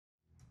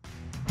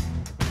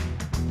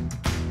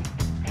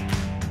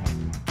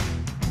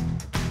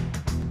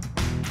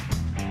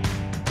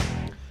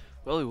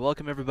Well, we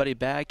welcome everybody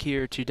back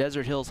here to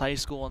Desert Hills High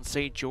School in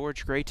St.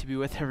 George. Great to be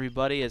with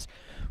everybody as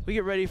we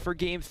get ready for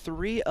Game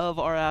 3 of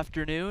our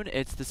afternoon.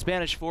 It's the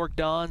Spanish Fork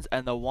Dons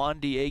and the Juan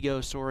Diego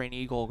Soaring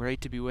Eagle.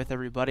 Great to be with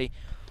everybody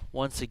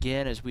once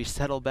again as we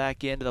settle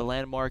back into the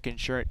Landmark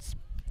Insurance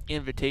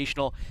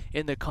Invitational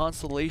in the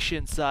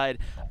consolation side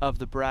of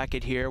the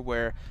bracket here,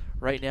 where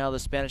right now the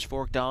Spanish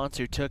Fork Dons,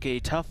 who took a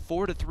tough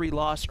 4-3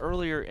 loss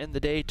earlier in the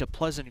day to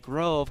Pleasant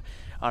Grove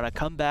on a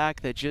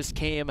comeback that just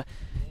came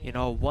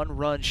one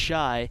run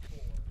shy.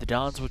 The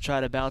Dons will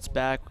try to bounce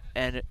back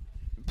and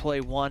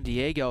play Juan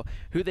Diego,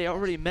 who they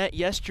already met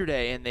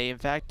yesterday, and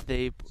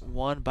they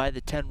won by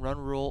the 10-run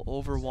rule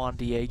over Juan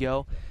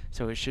Diego.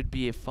 So it should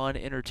be a fun,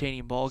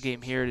 entertaining ball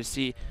game here to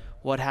see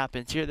what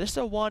happens here. This is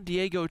a Juan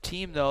Diego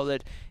team, though,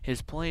 that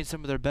is playing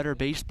some of their better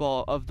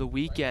baseball of the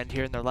weekend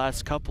here in their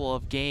last couple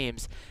of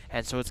games.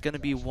 And so it's going to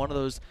be one of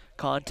those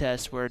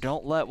contests where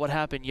don't let what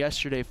happened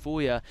yesterday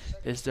fool you.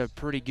 This is a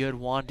pretty good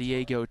Juan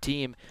Diego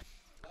team.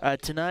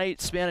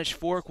 Tonight, Spanish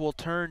Fork will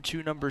turn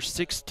to number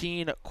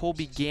 16,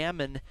 Colby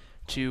Gammon,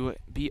 to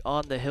be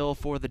on the hill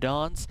for the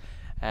Dons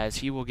as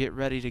he will get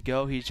ready to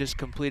go. He's just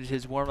completed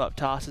his warm-up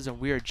tosses,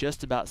 and we are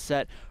just about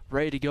set,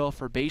 ready to go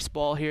for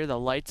baseball here. The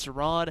lights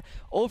are on,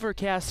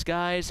 overcast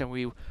skies, and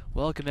we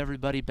welcome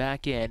everybody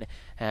back in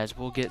as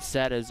we'll get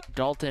set as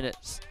Dalton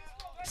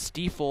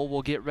Stiefel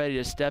will get ready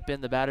to step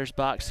in the batter's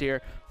box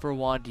here for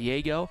Juan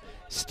Diego.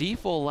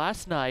 Stiefel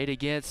last night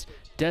against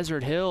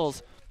Desert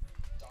Hills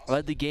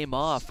led the game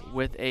off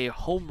with a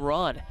home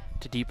run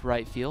to deep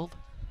right field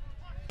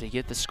to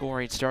get the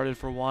scoring started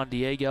for Juan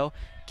Diego.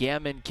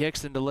 Gammon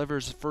kicks and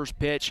delivers the first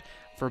pitch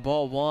for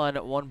ball one.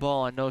 1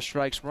 ball and no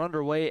strikes. We're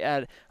underway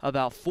at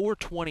about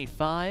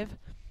 4:25,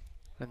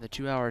 and the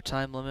 2-hour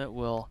time limit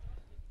will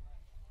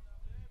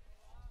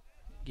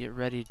get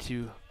ready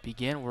to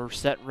begin. We're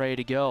set and ready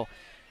to go.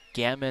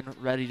 Gammon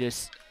ready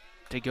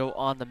to go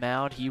on the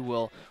mound. He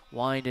will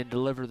wind and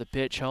deliver the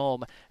pitch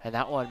home, and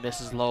that one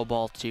misses low,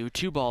 ball 2.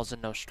 2 balls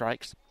and no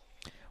strikes.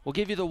 We'll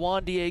give you the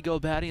Juan Diego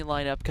batting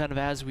lineup kind of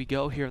as we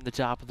go here in the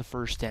top of the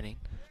first inning.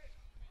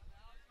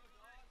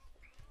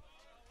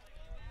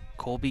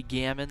 Colby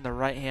Gammon, the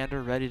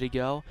right-hander, ready to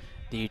go.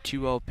 The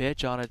 2-0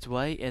 pitch on its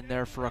way, in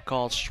there for a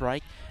called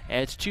strike,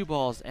 and it's 2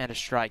 balls and a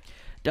strike.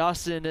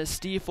 Dawson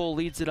Stiefel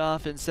leads it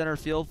off in center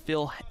field.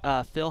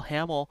 Phil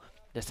Hamill,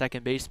 the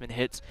second baseman,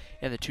 hits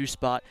in the 2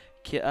 spot.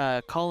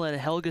 Colin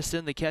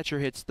Helgeson, the catcher,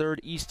 hits third.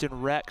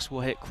 Easton Rex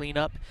will hit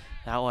cleanup.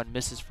 That one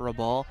misses for a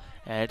ball,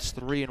 and it's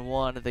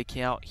 3-1 the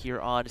count here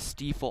on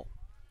Stiefel.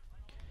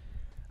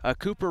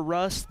 Cooper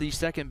Russ, the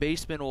second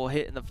baseman, will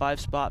hit in the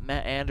 5 spot.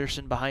 Matt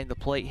Anderson behind the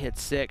plate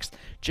hits 6th.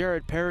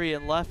 Jared Perry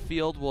in left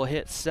field will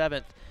hit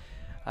 7th.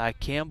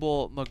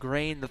 Campbell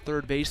McGrain, the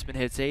third baseman,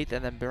 hits 8th,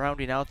 and then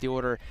rounding out the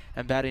order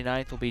and batting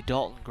 9th will be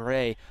Dalton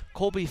Gray.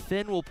 Colby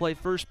Finn will play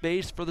first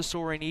base for the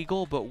Soaring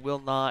Eagle, but will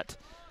not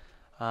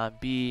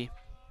be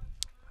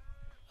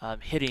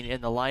hitting in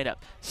the lineup.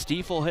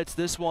 Stiefel hits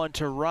this one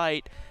to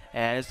right,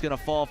 and it's going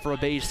to fall for a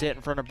base hit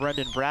in front of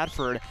Brendan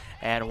Bradford,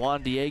 and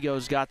Juan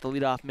Diego's got the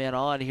leadoff man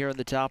on here in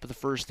the top of the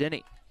first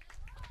inning.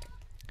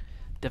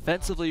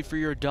 Defensively for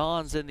your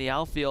Dons in the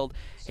outfield,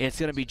 it's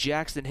going to be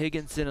Jackson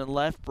Higginson in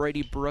left,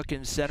 Brady Brook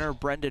in center,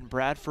 Brendan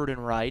Bradford in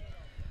right.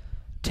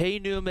 Tay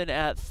Newman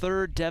at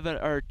third,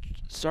 Tanner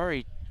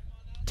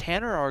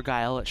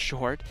Argyle at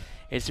short.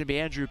 It's going to be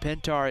Andrew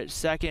Pintar at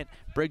second,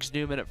 Briggs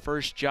Newman at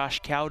first,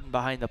 Josh Cowden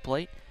behind the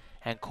plate,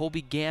 and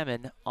Colby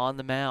Gammon on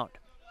the mound.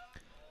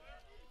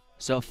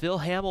 So Phil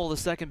Hamill, the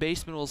second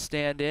baseman, will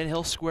stand in.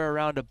 He'll square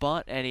around a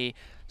bunt, and he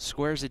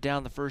squares it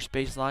down the first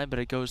base line, but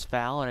it goes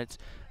foul, and it's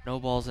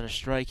no balls and a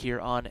strike here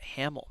on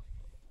Hamill.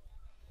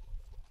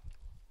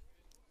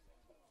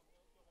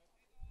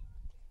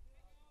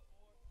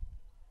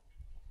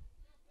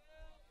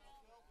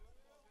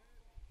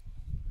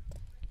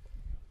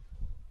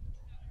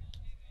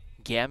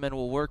 Gammon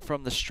will work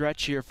from the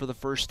stretch here for the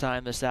first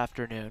time this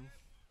afternoon.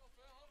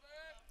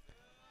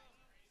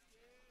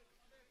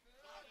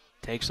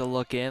 Takes a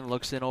look in,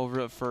 looks in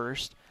over at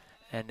first,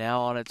 and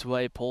now on its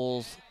way,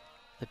 pulls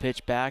the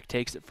pitch back,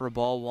 takes it for a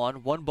ball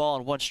 1. 1 ball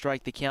and 1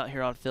 strike the count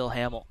here on Phil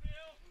Hamill.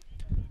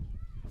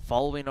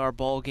 Following our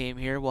ball game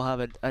here, we'll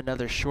have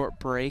another short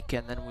break,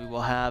 and then we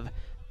will have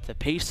the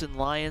Payson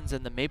Lions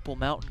and the Maple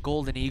Mountain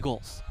Golden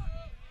Eagles.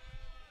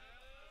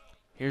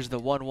 Here's the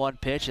 1-1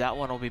 pitch. That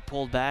one will be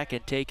pulled back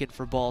and taken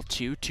for ball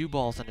 2. 2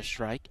 balls and a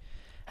strike.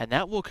 And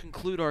that will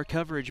conclude our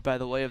coverage, by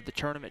the way, of the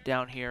tournament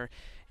down here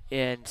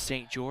in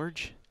St.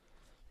 George.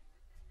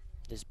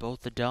 Is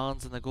both the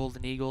Dons and the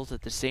Golden Eagles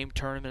at the same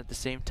tournament at the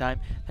same time.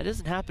 That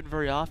doesn't happen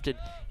very often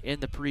in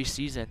the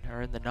preseason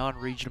or in the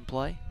non-region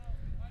play.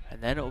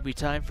 And then it will be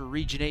time for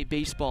Region 8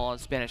 baseball on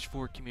Spanish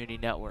Fork Community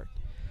Network.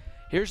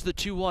 Here's the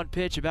 2-1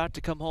 pitch about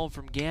to come home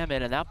from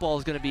Gammon, and that ball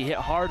is going to be hit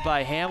hard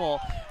by Hamill,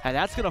 and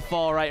that's going to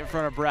fall right in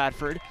front of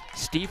Bradford.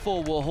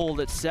 Stiefel will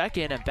hold at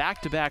second, and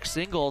back-to-back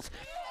singles.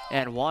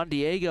 And Juan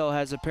Diego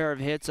has a pair of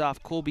hits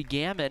off Colby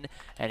Gammon,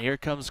 and here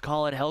comes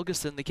Colin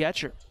Helgeson, the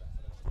catcher.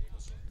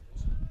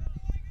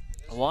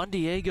 Juan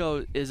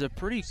Diego is a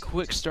pretty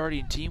quick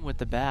starting team with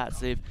the bats.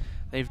 They've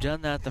they've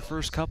done that the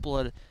first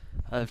couple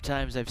of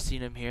times I've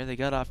seen them here. They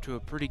got off to a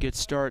pretty good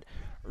start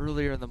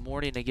earlier in the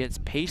morning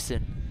against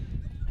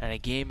Payson, and a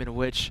game in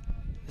which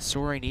the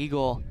Soaring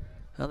Eagle,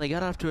 well, they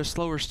got off to a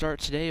slower start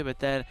today, but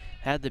then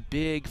had the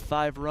big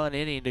 5-run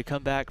inning to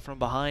come back from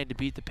behind to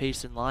beat the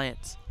Payson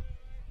Lions.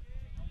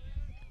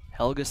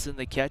 Helgeson,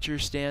 the catcher,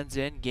 stands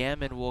in.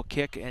 Gammon will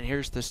kick, and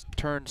here's the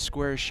turn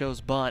square, shows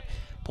bunt,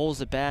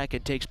 pulls it back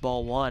and takes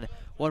ball one.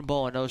 1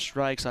 ball and no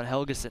strikes on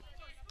Helgeson.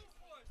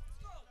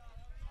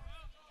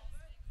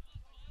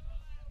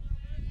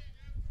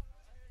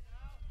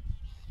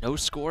 No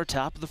score,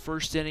 top of the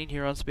first inning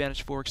here on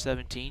Spanish Fork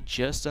 17,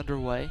 just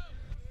underway.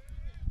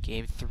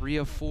 Game 3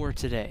 of 4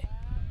 today.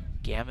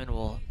 Gammon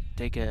will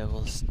take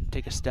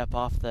a step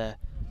off the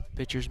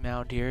pitcher's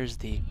mound here as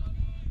the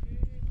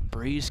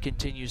breeze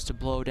continues to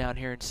blow down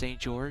here in St.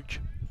 George.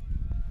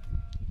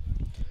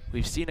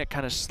 We've seen it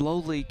kind of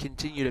slowly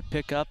continue to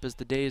pick up as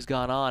the day has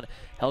gone on.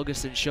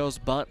 Helgeson shows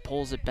bunt,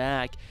 pulls it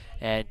back,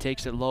 and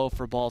takes it low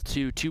for ball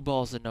 2. 2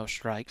 balls and no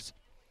strikes.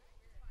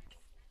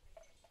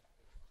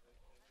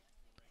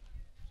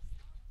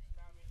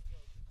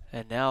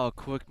 And now a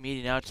quick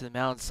meeting out to the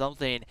mound,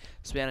 something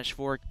Spanish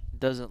Fork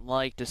doesn't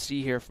like to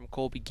see here from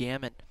Colby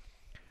Gammon.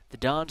 The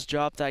Dons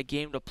dropped that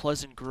game to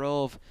Pleasant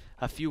Grove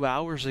a few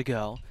hours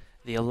ago.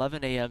 The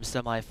 11 a.m.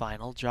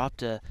 semifinal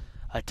dropped a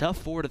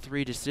tough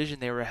 4-3 decision.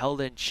 They were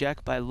held in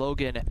check by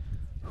Logan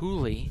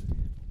Hooley,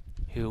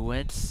 who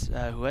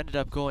ended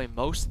up going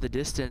most of the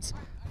distance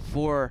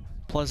for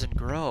Pleasant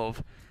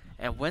Grove.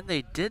 And when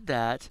they did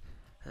that,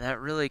 that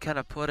really kind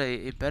of put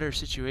a better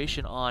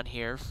situation on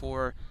here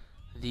for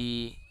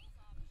the.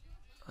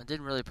 It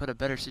didn't really put a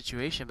better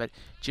situation, but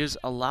just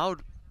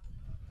allowed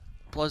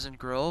Pleasant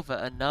Grove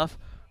enough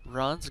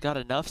runs, got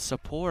enough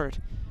support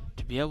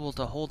to be able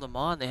to hold them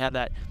on. They had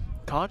that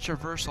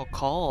controversial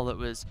call that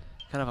was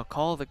kind of a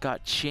call that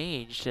got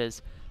changed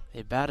as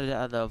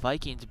the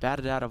Vikings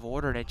batted out of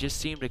order, and it just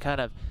seemed to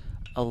kind of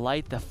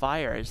alight the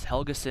fire as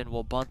Helgeson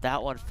will bunt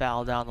that one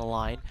foul down the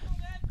line,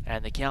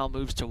 and the count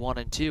moves to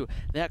 1-2.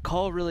 That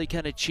call really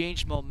kind of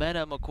changed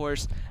momentum. Of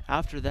course,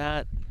 after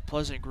that,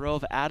 Pleasant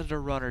Grove added a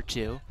run or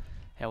two,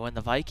 and when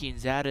the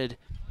Vikings added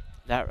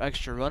that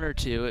extra run or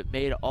two, it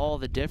made all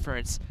the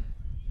difference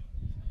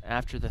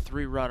after the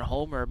 3-run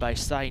homer by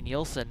Cy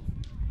Nielsen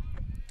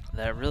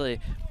that really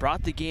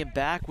brought the game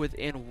back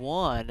within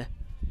 1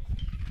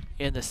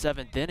 in the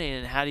 7th inning,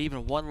 and had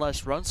even 1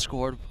 less run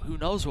scored, who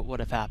knows what would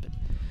have happened.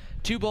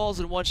 2 balls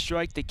and 1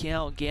 strike the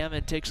count.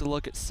 Gammon takes a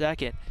look at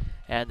second,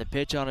 and the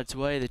pitch on its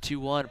way, the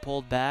 2-1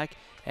 pulled back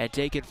and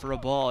taken for a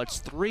ball. It's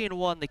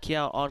 3-1 the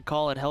count on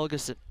Colin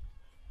Helgeson.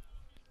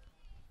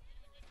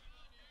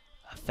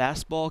 A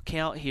fastball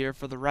count here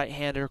for the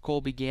right-hander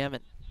Colby Gammon.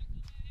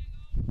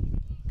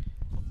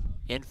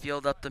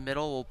 Infield up the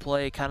middle will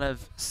play kind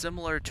of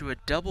similar to a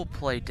double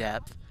play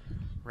depth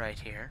right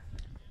here.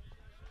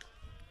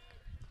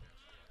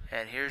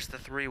 And here's the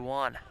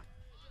 3-1.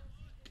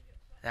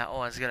 That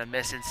one's going to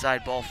miss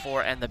inside ball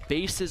 4, and the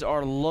bases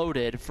are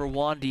loaded for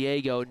Juan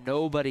Diego.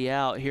 Nobody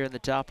out here in the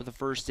top of the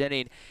first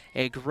inning.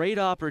 A great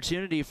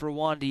opportunity for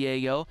Juan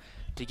Diego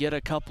to get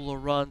a couple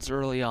of runs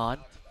early on.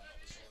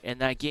 In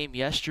that game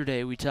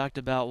yesterday, we talked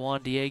about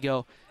Juan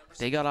Diego.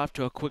 They got off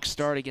to a quick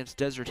start against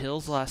Desert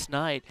Hills last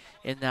night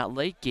in that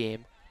late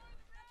game,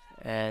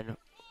 and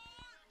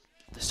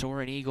the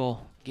Soaring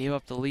Eagle gave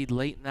up the lead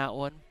late in that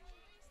one,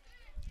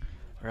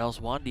 or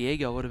else Juan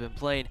Diego would have been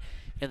playing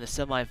in the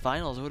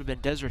semifinals. It would have been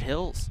Desert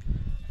Hills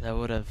that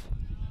would have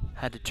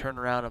had to turn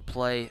around and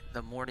play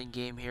the morning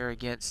game here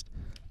against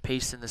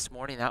Payson this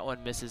morning. That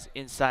one misses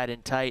inside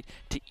and tight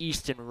to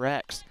Easton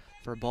Rex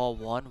for ball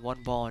 1.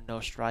 1 ball and no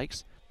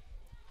strikes.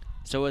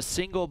 So a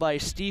single by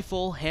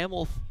Stiefel,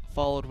 Hamill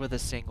followed with a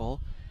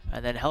single,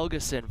 and then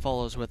Helgeson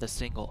follows with a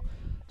single.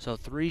 So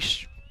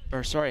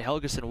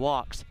Helgeson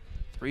walks.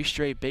 3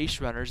 straight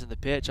base runners, and the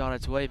pitch on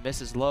its way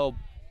misses low.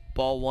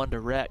 Ball 1 to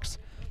Rex.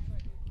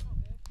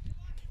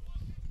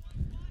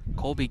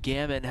 Colby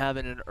Gammon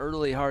having an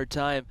early hard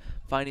time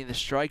finding the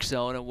strike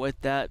zone, and with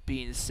that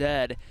being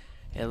said,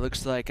 it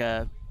looks like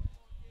a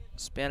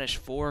Spanish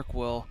Fork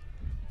will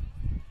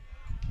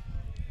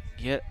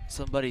get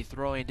somebody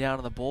throwing down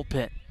in the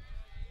bullpen.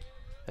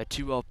 A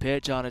 2-0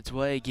 pitch on its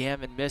way.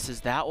 Gammon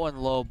misses that one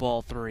low,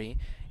 ball 3.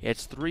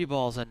 It's 3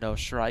 balls and no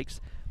strikes.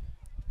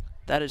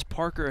 That is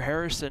Parker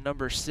Harrison,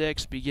 number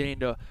 6, beginning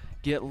to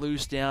get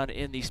loose down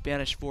in the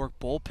Spanish Fork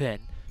bullpen.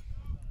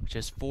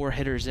 Just 4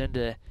 hitters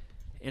into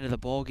the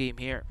ball game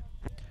here.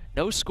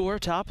 No score,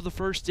 top of the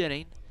first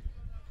inning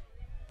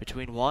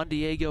between Juan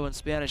Diego and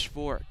Spanish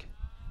Fork.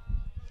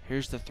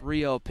 Here's the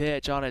 3-0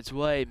 pitch on its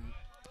way.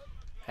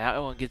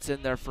 That one gets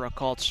in there for a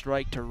called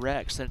strike to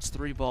Rex, and it's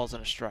 3 balls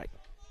and a strike.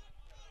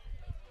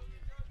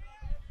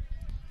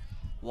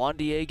 Juan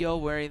Diego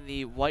wearing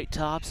the white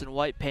tops and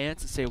white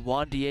pants that say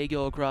Juan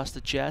Diego across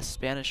the chest.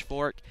 Spanish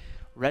Fork,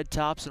 red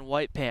tops and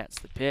white pants.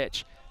 The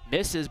pitch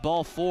misses,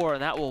 ball 4,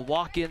 and that will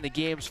walk in the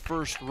game's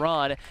first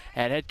run.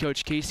 And head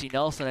coach Casey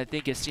Nelson, I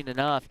think, has seen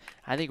enough.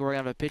 I think we're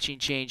going to have a pitching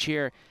change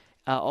here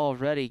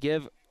already.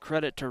 Give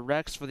credit to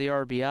Rex for the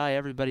RBI.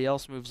 Everybody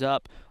else moves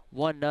up.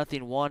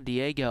 1-0 Juan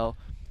Diego.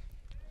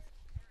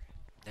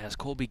 As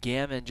Colby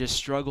Gammon just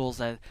struggles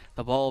and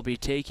the ball will be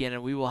taken,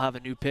 and we will have a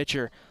new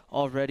pitcher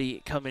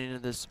already coming into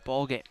this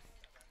ball game.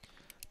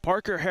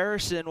 Parker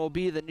Harrison will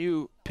be the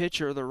new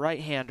pitcher, the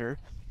right-hander,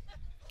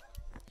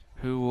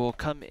 who will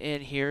come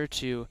in here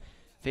to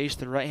face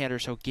the right-hander.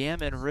 So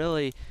Gammon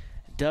really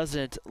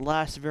doesn't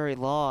last very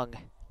long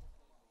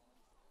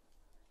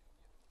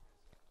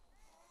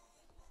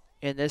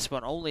in this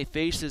one. Only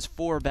faces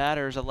 4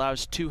 batters,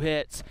 allows 2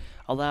 hits,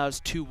 allows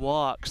 2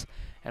 walks,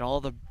 and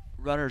all the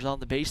runners on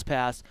the base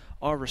paths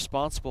are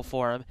responsible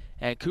for him.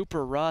 And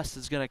Cooper Rust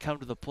is going to come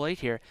to the plate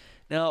here.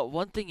 Now,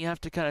 one thing you have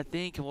to kind of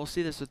think, and we'll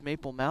see this with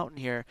Maple Mountain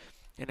here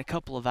in a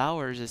couple of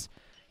hours, is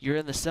you're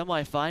in the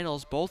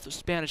semifinals. Both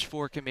Spanish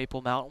Fork and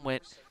Maple Mountain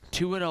went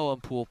 2-0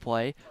 in pool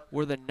play.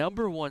 We're the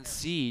 #1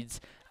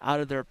 seeds out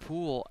of their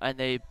pool, and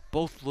they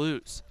both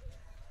lose.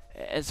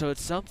 And so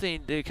it's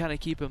something to kind of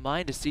keep in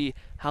mind to see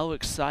how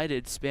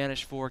excited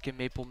Spanish Fork and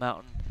Maple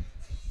Mountain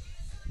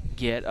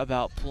get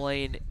about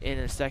playing in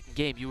a second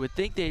game. You would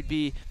think they'd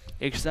be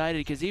excited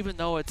because even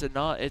though it's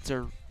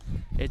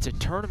a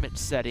tournament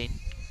setting,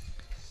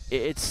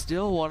 it's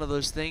still one of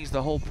those things.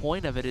 The whole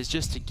point of it is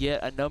just to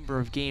get a number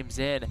of games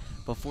in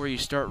before you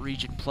start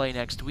region play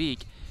next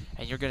week.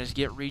 And you're going to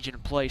get region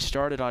play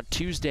started on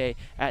Tuesday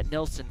at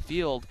Nelson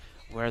Field,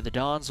 where the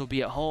Dons will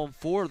be at home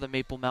for the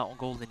Maple Mountain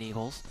Golden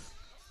Eagles.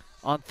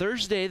 On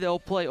Thursday, they'll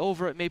play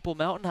over at Maple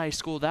Mountain High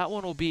School. That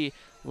one will be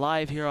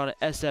live here on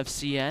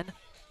SFCN.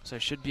 So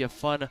it should be a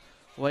fun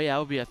way. That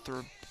will be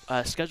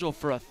scheduled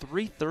for a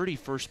 3:30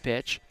 first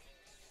pitch.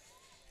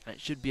 It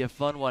should be a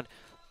fun one.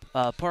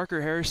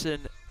 Parker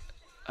Harrison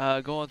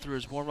going through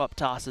his warm-up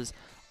tosses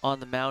on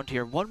the mound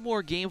here. One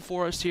more game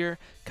for us here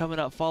coming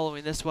up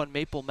following this one.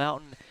 Maple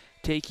Mountain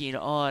taking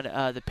on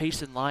the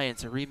Payson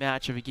Lions, a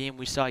rematch of a game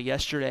we saw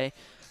yesterday.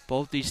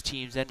 Both these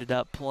teams ended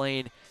up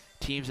playing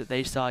teams that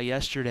they saw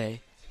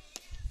yesterday.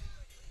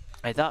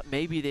 I thought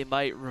maybe they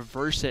might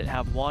reverse it,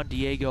 have Juan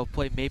Diego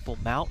play Maple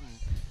Mountain,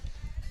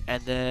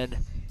 and then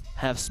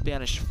have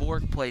Spanish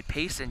Fork play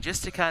Payson,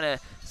 just to kind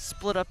of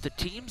split up the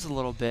teams a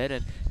little bit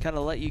and kind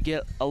of let you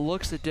get a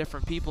looks at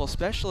different people,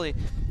 especially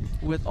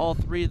with all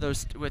three of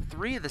those, with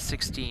 3 of the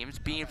 6 teams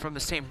being from the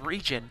same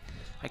region.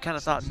 I kind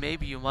of thought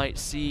maybe you might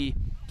see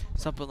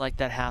something like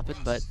that happen,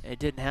 but it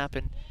didn't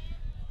happen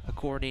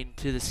according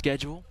to the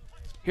schedule.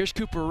 Here's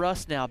Cooper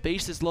Rust now,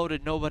 bases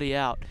loaded, nobody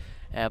out.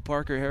 And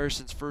Parker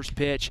Harrison's first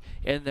pitch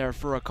in there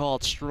for a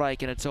called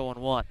strike, and it's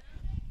 0-1.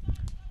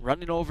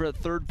 Running over at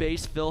third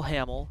base, Phil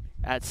Hamill.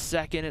 At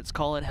second, it's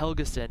Colin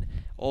Helgeson.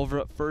 Over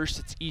at first,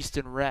 it's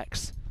Easton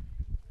Rex.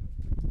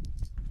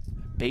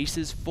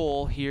 Bases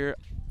full here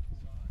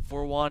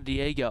for Juan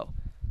Diego.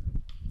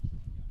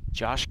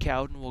 Josh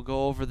Cowden will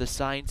go over the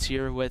signs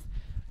here with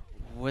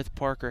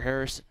Parker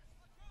Harrison.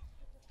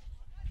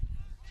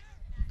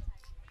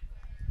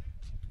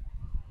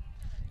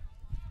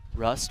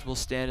 Rust will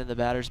stand in the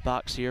batter's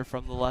box here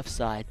from the left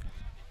side.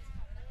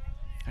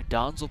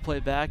 Dons will play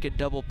back in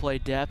double play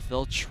depth.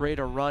 They'll trade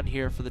a run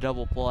here for the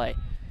double play.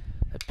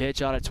 The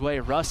pitch on its way.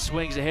 Rust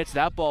swings and hits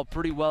that ball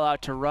pretty well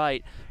out to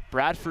right.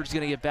 Bradford's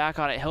going to get back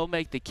on it. He'll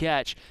make the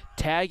catch.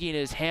 Tagging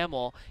is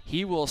Hamill.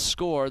 He will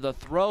score. The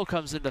throw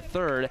comes into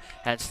third,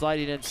 and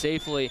sliding in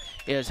safely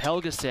is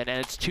Helgeson. And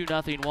it's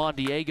 2-0 Juan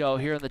Diego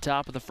here in the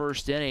top of the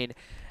first inning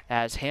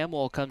as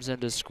Hamill comes in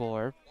to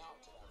score.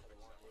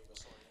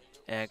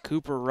 And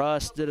Cooper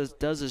Rust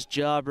does his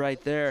job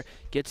right there,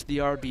 gets the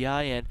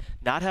RBI in,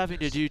 not having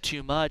to do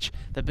too much.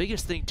 The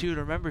biggest thing, too, to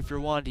remember if you're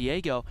Juan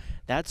Diego,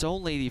 that's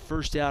only the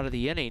first out of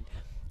the inning.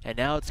 And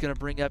now it's going to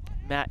bring up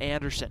Matt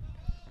Anderson.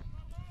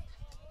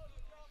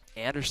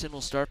 Anderson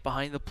will start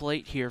behind the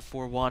plate here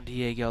for Juan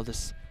Diego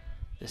this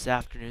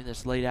afternoon,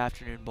 this late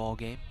afternoon ball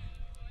game.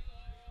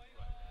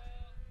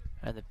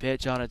 And the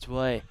pitch on its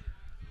way.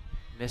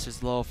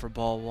 Misses low for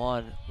ball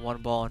 1.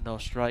 1 ball and no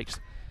strikes.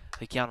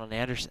 The count on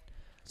Anderson.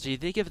 So you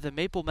think if the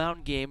Maple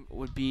Mountain game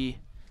would be,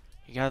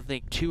 you got to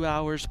think 2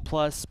 hours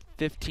plus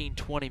 15,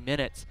 20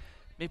 minutes.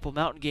 Maple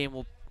Mountain game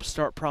will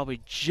start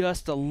probably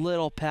just a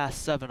little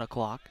past 7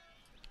 o'clock.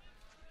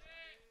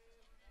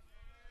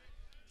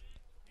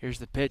 Here's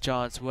the pitch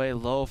on its way,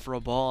 low for a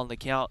ball, and the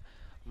count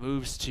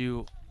moves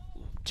to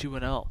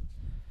 2-0.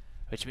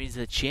 Which means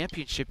the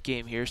championship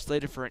game here,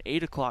 slated for an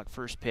 8 o'clock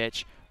first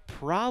pitch,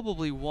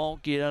 probably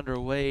won't get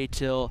underway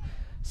till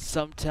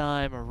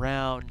sometime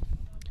around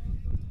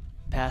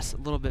a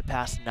little bit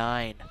past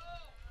 9.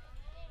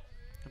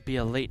 It'll be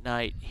a late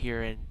night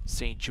here in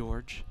St.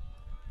 George.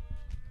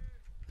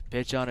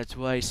 Pitch on its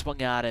way,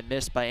 swung out and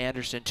missed by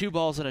Anderson. 2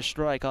 balls and a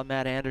strike on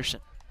Matt Anderson.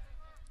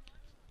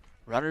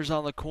 Runners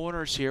on the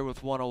corners here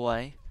with 1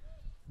 away.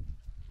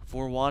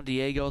 For Juan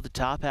Diego, the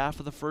top half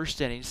of the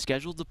first inning,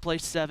 scheduled to play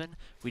 7.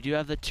 We do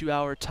have the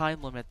 2-hour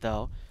time limit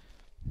though.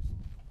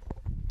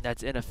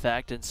 That's in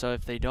effect, and so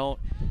if they don't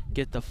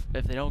get the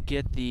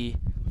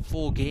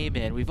full game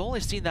in. We've only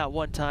seen that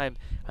one time,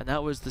 and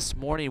that was this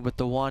morning with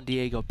the Juan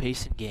Diego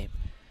Payson game.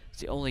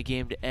 It's the only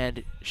game to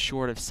end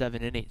short of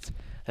 7 innings.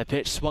 The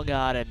pitch swung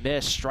on and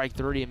missed. Strike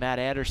 30, Matt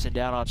Anderson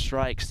down on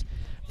strikes.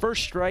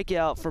 First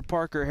strikeout for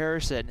Parker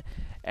Harrison,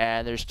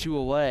 and there's 2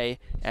 away,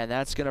 and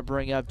that's going to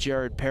bring up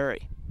Jared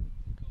Perry.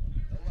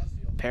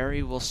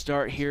 Perry will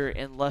start here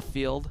in left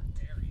field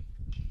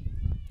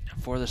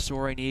for the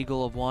Soaring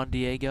Eagle of Juan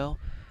Diego,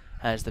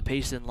 as the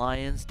Payson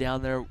Lions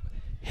down there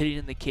hitting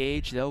in the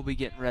cage. They'll be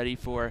getting ready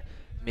for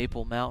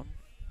Maple Mountain.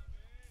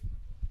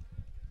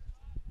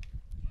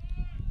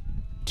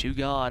 2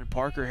 gone.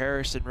 Parker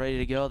Harrison ready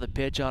to go. The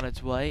pitch on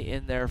its way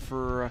in there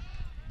for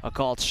a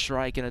called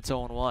strike, and it's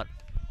 0-1.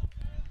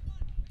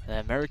 The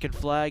American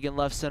flag in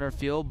left center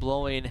field,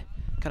 blowing,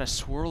 kind of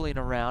swirling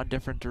around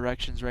different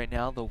directions right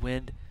now. The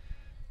wind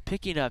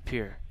picking up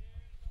here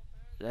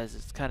as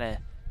it's kind of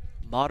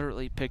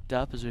moderately picked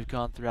up as we've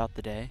gone throughout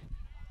the day.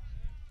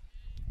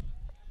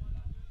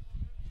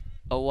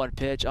 0-1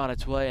 pitch on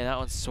its way, and that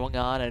one swung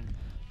on and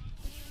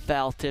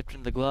foul tipped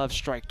into the glove.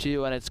 Strike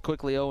 2, and it's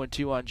quickly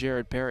 0-2 on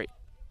Jared Perry.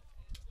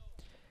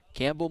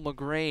 Campbell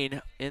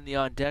McGrain in the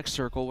on-deck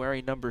circle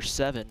wearing number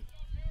 7.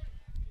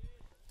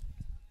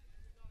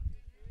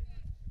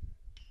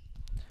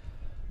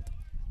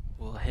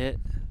 Will hit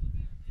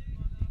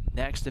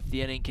next if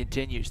the inning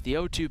continues. The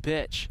 0-2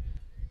 pitch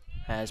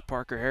as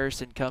Parker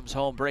Harrison comes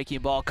home. Breaking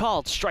ball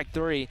called, strike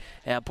 3,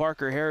 and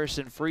Parker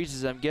Harrison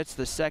freezes him, gets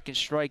the second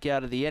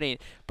strikeout of the inning,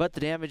 but the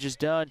damage is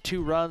done.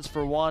 2 runs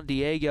for Juan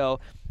Diego.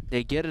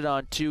 They get it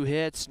on 2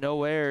 hits,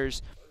 no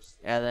errors,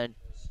 and then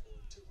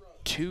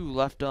 2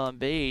 left on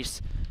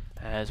base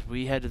as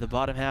we head to the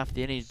bottom half of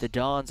the inning. The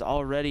Dons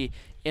already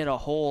in a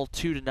hole,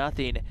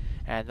 2-0,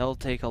 and they'll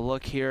take a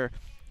look here.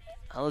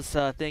 Let's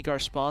thank our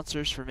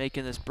sponsors for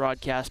making this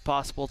broadcast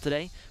possible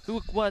today. We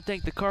want to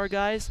thank the car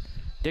guys,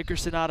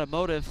 Dickerson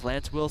Automotive,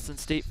 Lance Wilson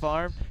State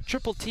Farm,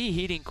 Triple T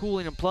Heating,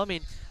 Cooling, and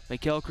Plumbing,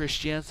 Mikhail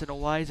Christiansen and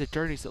Wise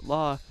Attorneys at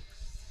Law,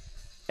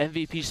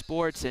 MVP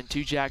Sports, and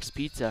 2 Jacks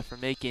Pizza for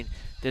making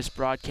this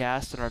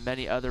broadcast and our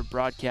many other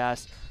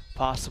broadcasts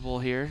possible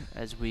here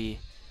as we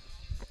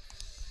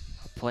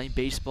are playing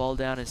baseball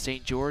down in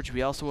St. George.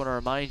 We also want to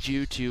remind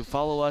you to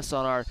follow us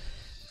on our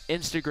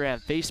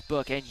Instagram,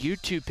 Facebook, and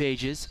YouTube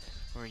pages,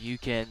 where you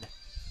can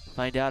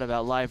find out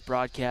about live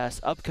broadcasts,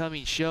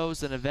 upcoming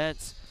shows and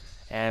events,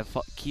 and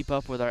keep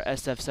up with our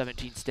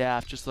SF17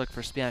 staff. Just look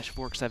for Spanish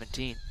Fork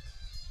 17.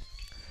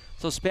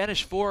 So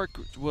Spanish Fork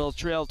will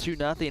trail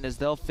 2-0 as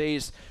they'll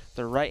face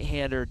the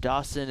right-hander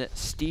Dawson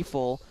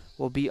Stiefel.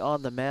 Will be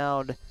on the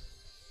mound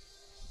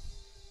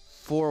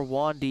for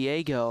Juan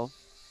Diego.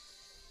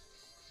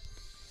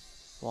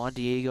 Juan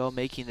Diego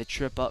making the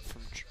trip up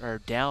from, or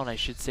down, I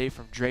should say,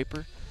 from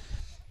Draper.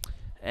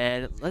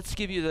 And let's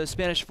give you the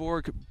Spanish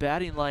Fork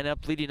batting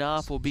lineup. Leading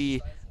off will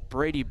be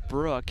Brady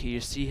Brook. You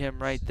see him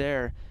right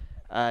there.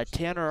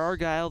 Tanner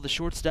Argyle, the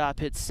shortstop,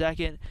 hits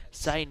second.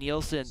 Cy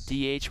Nielsen,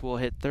 DH, will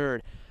hit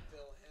third.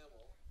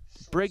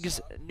 Briggs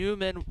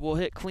Newman will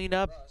hit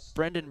cleanup.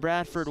 Brendan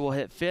Bradford will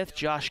hit fifth.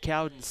 Josh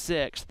Cowden,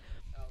 sixth.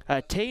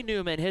 Tay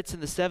Newman hits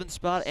in the 7th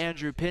spot.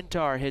 Andrew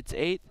Pintar hits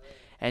 8th.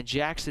 And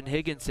Jackson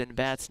Higginson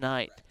bats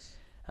 9th.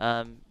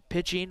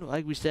 Pitching,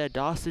 like we said,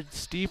 Dawson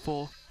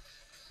Stiefel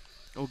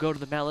will go to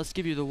the mound. Let's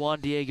give you the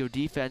Juan Diego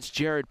defense.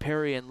 Jared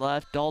Perry in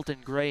left, Dalton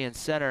Gray in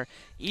center,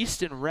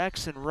 Easton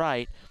Rex in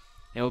right.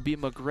 It will be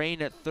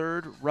McGrain at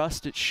third,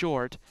 Rust at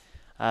short,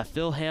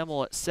 Phil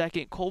Hamill at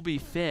second, Colby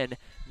Finn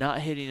not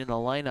hitting in the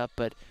lineup,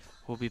 but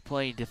will be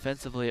playing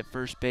defensively at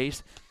first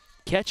base.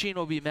 Catching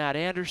will be Matt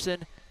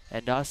Anderson,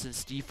 and Dawson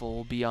Stiefel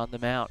will be on the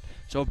mound.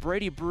 So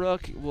Brady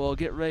Brook will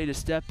get ready to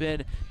step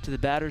in to the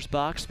batter's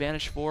box.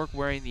 Spanish Fork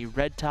wearing the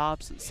red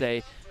tops that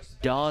say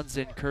Dons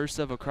in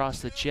cursive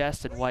across the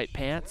chest and white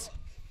pants.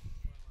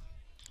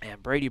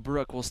 And Brady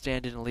Brook will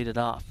stand in and lead it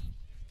off.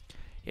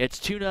 It's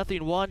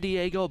 2-0 Juan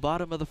Diego,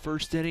 bottom of the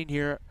first inning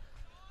here,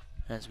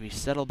 as we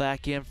settle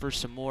back in for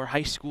some more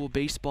high school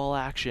baseball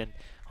action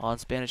on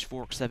Spanish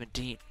Fork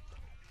 17.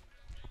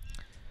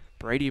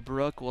 Brady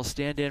Brook will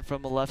stand in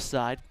from the left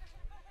side.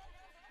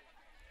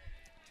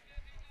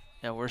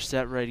 And we're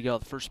set, ready to go.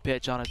 The first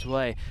pitch on its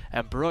way.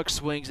 And Brook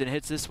swings and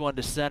hits this one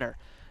to center.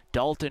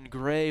 Dalton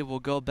Gray will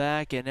go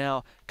back and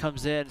now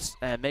comes in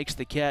and makes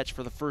the catch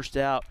for the first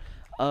out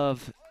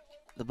of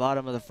the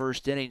bottom of the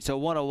first inning. So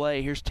 1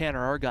 away. Here's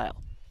Tanner Argyle.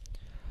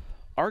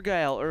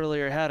 Argyle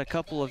earlier had a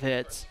couple of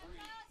hits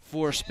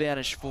for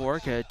Spanish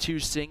Fork. 2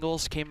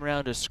 singles, came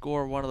around to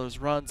score one of those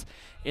runs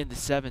in the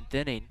 7th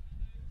inning.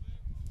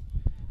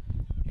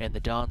 And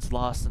the Dons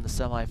lost in the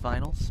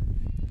semifinals.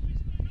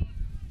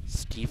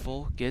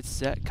 Stiefel gets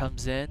set,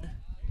 comes in,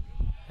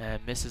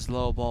 and misses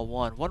low, ball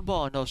 1. 1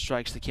 ball and no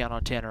strikes to count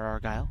on Tanner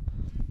Argyle.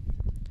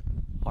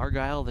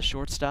 Argyle, the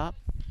shortstop.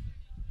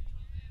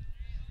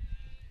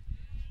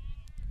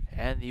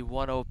 And the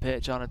 1-0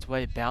 pitch on its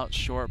way, bounce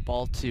short,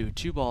 ball 2.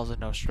 2 balls and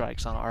no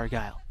strikes on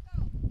Argyle.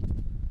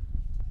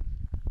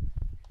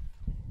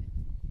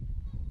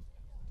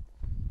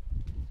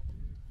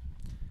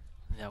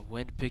 That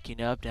wind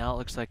picking up, now it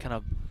looks like kind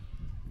of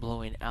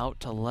blowing out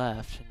to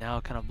left, and now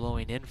kind of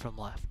blowing in from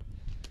left.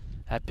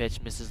 That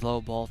pitch misses low,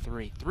 ball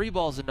 3. 3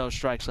 balls and no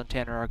strikes on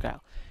Tanner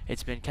Argyle.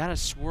 It's been kind of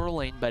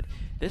swirling, but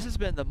this has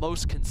been the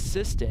most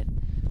consistent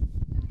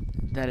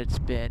that it's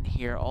been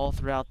here all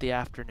throughout the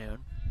afternoon.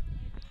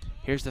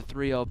 Here's the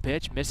 3-0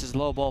 pitch, misses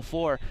low, ball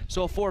 4.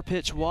 So a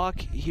 4-pitch walk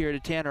here to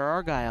Tanner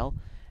Argyle,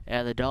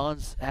 and the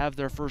Dons have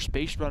their first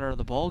base runner of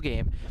the ball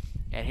game.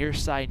 And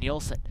here's Cy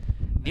Nielsen.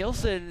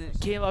 Nielsen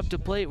came up to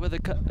the plate with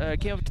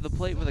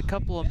a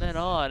couple of men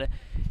on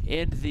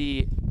in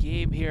the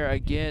game here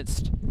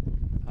against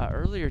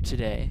earlier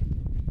today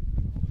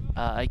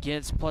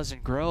against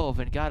Pleasant Grove,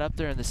 and got up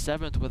there in the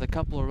 7th with a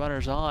couple of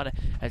runners on.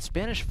 And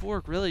Spanish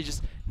Fork really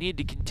just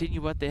needed to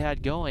continue what they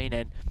had going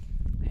and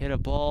hit a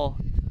ball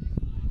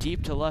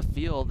deep to left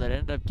field that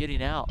ended up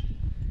getting out.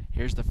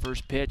 Here's the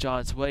first pitch on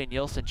its way.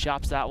 Nielsen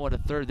chops that one to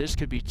third. This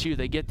could be 2.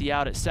 They get the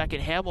out at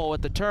second. Hamill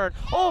with the turn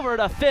over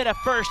to Finn at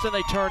first, and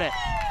they turn it.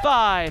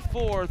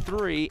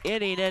 5-4-3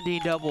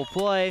 inning-ending double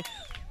play,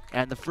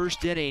 and the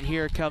first inning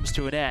here comes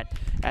to an end.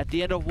 At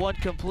the end of 1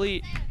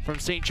 complete from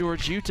St.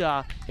 George,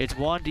 Utah, it's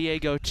Juan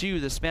Diego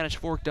 2, the Spanish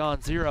Fork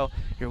Don 0.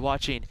 You're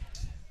watching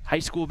high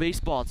school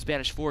baseball in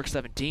Spanish Fork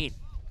 17.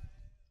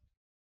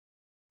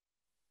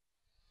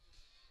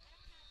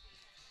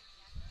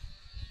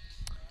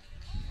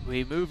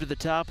 We move to the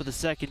top of the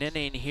second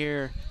inning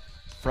here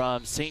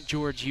from St.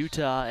 George,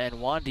 Utah,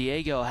 and Juan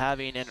Diego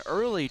having an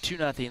early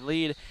 2-0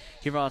 lead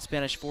here on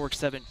Spanish Fork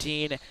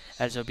 17,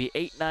 as it'll be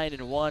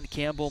 8-9-1.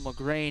 Campbell,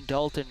 McGrain,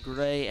 Dalton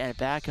Gray, and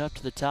back up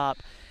to the top,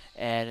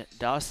 and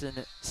Dawson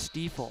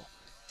Stiefel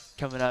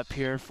coming up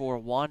here for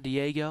Juan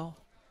Diego.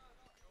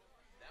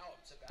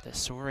 The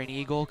Soaring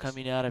Eagle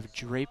coming out of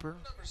Draper.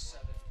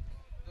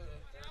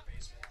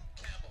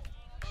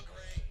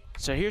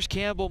 So here's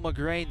Campbell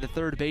McGrain, the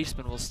third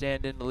baseman, will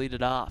stand in to lead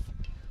it off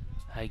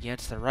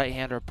against the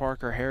right-hander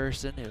Parker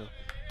Harrison, who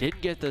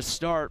didn't get the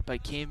start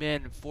but came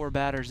in 4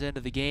 batters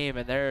into the game,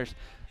 and there's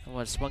the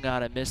one swung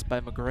out and missed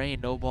by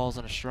McGrain. No balls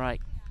and a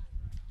strike.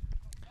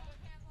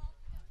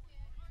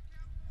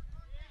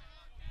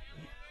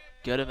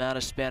 Good amount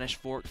of Spanish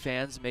Fork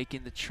fans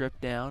making the trip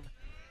down.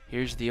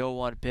 Here's the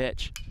 0-1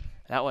 pitch.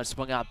 That one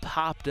swung out,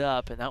 popped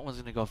up, and that one's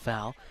going to go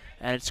foul,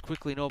 and it's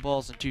quickly no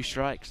balls and 2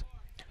 strikes.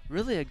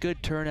 Really a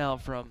good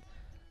turnout from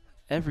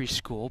every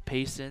school.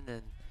 Payson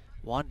and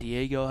Juan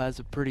Diego has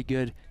a pretty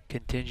good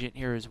contingent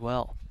here as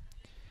well.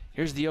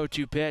 Here's the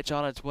 0-2 pitch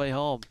on its way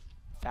home.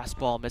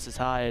 Fastball misses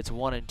high. It's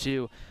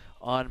 1-2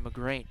 on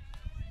McGrain.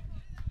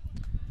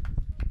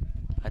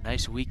 A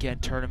nice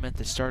weekend tournament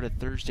that started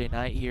Thursday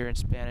night here in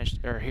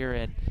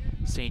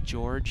St.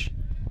 George.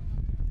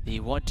 The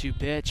 1-2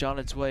 pitch on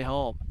its way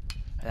home.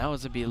 And that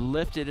was going to be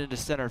lifted into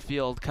center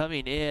field.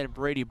 Coming in,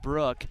 Brady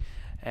Brook,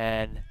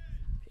 and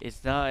it's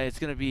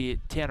going to be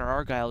Tanner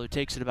Argyle who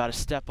takes it about a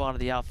step onto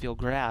the outfield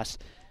grass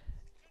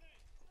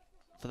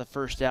for the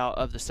first out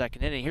of the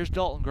second inning. Here's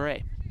Dalton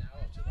Gray.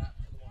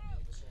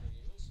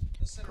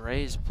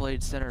 Gray's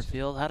played center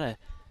field, had a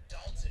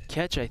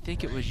catch, I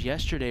think it was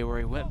yesterday, where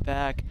he went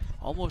back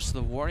almost to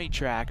the warning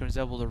track and was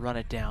able to run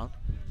it down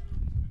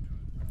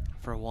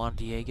for Juan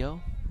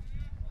Diego.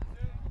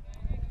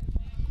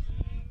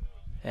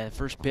 And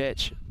first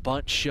pitch,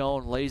 bunt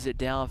shown, lays it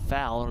down,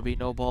 foul. It'll be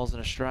no balls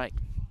and a strike.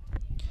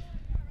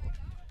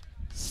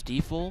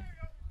 Stiefel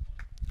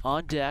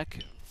on deck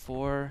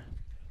for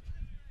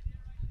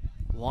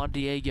Juan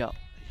Diego.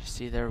 You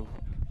see their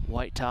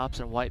white tops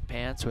and white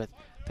pants with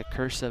the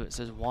cursive. It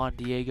says Juan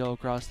Diego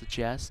across the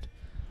chest.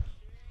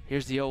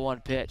 Here's the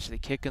 0-1 pitch, the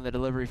kick and the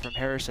delivery from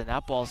Harrison.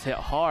 That ball's hit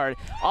hard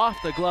off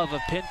the glove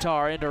of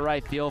Pintar into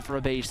right field for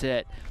a base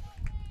hit.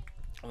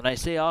 When I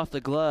say off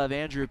the glove,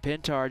 Andrew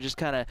Pintar just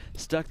kind of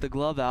stuck the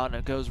glove out and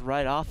it goes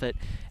right off it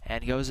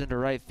and goes into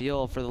right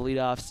field for the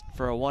leadoff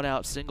for a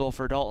 1-out single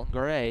for Dalton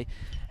Gray.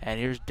 And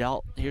here's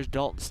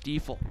Dalton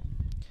Stiefel.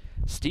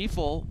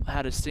 Stiefel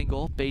had a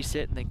single base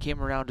hit and then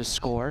came around to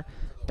score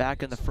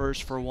back in the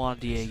first for Juan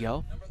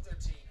Diego.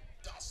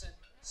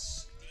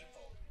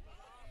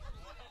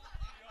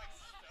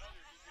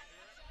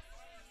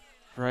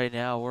 Right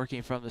now,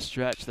 working from the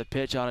stretch, the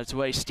pitch on its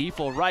way.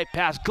 Stiefel right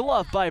past,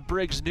 glove by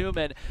Briggs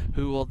Newman,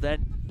 who will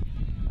then,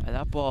 and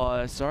that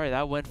ball,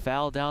 that went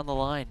foul down the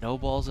line. No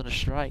balls and a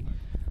strike.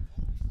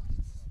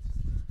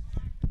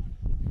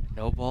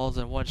 No balls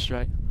and 1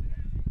 strike.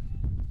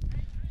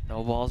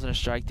 No balls and a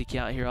strike to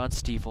count here on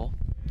Stiefel.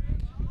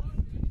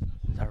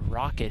 A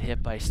rocket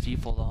hit by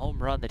Stiefel, the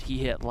home run that he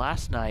hit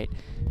last night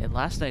in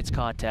last night's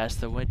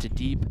contest that went to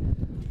deep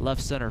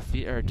left center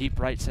field or deep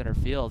right center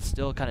field,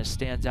 still kind of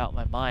stands out in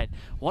my mind.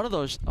 One of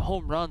those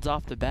home runs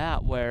off the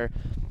bat where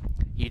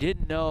you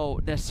didn't know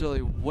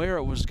necessarily where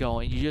it was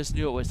going, you just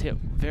knew it was hit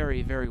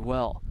very, very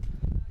well.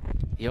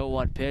 The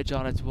 0-1 pitch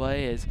on its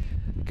way is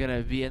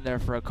gonna be in there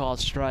for a called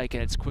strike,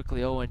 and it's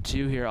quickly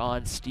 0-2 here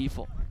on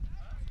Stiefel.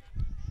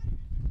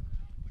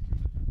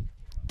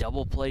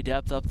 Double play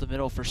depth up the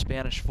middle for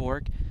Spanish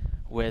Fork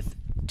with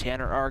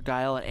Tanner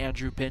Argyle and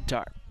Andrew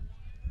Pintar.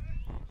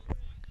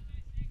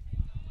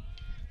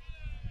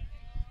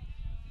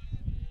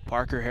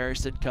 Parker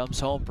Harrison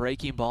comes home,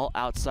 breaking ball,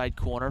 outside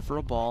corner for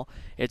a ball.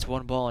 It's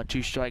 1 ball and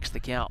 2 strikes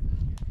to count.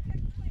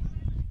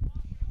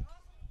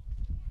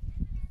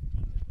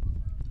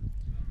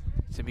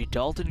 It's going to be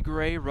Dalton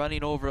Gray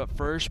running over at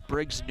first.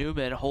 Briggs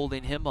Newman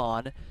holding him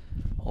on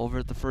over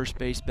at the first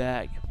base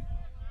bag.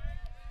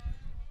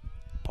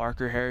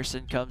 Parker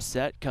Harrison comes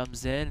set,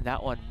 comes in.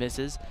 That one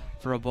misses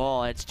for a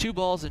ball. And it's 2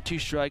 balls and 2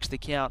 strikes to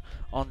count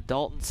on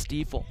Dalton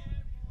Stiefel.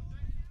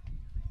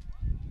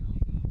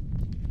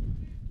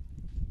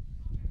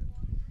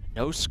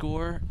 No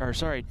score, or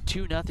sorry,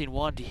 2-0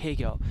 Juan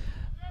Diego.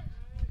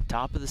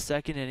 Top of the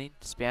second inning.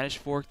 Spanish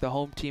Fork, the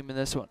home team in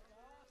this one.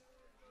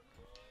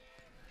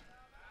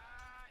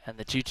 And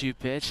the 2-2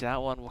 pitch,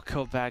 that one will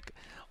go back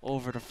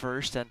over to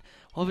first. And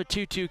we'll have a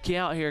 2-2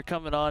 count here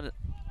coming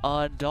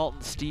on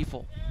Dalton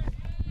Stiefel.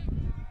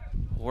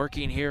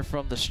 Working here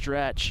from the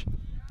stretch.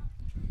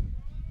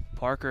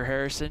 Parker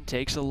Harrison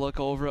takes a look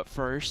over at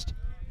first.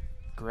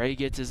 Gray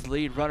gets his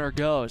lead, runner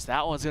goes.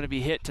 That one's going to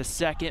be hit to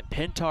second.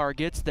 Pintar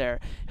gets there.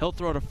 He'll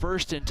throw to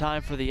first in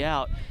time for the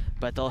out,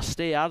 but they'll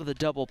stay out of the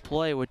double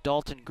play with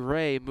Dalton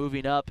Gray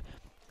moving up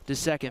to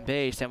second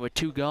base. And with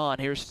 2 gone,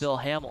 here's Phil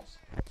Hamill.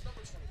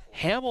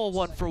 Hamill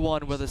 1 for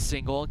 1 with a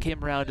single and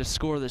came around to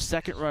score the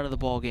second run of the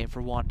ball game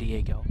for Juan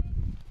Diego.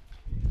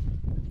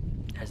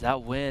 As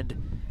that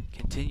wind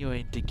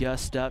continuing to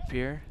gust up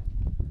here.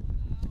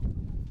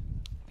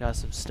 Got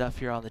some stuff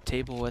here on the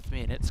table with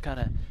me, and it's kind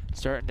of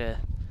starting to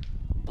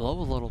blow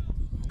a little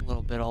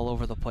bit all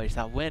over the place.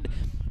 That wind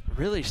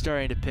really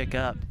starting to pick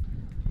up.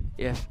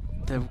 If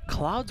the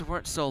clouds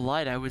weren't so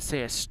light, I would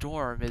say a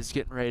storm is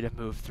getting ready to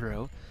move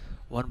through.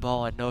 1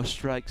 ball and no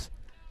strikes,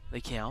 the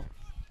count.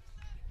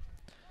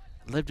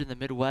 Lived in the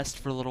Midwest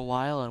for a little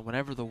while, and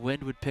whenever the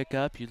wind would pick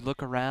up, you'd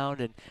look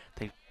around and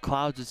the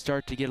clouds would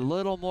start to get a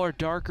little more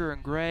darker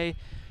and gray.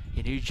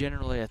 You knew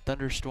generally a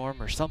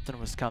thunderstorm or something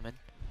was coming.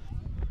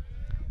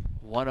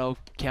 1-0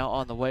 count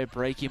on the way,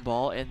 breaking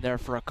ball in there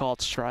for a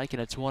called strike,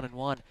 and it's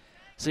 1-1.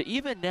 So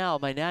even now,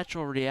 my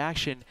natural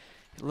reaction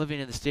living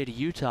in the state of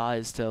Utah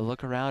is to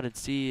look around and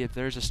see if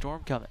there's a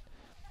storm coming.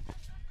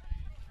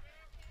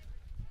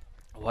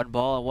 1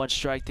 ball and 1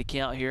 strike to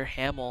count here.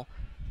 Hamill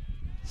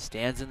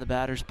stands in the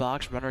batter's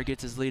box. Runner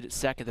gets his lead at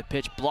second. The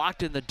pitch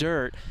blocked in the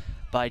dirt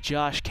by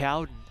Josh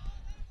Cowden.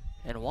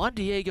 And Juan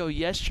Diego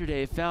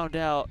yesterday found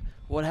out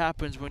what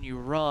happens when you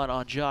run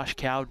on Josh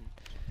Cowden,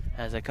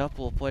 as a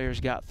couple of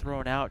players got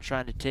thrown out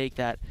trying to take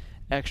that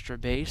extra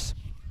base.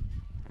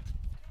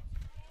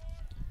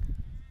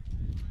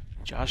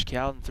 Josh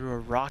Cowden threw a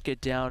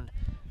rocket down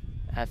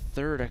at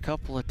third a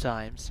couple of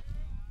times.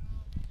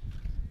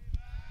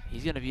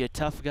 He's going to be a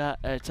tough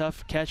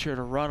catcher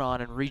to run on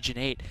in Region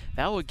 8.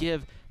 That would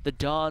give the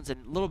Dons a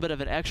little bit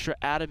of an extra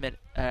added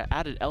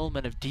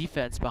element of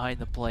defense behind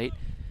the plate,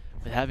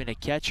 with having a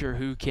catcher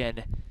who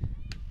can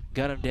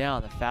gun him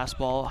down. The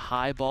fastball,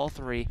 high ball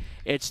 3.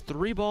 It's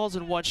 3 balls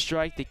and 1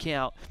 strike to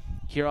count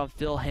here on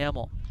Phil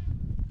Hamill.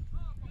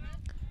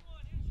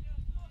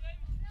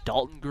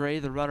 Dalton Gray,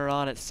 the runner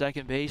on at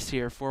second base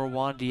here for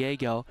Juan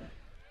Diego,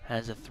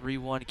 has a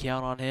 3-1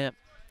 count on him.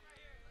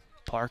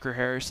 Parker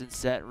Harrison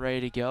set,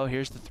 ready to go.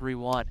 Here's the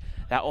 3-1.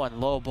 That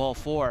one low, ball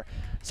 4.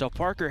 So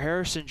Parker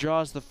Harrison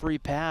draws the free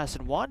pass,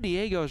 and Juan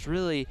Diego is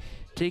really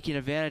taking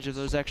advantage of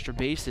those extra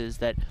bases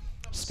that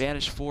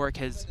Spanish Fork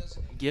has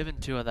given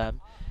to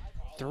them.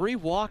 3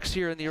 walks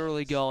here in the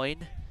early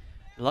going.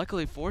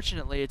 Luckily,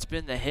 fortunately, it's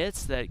been the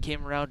hits that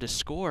came around to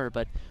score,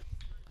 but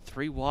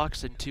 3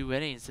 walks in 2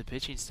 innings. The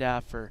pitching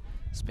staff for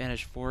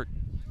Spanish Fork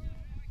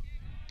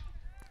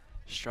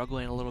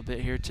struggling a little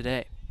bit here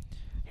today.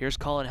 Here's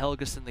Colin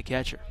Helgeson, the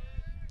catcher.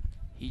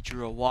 He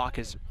drew a walk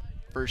his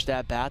first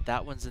at bat.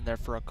 That one's in there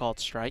for a called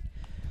strike.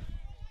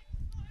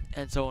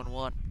 And it's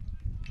 0-1.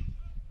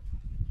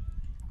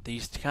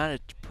 These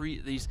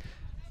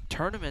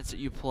tournaments that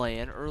you play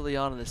in early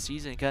on in the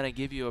season kind of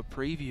give you a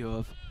preview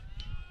of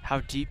how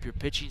deep your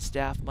pitching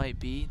staff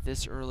might be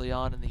this early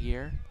on in the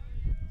year.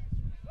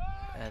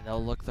 And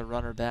they'll look the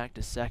runner back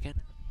to second.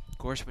 Of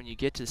course, when you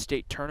get to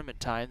state tournament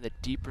time, the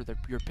deeper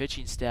your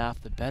pitching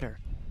staff, the better.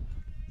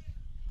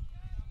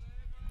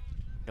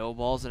 No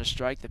balls and a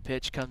strike. The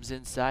pitch comes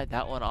inside.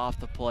 That one off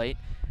the plate.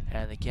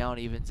 And the count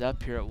evens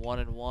up here at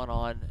 1-1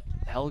 on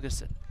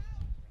Helgeson.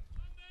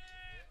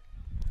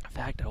 In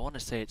fact, I want to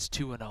say it's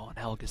 2-0 on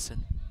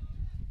Helgeson.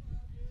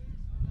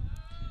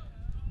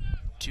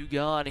 2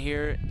 gone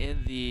here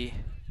in the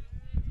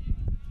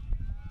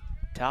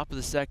top of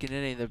the second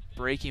inning. The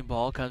breaking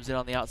ball comes in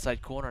on the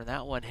outside corner, and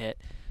that one hit.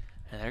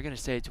 And they're going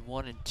to say it's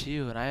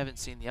 1-2, and I haven't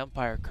seen the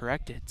umpire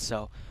correct it.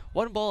 So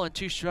 1 ball and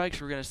 2 strikes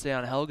we're going to say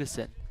on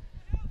Helgeson.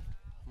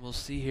 We'll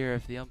see here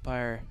if the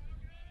umpire,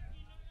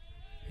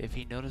 if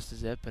he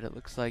notices it, but it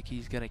looks like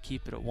he's going to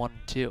keep it at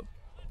 1-2.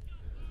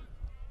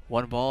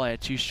 1 ball and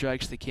 2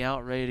 strikes the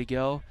count, ready to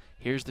go.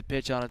 Here's the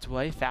pitch on its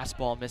way.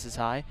 Fastball misses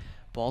high.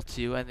 Ball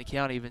 2, and the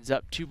count evens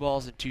up. 2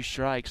 balls and 2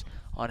 strikes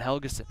on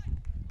Helgeson.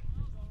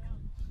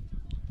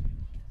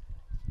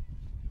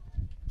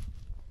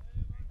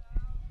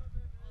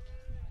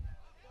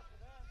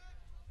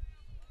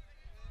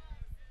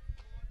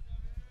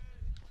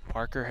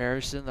 Parker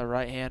Harrison, the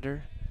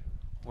right-hander,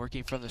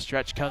 working from the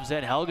stretch, comes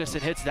in. Helgeson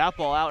hits that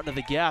ball out into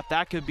the gap.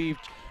 That could be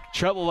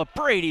trouble, but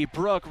Brady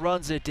Brook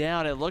runs it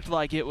down. It looked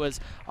like it was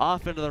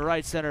off into the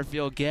right center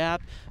field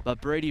gap,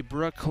 but Brady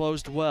Brook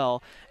closed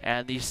well,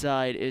 and the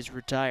side is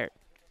retired.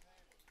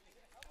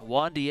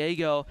 Juan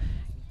Diego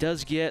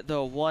does get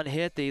the one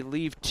hit. They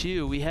leave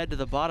two. We head to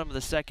the bottom of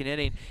the second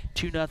inning,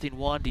 2-0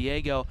 Juan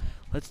Diego.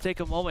 Let's take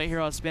a moment here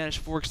on Spanish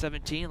Fork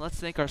 17. Let's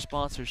thank our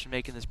sponsors for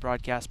making this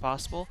broadcast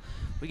possible.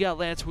 We got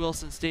Lance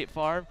Wilson State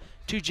Farm,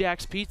 2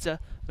 Jack's Pizza,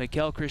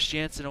 Mikkel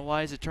Christiansen and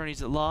Wise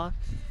Attorneys at Law,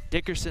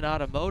 Dickerson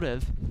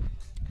Automotive,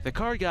 the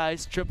Car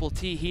Guys, Triple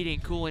T Heating,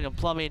 Cooling, and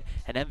Plumbing,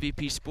 and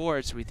MVP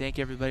Sports. We thank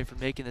everybody for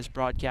making this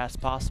broadcast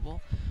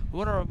possible. We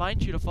want to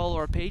remind you to follow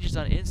our pages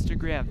on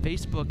Instagram,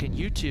 Facebook, and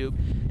YouTube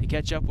to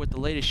catch up with the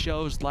latest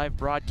shows, live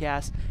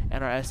broadcasts,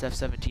 and our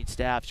SF17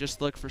 staff. Just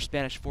look for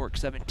Spanish Fork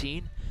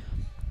 17.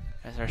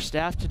 As our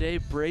staff today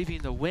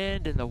braving the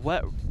wind and the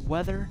wet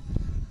weather,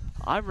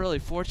 I'm really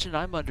fortunate.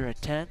 I'm under a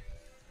tent.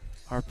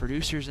 Our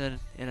producer's in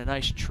a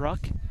nice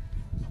truck.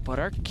 But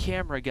our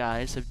camera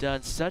guys have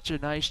done such a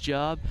nice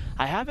job.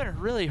 I haven't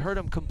really heard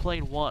them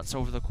complain once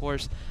over the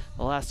course of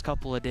the last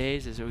couple of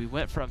days, as we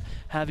went from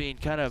having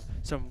kind of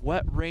some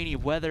wet, rainy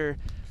weather,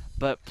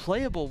 but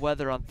playable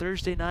weather on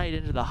Thursday night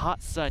into the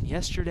hot sun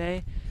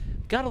yesterday.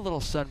 Got a little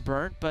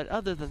sunburnt, but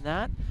other than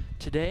that,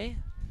 today,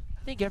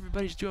 I think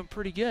everybody's doing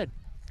pretty good.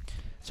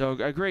 So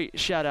a great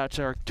shout out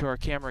to our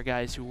camera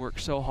guys who work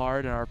so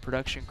hard, and our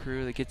production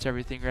crew that gets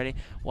everything ready.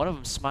 One of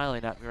them's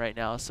smiling at me right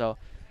now, so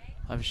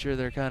I'm sure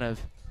they're kind of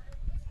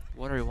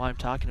wondering why I'm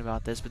talking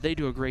about this, but they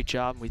do a great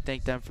job, and we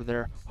thank them for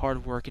their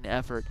hard work and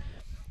effort.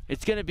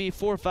 It's going to be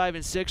 4, 5,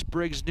 and 6.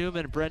 Briggs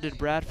Newman, Brendan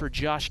Bradford,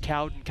 Josh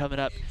Cowden coming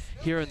up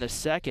here in the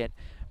second.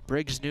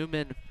 Briggs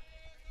Newman,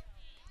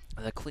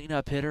 the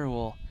cleanup hitter,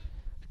 will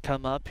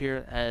come up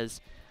here as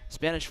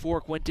Spanish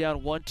Fork went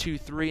down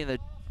 1-2-3 in the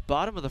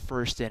bottom of the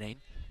first inning.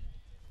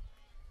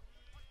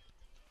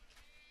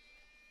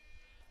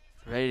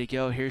 Ready to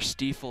go. Here's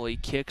Stiefel. He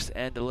kicks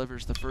and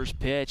delivers the first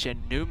pitch,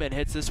 and Newman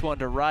hits this one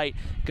to right.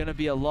 Going to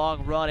be a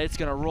long run. It's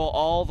going to roll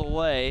all the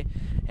way,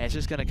 and it's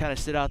just going to kind of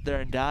sit out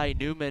there and die.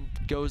 Newman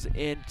goes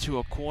into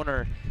a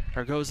corner,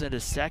 or goes into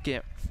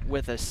second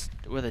with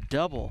a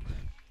double.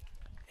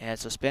 And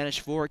so Spanish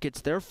Fork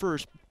gets their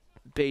first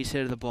base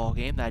hit of the ball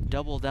game. That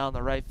double down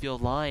the right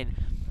field line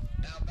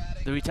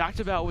that we talked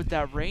about with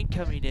that rain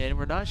coming in.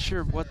 We're not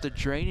sure what the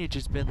drainage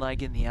has been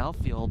like in the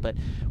outfield, but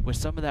with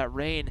some of that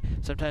rain,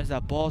 sometimes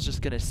that ball's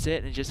just going to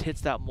sit and just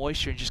hits that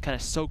moisture and just kind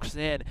of soaks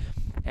in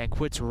and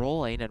quits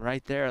rolling. And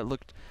right there, it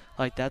looked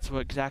like that's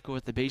exactly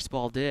what the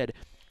baseball did.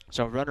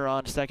 So runner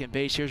on second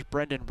base. Here's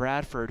Brendan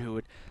Bradford, who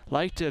would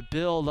like to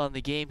build on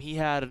the game he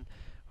had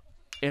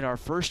in our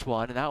first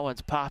one, and that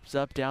one's pops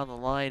up down the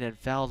line and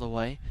fouled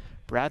away.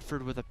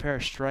 Bradford with a pair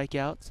of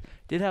strikeouts.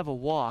 Did have a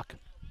walk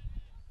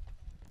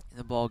in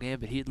the ball game,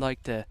 but he'd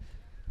like to,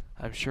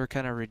 I'm sure,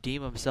 kind of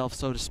redeem himself,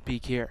 so to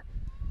speak, here.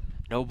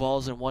 No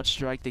balls and 1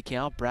 strike the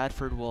count.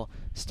 Bradford will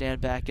stand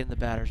back in the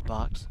batter's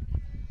box.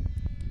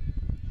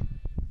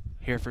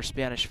 Here for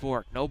Spanish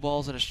Fork. No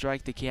balls and a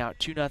strike the count.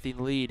 2-0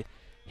 lead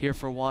here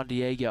for Juan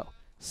Diego.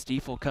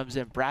 Stiefel comes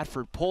in.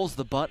 Bradford pulls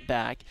the bunt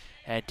back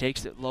and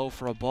takes it low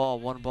for a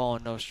ball. 1 ball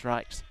and no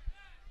strikes.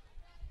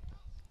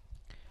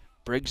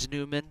 Briggs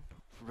Newman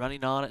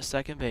running on at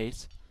second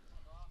base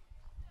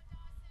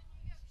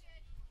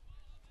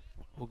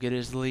will get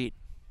his lead.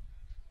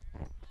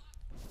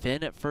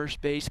 Finn at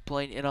first base,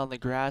 playing in on the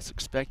grass,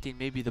 expecting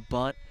maybe the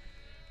bunt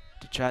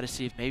to try to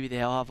see if maybe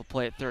they'll have a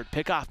play at third.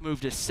 Pickoff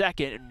move to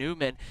second, and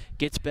Newman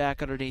gets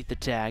back underneath the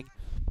tag.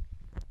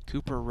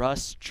 Cooper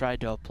Russ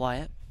tried to apply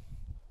it.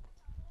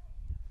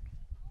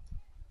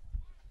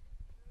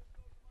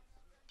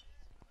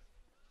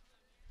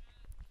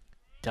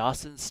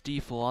 Dawson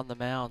Stiefel on the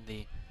mound.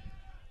 The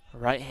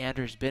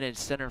right-hander's been in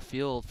center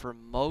field for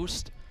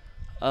most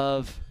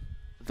of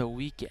the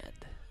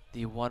weekend.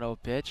 The 1-0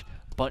 pitch.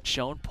 Bunt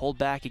shown, pulled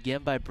back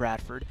again by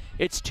Bradford.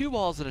 It's 2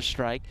 balls and a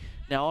strike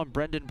now on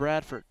Brendan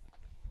Bradford.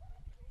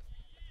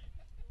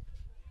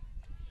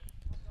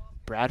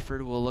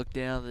 Bradford will look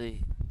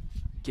down,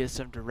 get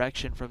some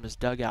direction from his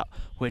dugout.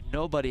 With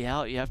nobody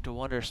out, you have to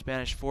wonder if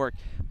Spanish Fork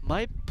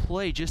might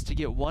play just to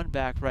get 1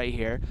 back right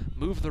here,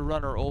 move the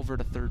runner over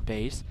to third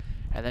base,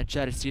 and then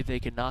try to see if they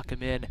can knock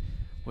him in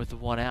with the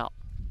 1 out.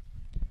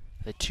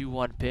 The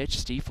 2-1 pitch,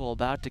 Stiefel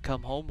about to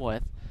come home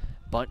with.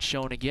 Bunt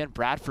shown again.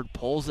 Bradford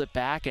pulls it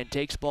back and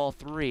takes ball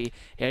 3.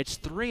 It's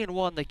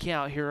 3-1 the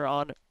count here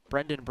on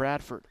Brendan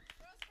Bradford.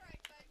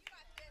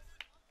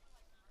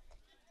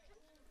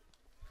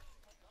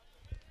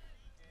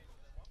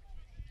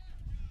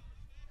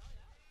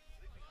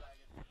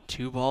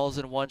 Two balls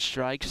and 1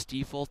 strike.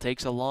 Stiefel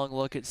takes a long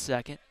look at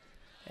second,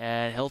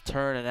 and he'll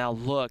turn and now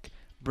look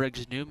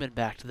Briggs Newman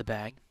back to the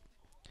bag.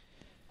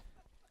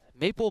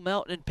 Maple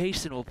Mountain and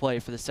Payson will play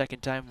for the second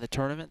time in the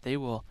tournament. They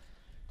will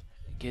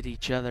get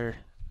each other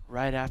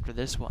right after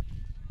this one.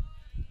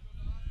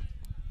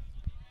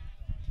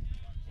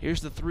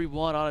 Here's the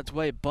 3-1 on its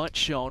way. Bunt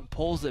shown,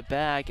 pulls it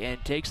back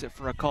and takes it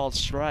for a called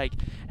strike.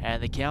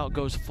 And the count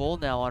goes full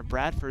now on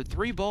Bradford.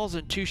 3 balls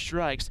and 2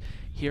 strikes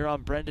here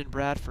on Brendan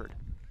Bradford.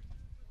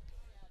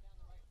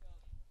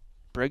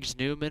 Briggs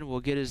Newman will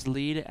get his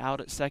lead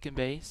out at second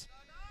base.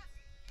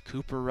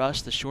 Cooper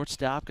Rush, the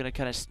shortstop, going to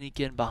kind of sneak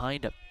in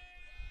behind him.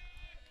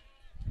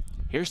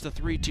 Here's the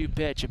 3-2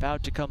 pitch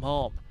about to come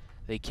home.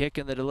 They kick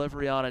in the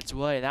delivery on its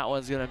way. That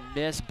one's going to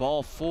miss,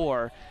 ball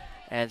 4.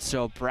 And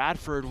so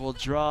Bradford will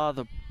draw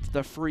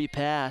the free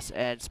pass,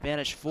 and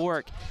Spanish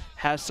Fork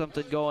has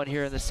something going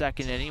here in the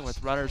second inning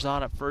with runners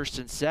on at first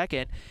and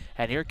second.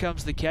 And here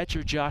comes the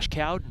catcher, Josh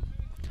Cowden.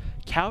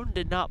 Cowden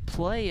did not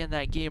play in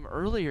that game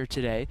earlier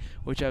today,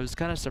 which I was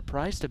kind of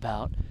surprised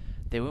about.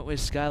 They went with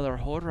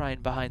Skylar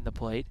Holdrein behind the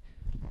plate.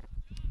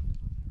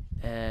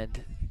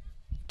 And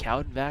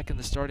Cowden back in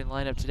the starting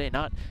lineup today.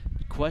 Not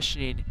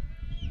questioning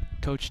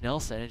Coach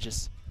Nelson, it's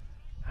just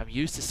I'm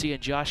used to seeing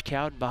Josh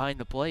Cowden behind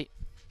the plate.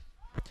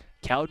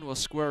 Cowden will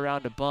square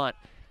around a bunt.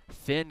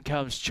 Finn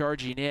comes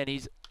charging in.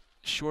 He's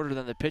shorter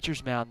than the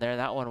pitcher's mound there.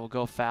 That one will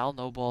go foul.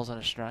 No balls and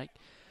a strike.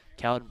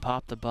 Cowden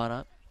popped the bunt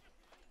up.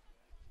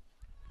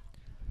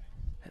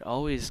 It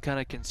always kind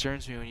of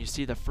concerns me when you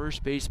see the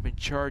first baseman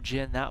charge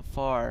in that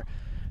far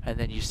and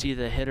then you see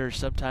the hitter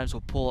sometimes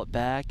will pull it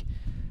back.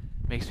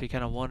 Makes me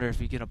kind of wonder if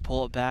you're going to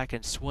pull it back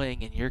and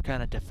swing and you're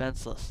kind of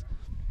defenseless.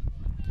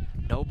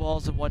 No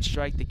balls and 1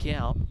 strike the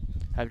count.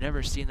 I've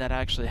never seen that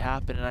actually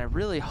happen, and I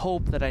really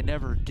hope that I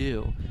never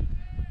do.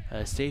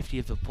 Safety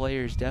of the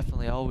player is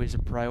definitely always a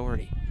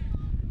priority.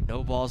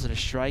 No balls and a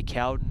strike.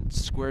 Cowden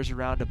squares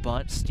around a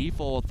bunt.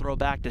 Stiefel will throw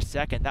back to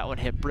second. That one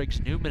hit Briggs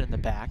Newman in the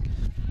back.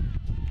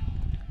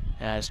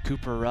 As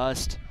Cooper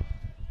Rust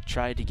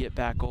tried to get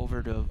back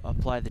over to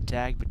apply the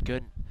tag, but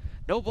couldn't.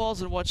 No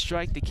balls and 1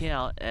 strike the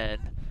count,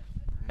 and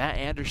Matt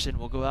Anderson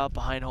will go out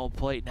behind home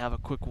plate and have a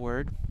quick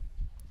word.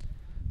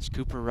 It's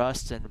Cooper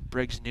Rust and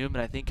Briggs Newman,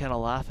 I think, kind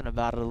of laughing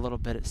about it a little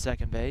bit at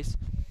second base.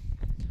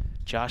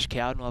 Josh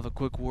Cowden will have a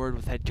quick word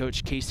with head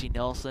coach Casey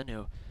Nelson,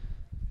 who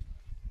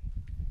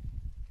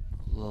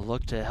will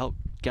look to help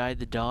guide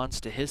the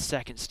Dons to his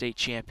second state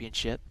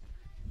championship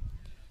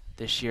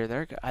this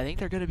year. I think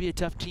they're going to be a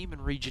tough team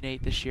in Region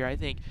 8 this year. I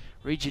think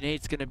Region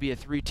 8 is going to be a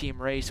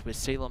 3-team race with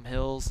Salem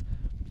Hills,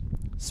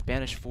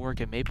 Spanish Fork,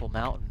 and Maple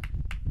Mountain.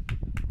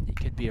 It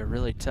could be a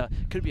really tough,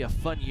 could be a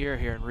fun year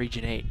here in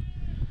Region 8.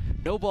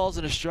 No balls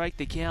and a strike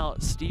the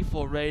count.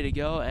 Stiefel ready to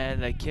go,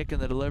 and a kick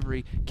in the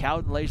delivery.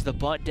 Cowden lays the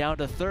bunt down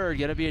to third.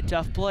 Going to be a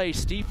tough play.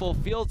 Stiefel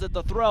fields at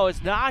the throw.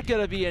 It's not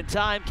going to be in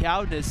time.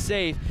 Cowden is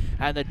safe,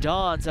 and the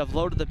Dons have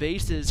loaded the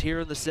bases here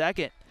in the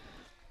second.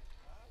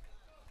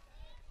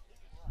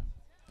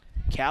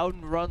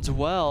 Cowden runs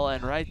well,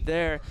 and right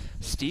there,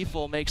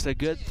 Stiefel makes a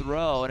good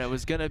throw, and it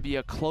was going to be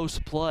a close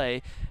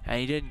play,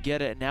 and he didn't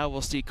get it. Now we'll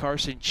see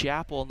Carson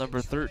Chappell,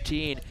 number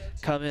 13,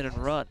 come in and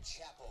run.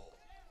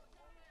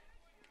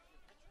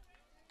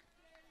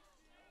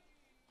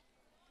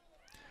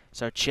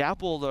 So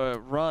Chappell the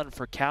run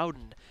for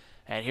Cowden,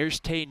 and here's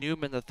Tay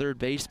Newman, the third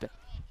baseman.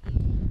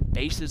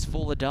 Bases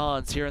full of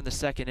Dons here in the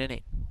second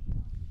inning.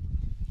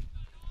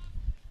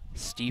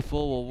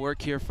 Stiefel will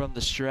work here from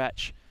the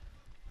stretch.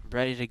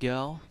 Ready to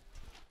go.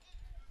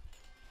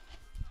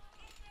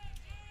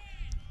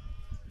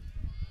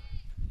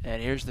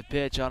 And here's the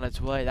pitch on its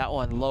way. That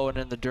one low and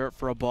in the dirt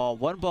for a ball.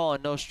 1 ball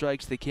and no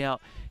strikes the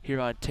count here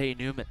on Tay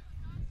Newman.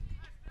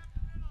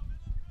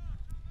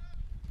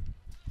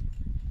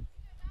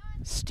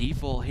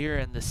 Stiefel here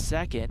in the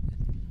second,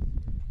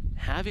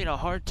 having a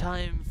hard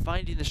time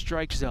finding the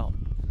strike zone.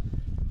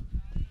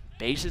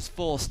 Bases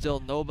full, still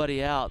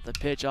nobody out. The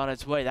pitch on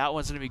its way. That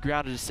one's going to be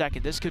grounded to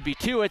second. This could be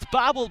 2. It's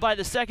bobbled by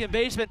the second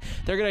baseman.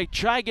 They're going to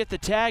try to get the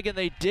tag, and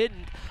they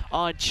didn't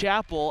on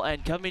Chappell.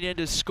 And coming in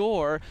to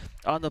score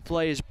on the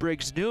play is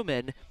Briggs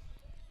Newman.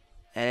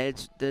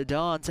 And the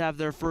Dons have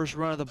their first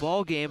run of the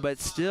ball game, but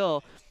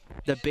still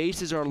the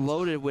bases are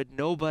loaded with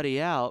nobody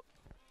out.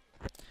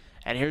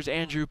 And here's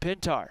Andrew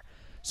Pintar.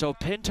 So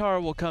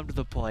Pintar will come to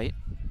the plate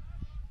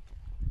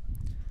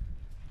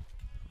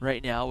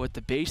right now with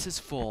the bases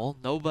full,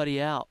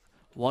 nobody out.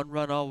 1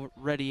 run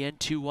already in,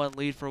 2-1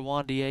 lead for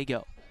Juan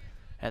Diego.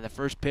 And the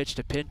first pitch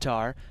to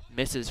Pintar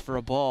misses for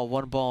a ball.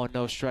 1 ball and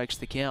no strikes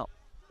the count.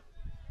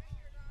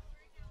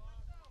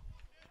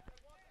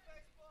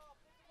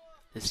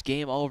 This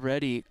game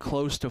already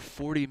close to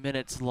 40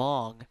 minutes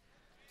long,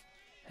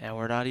 and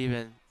we're not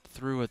even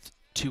through with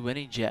 2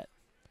 innings yet.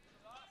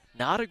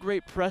 Not a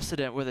great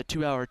precedent with a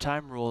 2-hour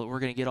time rule that we're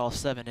going to get all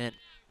 7 in.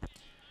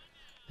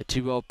 The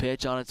 2-0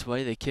 pitch on its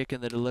way. They kick in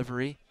the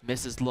delivery.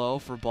 Misses low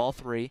for ball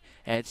 3.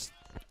 And it's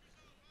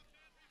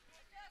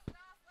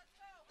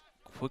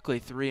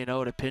quickly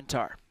 3-0 to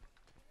Pintar.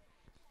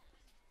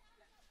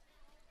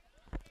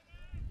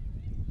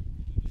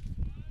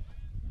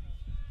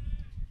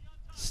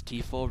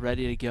 Stiefel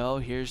ready to go.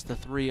 Here's the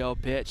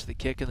 3-0 pitch. The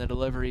kick in the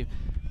delivery.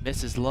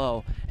 Misses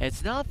low. And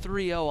it's not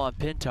 3-0 on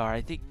Pintar.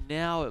 I think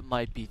now it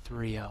might be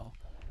 3-0.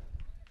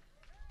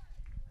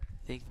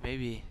 I think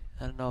maybe,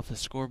 I don't know if the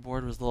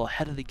scoreboard was a little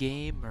ahead of the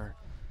game or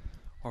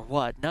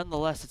what.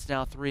 Nonetheless, it's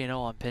now 3-0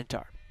 on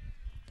Pintar.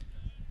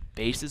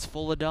 Bases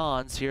full of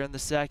Dons here in the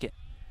second.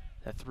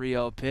 The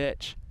 3-0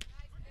 pitch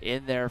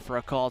in there for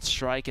a called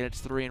strike, and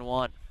it's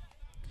 3-1.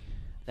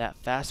 That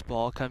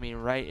fastball coming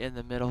right in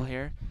the middle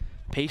here.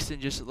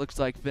 Payson just, it looks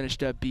like,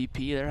 finished up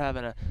BP. They're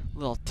having a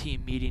little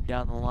team meeting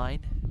down the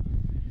line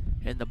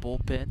in the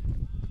bullpen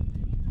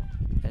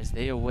as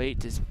they await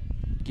to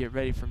get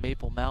ready for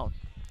Maple Mountain.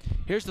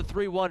 Here's the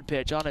 3-1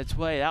 pitch on its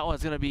way. That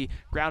one's going to be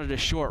grounded to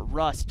short.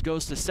 Rust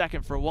goes to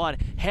second for one.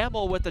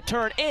 Hamill with the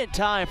turn in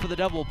time for the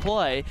double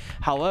play.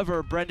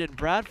 However, Brendan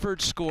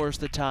Bradford scores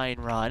the tying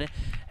run,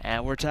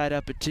 and we're tied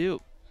up at 2.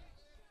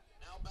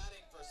 Now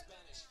batting for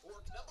Spanish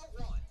Fork,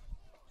 number 1,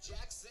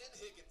 Jackson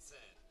Higginson.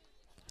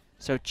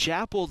 So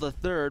Chappell the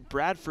third,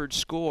 Bradford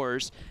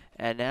scores,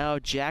 and now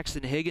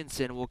Jackson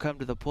Higginson will come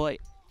to the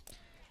plate.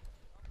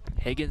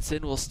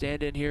 Higginson will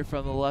stand in here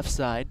from the left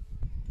side.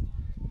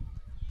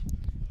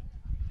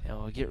 And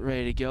we'll get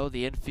ready to go.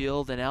 The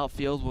infield and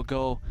outfield will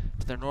go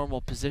to their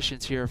normal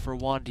positions here for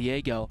Juan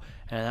Diego.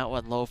 And that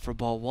one low for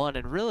ball 1.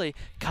 And really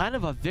kind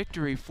of a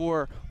victory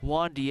for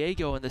Juan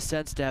Diego in the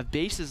sense to have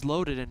bases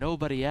loaded and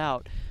nobody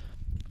out.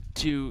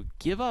 To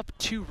give up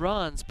 2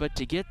 runs, but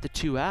to get the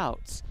 2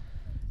 outs.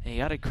 And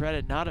you got to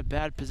credit, not a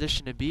bad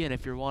position to be in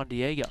if you're Juan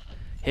Diego.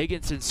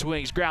 Higginson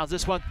swings, grounds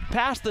this one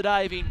past the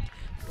diving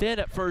Finn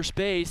at first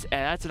base, and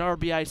that's an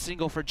RBI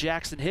single for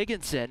Jackson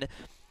Higginson.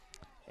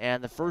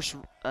 And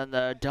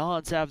the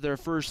Dons have their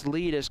first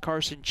lead as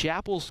Carson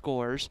Chappell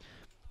scores.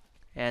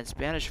 And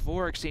Spanish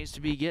Fork seems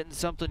to be getting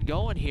something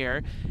going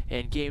here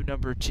in game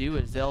number 2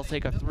 as they'll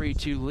take a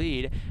 3-2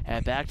 lead.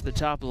 And back to the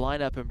top of the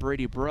lineup and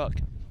Brady Brook.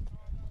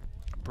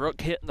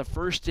 Brook hit in the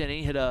first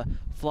inning, hit a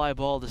fly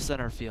ball to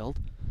center field.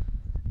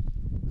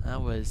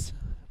 That was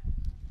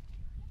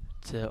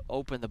to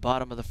open the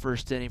bottom of the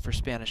first inning for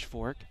Spanish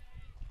Fork.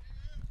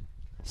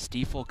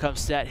 Stiefel comes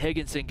set,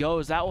 Higginson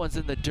goes, that one's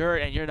in the dirt,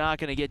 and you're not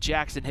going to get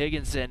Jackson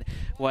Higginson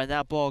when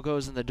that ball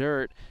goes in the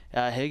dirt.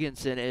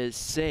 Higginson is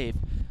safe.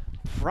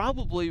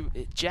 Probably,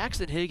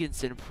 Jackson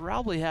Higginson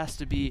probably has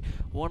to be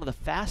one of the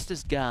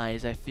fastest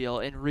guys, I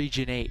feel, in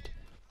Region 8.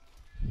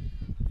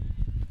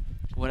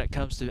 When it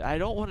comes to, I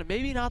don't want to,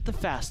 maybe not the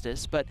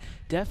fastest, but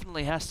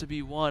definitely has to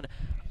be one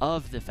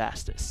of the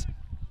fastest.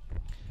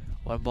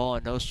 1 ball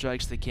and no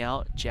strikes the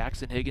count.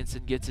 Jackson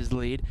Higginson gets his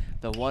lead.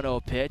 The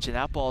 1-0 pitch, and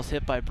that ball's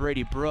hit by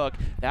Brady Brook.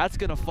 That's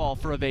going to fall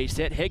for a base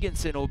hit.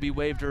 Higginson will be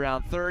waved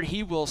around third.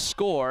 He will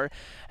score,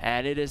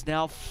 and it is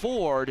now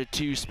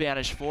 4-2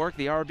 Spanish Fork.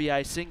 The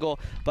RBI single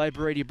by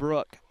Brady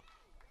Brook.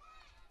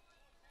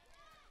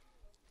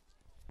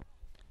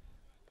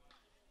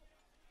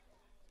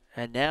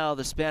 And now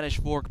the Spanish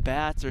Fork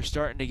bats are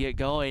starting to get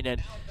going,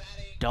 and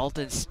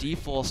Dalton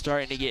Stiefel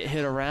starting to get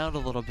hit around a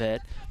little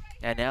bit.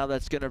 And now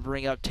that's going to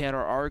bring up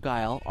Tanner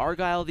Argyle.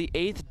 Argyle, the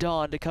 8th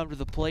Don to come to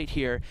the plate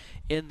here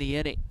in the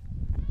inning.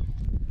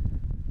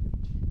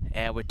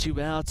 And with 2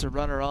 outs, a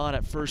runner on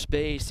at first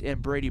base in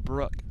Brady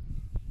Brook.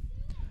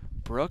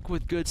 Brook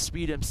with good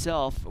speed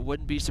himself.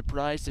 Wouldn't be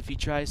surprised if he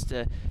tries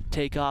to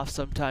take off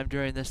sometime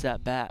during this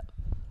at-bat.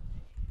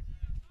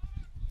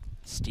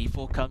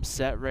 Stiefel comes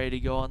set, ready to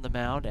go on the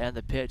mound, and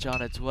the pitch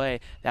on its way.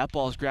 That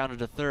ball's grounded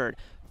to third.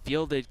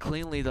 Fielded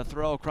cleanly, the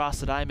throw across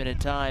the diamond in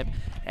time,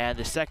 and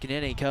the second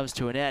inning comes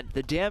to an end.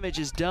 The damage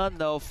is done,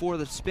 though, for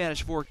the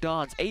Spanish Fork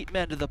Dons. 8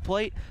 men to the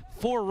plate,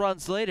 4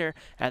 runs later,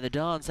 and the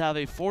Dons have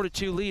a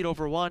 4-2 lead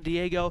over Juan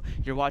Diego.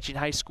 You're watching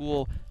high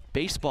school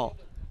baseball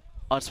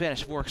on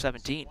Spanish Fork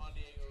 17.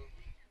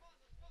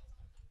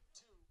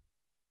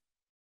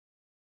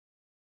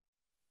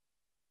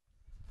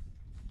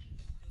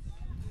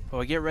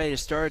 Well, we get ready to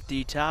start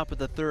the top of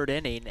the 3rd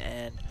inning,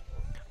 and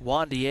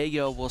Juan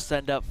Diego will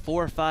send up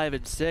 4, 5,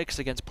 and 6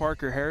 against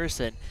Parker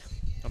Harrison.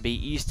 It'll be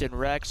Easton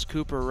Rex,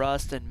 Cooper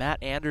Rust, and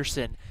Matt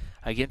Anderson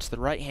against the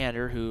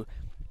right-hander who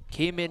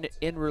came in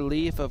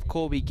relief of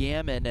Colby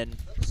Gammon and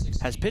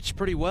has pitched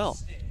pretty well.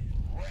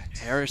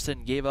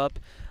 Harrison gave up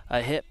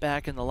a hit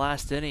back in the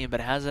last inning but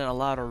hasn't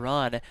allowed a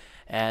run.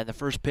 And the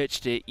first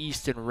pitch to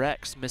Easton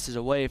Rex misses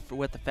away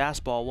with the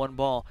fastball, 1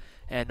 ball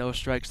and no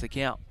strikes to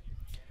count.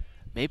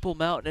 Maple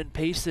Mountain and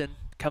Payson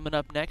coming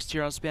up next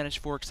here on Spanish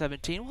Fork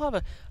 17. We'll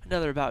have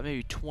another about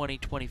maybe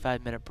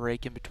 20-25 minute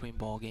break in between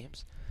ball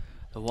games.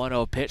 The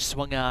 1-0 pitch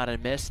swung out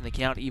and missed, and the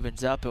count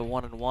evens up at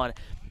 1-1.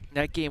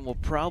 That game will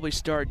probably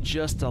start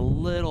just a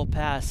little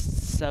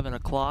past 7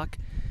 o'clock,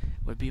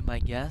 would be my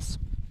guess.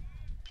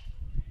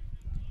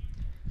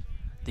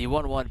 The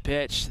 1-1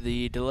 pitch,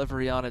 the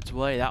delivery on its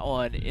way. That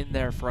one in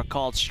there for a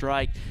called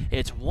strike.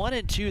 It's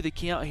 1-2 the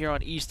count here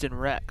on Easton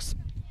Rex.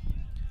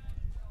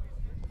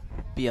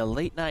 Be a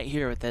late night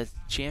here with that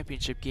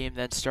championship game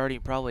then starting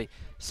probably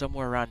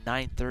somewhere around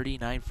 9:30,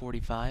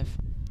 9:45.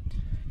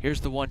 Here's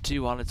the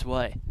 1-2 on its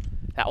way.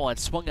 That one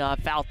swung on,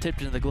 foul tipped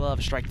into the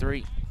glove, strike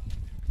 3.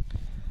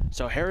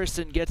 So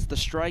Harrison gets the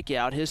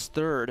strikeout, his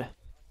 3rd.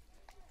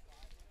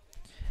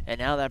 And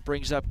now that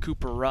brings up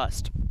Cooper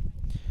Rust.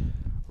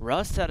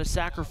 Rust had a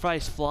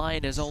sacrifice fly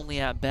in his only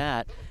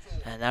at-bat,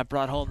 and that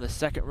brought home the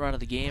 2nd run of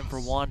the game for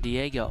Juan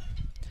Diego.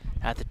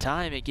 At the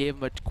time, it gave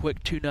him a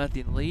quick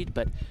 2-0 lead,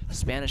 but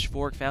Spanish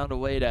Fork found a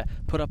way to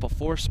put up a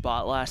 4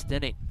 spot last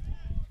inning.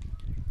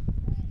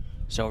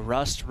 So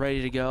Rust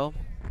ready to go.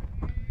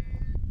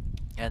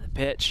 And the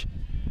pitch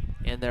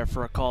in there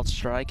for a called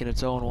strike, and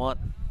it's 0-1.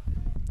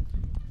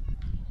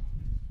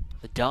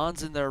 The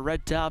Dons in their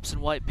red tops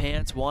and white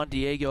pants. Juan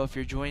Diego, if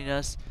you're joining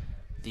us,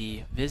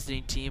 the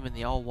visiting team in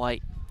the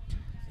all-white.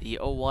 The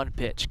 0-1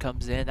 pitch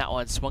comes in. That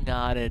one swung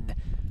on and I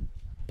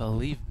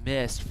believe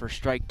missed for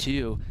strike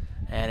 2,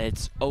 and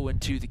it's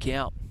 0-2 the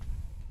count.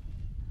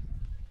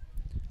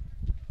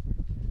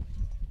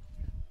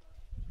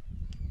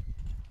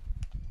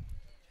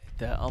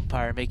 The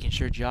umpire making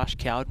sure Josh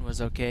Cowden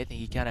was okay. I think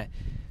he kind of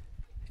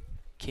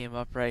came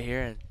up right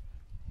here, and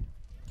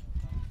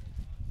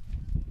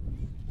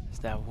as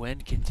that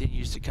wind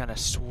continues to kind of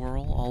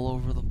swirl all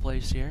over the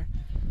place here.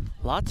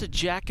 Lots of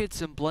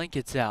jackets and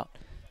blankets out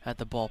at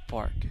the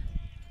ballpark.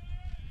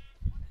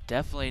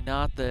 Definitely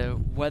not the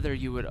weather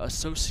you would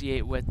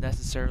associate with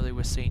necessarily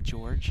with St.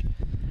 George,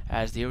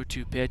 as the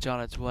 0-2 pitch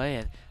on its way,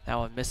 and that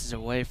one misses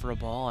away for a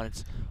ball, and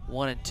it's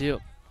 1-2.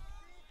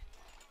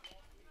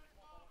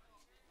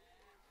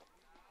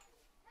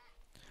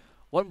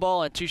 One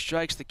ball and 2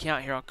 strikes the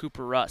count here on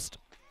Cooper Rust.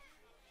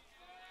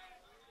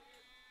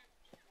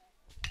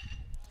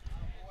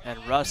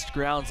 And Rust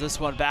grounds this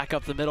one back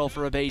up the middle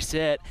for a base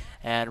hit,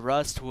 and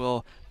Rust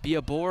will be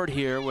aboard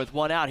here with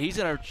 1 out. He's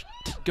going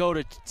to go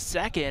to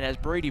second as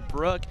Brady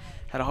Brook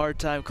had a hard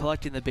time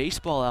collecting the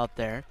baseball out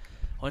there.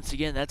 Once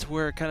again, that's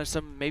where kind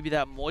of maybe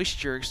that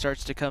moisture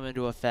starts to come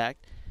into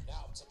effect.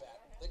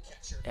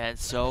 And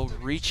so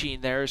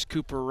reaching there is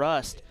Cooper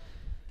Rust.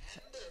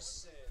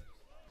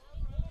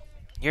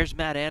 Here's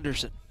Matt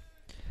Anderson.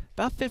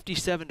 About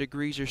 57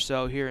 degrees or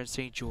so here in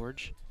St.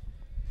 George.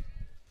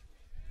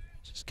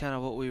 Just kind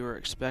of what we were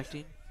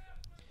expecting.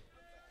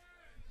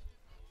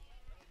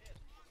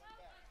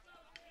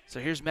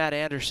 So here's Matt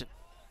Anderson.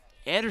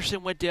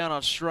 Anderson went down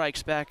on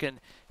strikes back in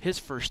his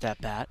first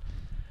at-bat.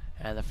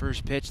 And the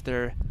first pitch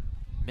there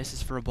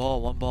misses for a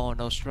ball. 1 ball and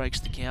no strikes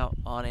to count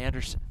on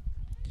Anderson.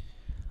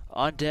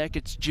 On deck,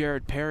 it's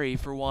Jared Perry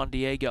for Juan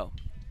Diego.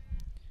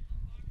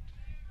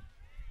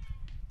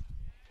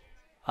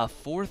 A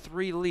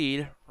 4-3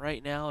 lead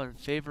right now in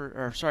favor,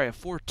 or sorry, a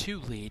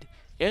 4-2 lead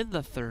in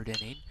the 3rd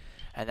inning.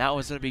 And that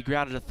one's going to be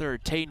grounded to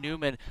third. Tay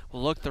Newman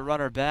will look the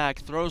runner back,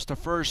 throws to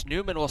first.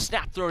 Newman will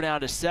snap throw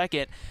down to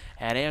second,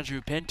 and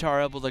Andrew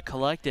Pintar able to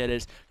collect it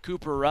as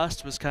Cooper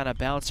Rust was kind of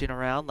bouncing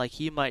around like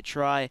he might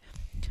try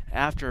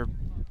after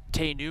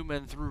Tay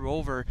Newman threw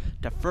over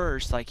to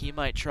first, like he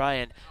might try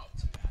and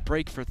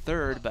break for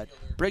third, but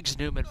Briggs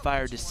Newman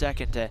fired to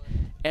second to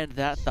end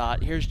that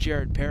thought. Here's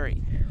Jared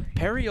Perry.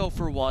 Perry 0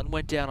 for 1,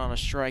 went down on a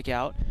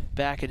strikeout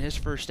back in his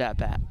first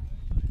at-bat.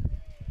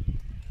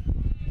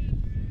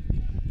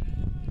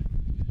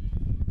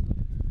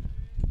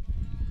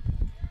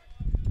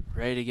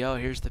 Ready to go.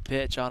 Here's the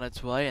pitch on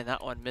its way, and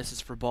that one misses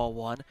for ball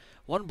 1.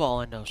 1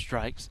 ball and no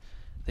strikes.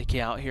 The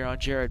count here on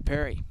Jared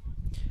Perry.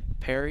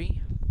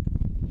 Perry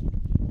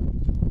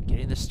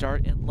getting the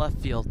start in left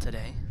field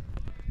today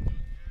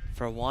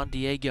for Juan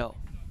Diego.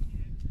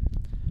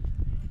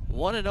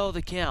 1-0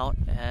 the count,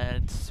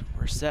 and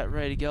we're set,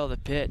 ready to go. The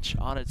pitch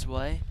on its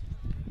way.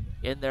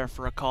 In there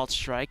for a called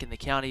strike, and the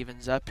count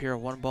evens up here.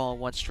 1 ball and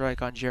 1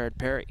 strike on Jared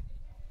Perry.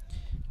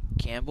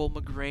 Campbell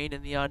McGrain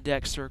in the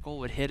on-deck circle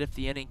would hit if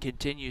the inning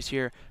continues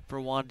here for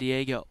Juan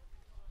Diego.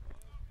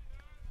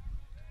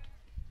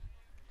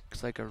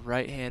 Looks like a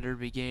right-hander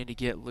beginning to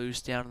get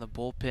loose down in the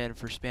bullpen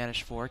for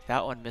Spanish Fork.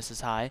 That one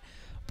misses high.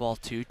 Ball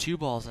 2, 2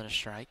 balls and a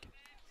strike.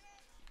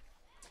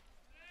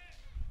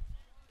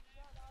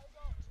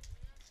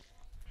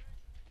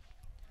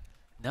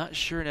 Not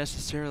sure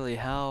necessarily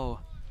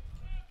how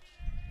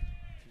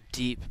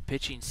deep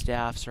pitching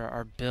staffs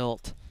are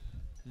built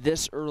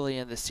this early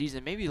in the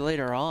season. Maybe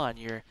later on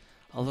you're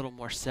a little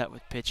more set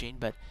with pitching,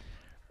 but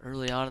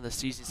early on in the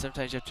season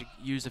sometimes you have to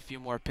use a few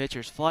more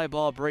pitchers. Fly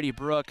ball, Brady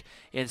Brook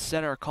in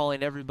center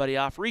calling everybody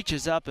off,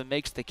 reaches up and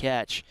makes the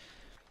catch.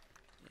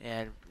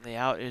 And the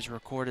out is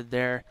recorded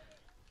there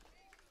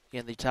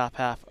in the top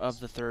half of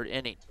the 3rd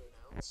inning.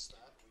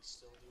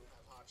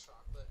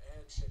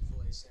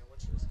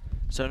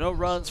 So no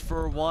runs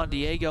for Juan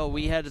Diego.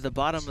 We head to the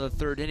bottom of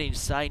the 3rd inning.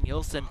 Cy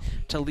Nielsen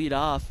to lead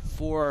off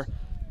for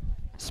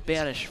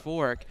Spanish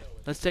Fork.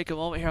 Let's take a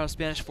moment here on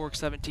Spanish Fork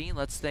 17.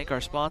 Let's thank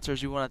our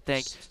sponsors. We want to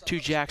thank 2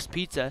 Jacks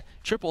Pizza,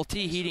 Triple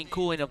T Heating,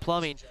 Cooling, and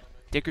Plumbing,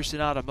 Dickerson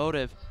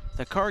Automotive,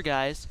 The Car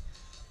Guys,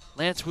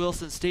 Lance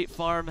Wilson State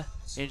Farm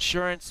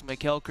Insurance,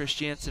 Mikkel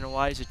Christiansen and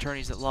Wise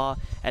Attorneys at Law,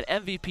 at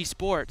MVP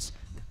Sports,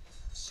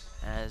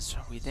 as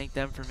we thank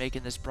them for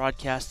making this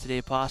broadcast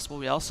today possible.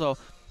 We also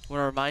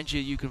want to remind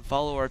you can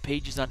follow our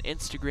pages on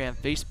Instagram,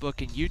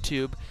 Facebook, and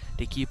YouTube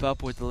to keep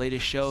up with the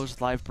latest shows,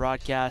 live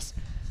broadcasts,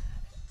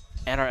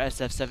 and our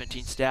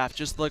SF17 staff.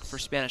 Just look for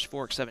Spanish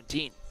Fork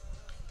 17.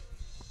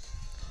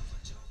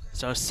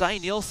 So Cy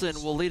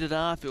Nielsen will lead it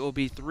off. It will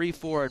be 3,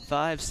 4, and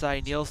 5.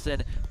 Cy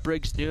Nielsen,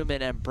 Briggs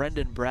Newman, and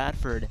Brendan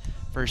Bradford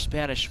for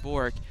Spanish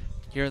Fork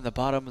here in the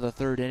bottom of the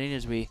 3rd inning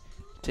as we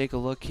take a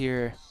look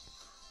here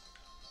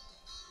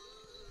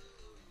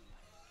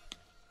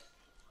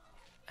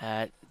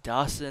at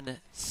Dawson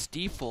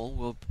Stiefel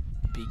will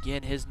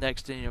begin his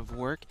next inning of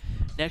work.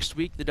 Next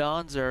week, the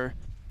Dons are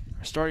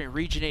starting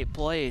Region 8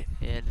 play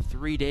in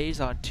 3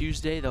 days. On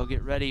Tuesday, they'll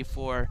get ready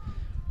for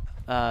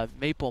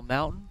Maple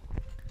Mountain,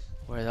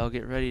 where they'll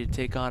get ready to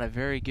take on a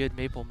very good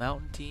Maple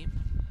Mountain team,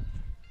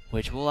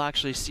 which we'll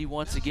actually see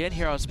once again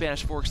here on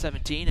Spanish Fork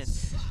 17 in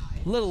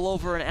a little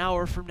over an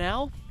hour from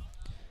now,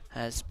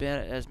 as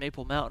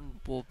Maple Mountain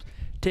will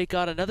take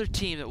on another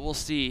team that we'll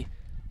see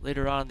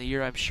later on in the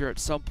year, I'm sure, at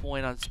some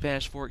point on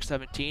Spanish Fork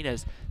 17,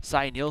 as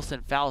Cy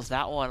Nielsen fouls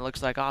that one,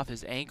 looks like off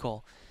his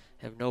ankle.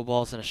 Have no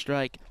balls and a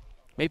strike.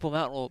 Maple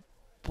Mountain will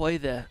play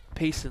the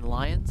Payson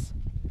Lions.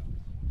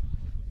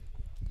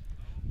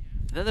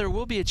 Then there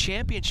will be a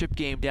championship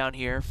game down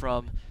here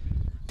from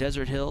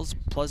Desert Hills,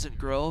 Pleasant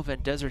Grove,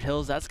 and Desert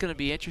Hills. That's going to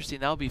be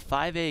interesting. That'll be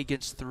 5A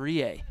against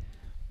 3A,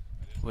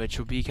 which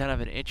will be kind of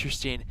an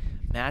interesting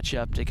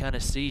matchup to kind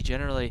of see.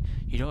 Generally,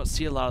 you don't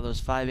see a lot of those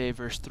 5A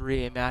versus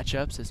 3A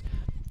matchups, as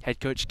head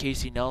coach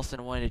Casey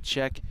Nelson wanted to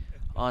check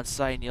on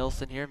Cy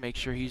Nielsen here, make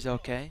sure he's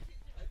okay.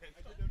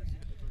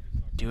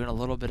 Doing a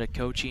little bit of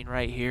coaching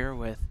right here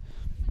with,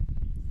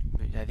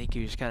 I think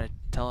he was kind of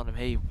telling him,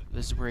 hey,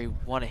 this is where you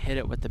want to hit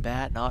it with the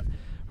bat, not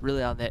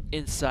really on that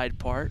inside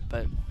part,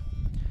 but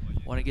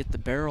want to get the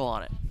barrel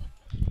on it.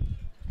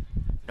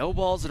 No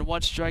balls and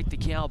 1 strike to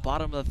count,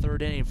 bottom of the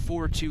 3rd inning,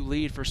 4-2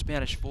 lead for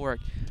Spanish Fork.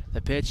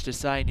 The pitch to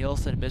Cy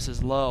Nielsen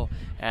misses low,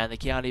 and the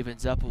count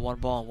evens up with 1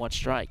 ball and 1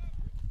 strike.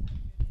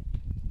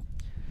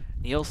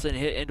 Nielsen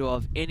hit into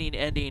an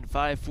inning-ending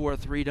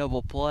 5-4-3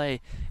 double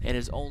play in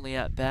his only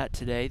at-bat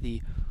today.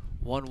 The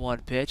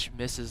 1-1 pitch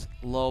misses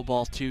low,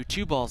 ball 2,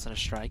 2 balls and a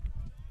strike.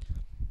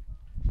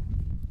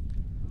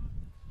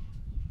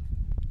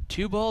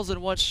 2 balls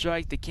and 1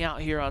 strike, the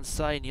count here on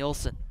Cy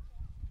Nielsen.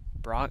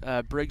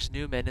 Briggs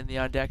Newman in the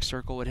on-deck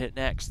circle would hit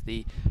next.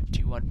 The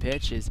 2-1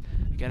 pitch is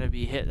going to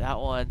be hit. That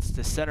one's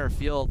to center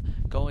field.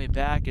 Going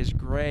back is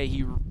Gray.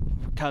 He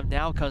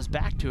now comes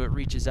back to it,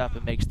 reaches up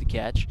and makes the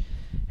catch.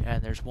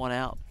 And there's 1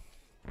 out.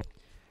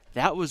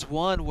 That was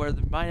one where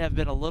there might have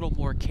been a little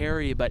more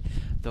carry, but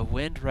the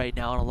wind right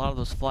now and a lot of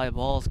those fly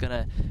balls going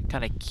to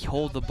kind of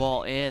hold the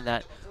ball in.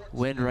 That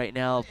wind right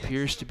now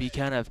appears to be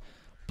kind of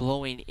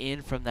blowing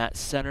in from that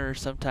center,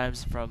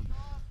 sometimes from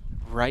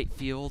right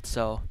field,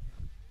 so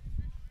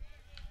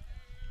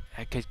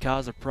that could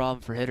cause a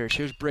problem for hitters.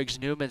 Here's Briggs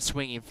Newman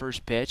swinging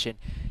first pitch, and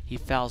he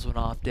fouls one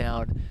off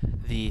down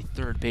the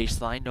 3rd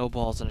baseline. No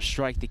balls and a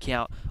strike to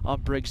count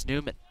on Briggs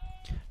Newman.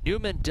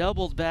 Newman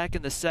doubled back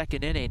in the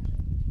 2nd inning.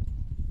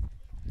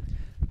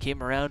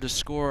 Came around to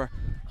score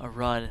a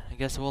run, I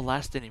guess, well,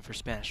 last inning for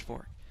Spanish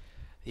Fork.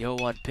 The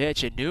 0-1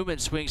 pitch, and Newman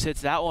swings,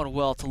 hits that one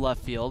well to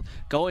left field.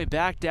 Going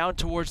back down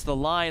towards the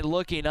line,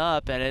 looking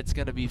up, and it's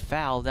going to be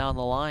foul down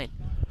the line.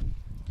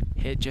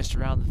 Hit just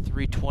around the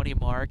 320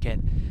 mark,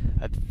 and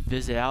a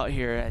visit out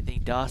here, I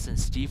think Dawson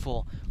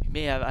Stiefel, we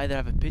may either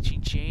have a pitching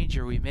change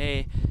or we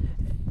may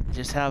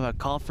just have a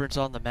conference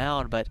on the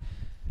mound, but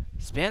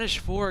Spanish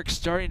Fork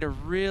starting to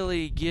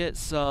really get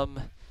some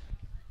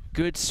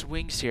good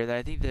swings here. That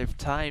I think they've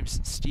timed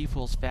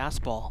Stiefel's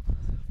fastball,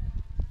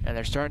 and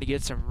they're starting to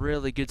get some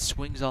really good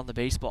swings on the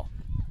baseball.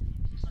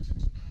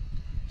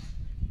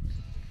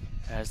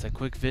 As the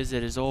quick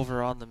visit is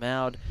over on the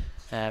mound,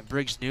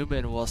 Briggs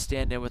Newman will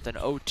stand in with an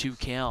 0-2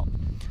 count.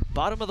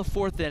 Bottom of the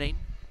 4th inning.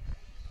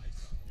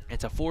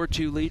 It's a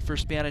 4-2 lead for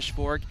Spanish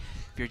Fork.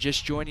 If you're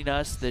just joining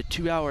us, the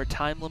 2-hour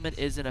time limit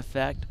is in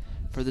effect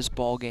for this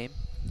ball game.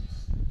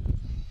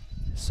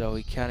 So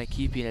we kind of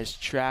keeping as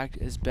track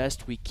as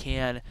best we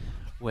can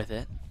with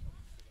it.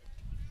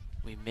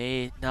 We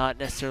may not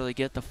necessarily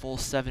get the full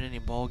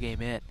 7-inning ball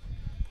game in.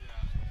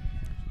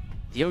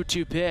 The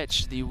 0-2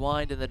 pitch, the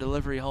wind and the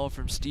delivery home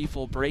from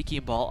Stiefel,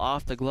 breaking ball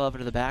off the glove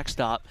into the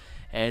backstop,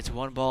 and it's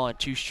 1 ball and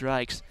 2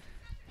 strikes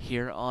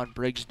here on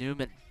Briggs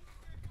Newman.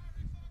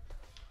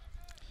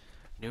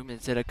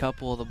 Newman's hit a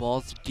couple of the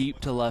balls deep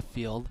to left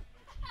field.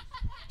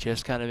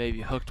 Just kind of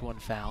maybe hooked one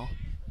foul.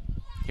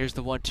 Here's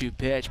the 1-2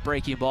 pitch,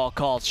 breaking ball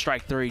called,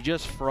 strike 3,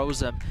 just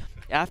froze him.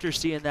 After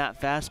seeing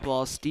that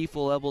fastball,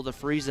 Stiefel able to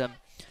freeze him.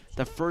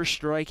 The first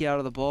strikeout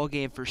of the ball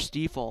game for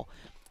Stiefel.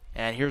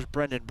 And here's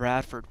Brendan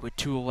Bradford with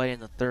 2 away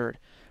in the 3rd.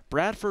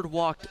 Bradford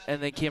walked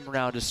and then came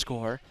around to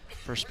score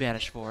for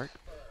Spanish Fork.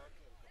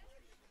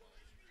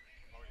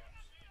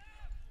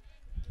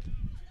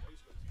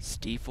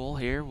 Stiefel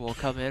here will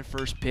come in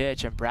first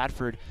pitch, and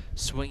Bradford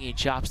swinging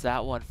chops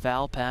that one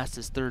foul past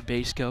his 3rd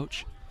base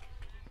coach.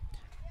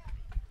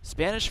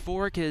 Spanish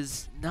Fork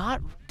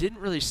didn't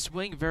really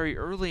swing very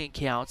early in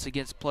counts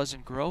against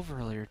Pleasant Grove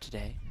earlier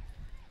today.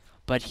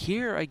 But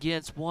here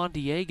against Juan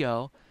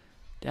Diego,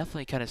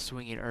 definitely kind of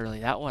swinging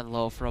early. That one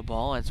low for a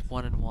ball, and it's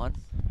 1-1.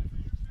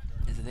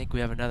 As I think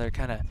we have another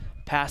kind of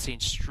passing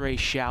stray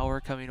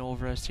shower coming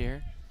over us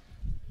here.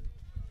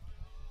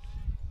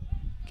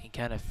 Can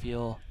kind of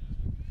feel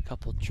a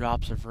couple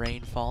drops of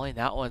rain falling.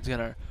 That one's going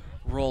to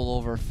roll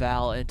over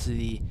foul into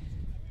the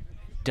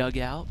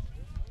dugout.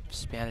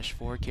 Spanish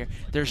Fork here.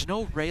 There's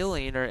no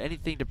railing or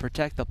anything to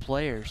protect the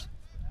players.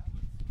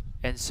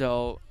 And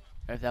so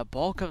if that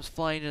ball comes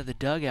flying into the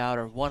dugout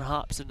or one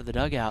hops into the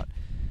dugout,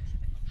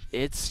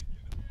 it's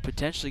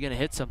potentially going to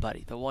hit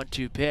somebody. The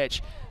 1-2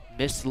 pitch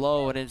missed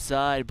low and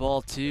inside,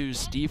 ball 2.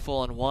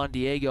 Stiefel and Juan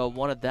Diego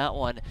wanted that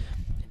one.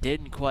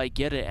 didn't quite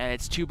get it, and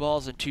it's 2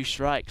 balls and 2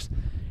 strikes.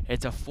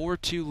 It's a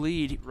 4-2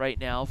 lead right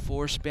now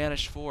for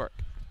Spanish Fork.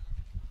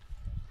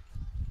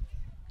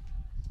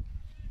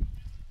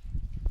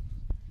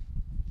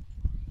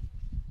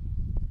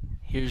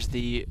 Here's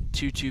the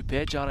 2-2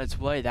 pitch on its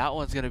way. That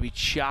one's going to be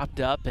chopped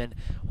up and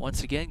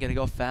once again going to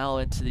go foul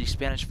into the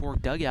Spanish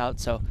Fork dugout.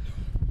 So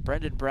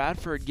Brendan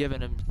Bradford giving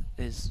him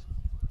his,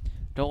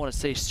 don't want to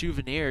say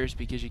souvenirs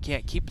because you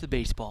can't keep the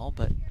baseball,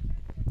 but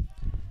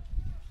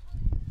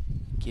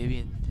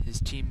giving his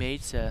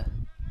teammates a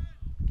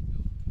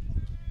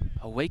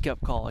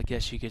wake-up call, I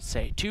guess you could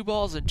say. 2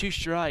 balls and 2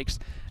 strikes,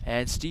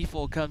 and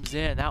Stiefel comes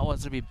in. That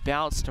one's going to be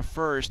bounced to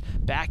first,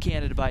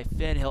 backhanded by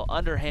Finn. He'll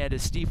underhand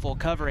as Stiefel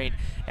covering,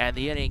 and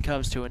the inning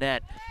comes to an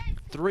end.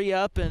 3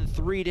 up and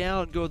 3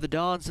 down go the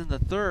Dons in the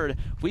third.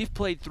 We've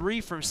played 3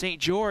 from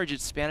St. George.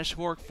 It's Spanish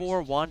Fork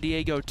 4, Juan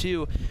Diego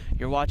 2.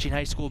 You're watching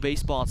high school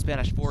baseball on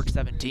Spanish Fork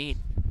 17.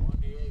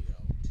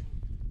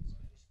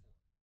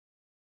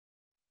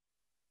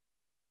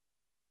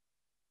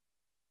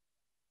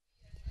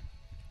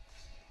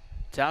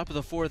 Top of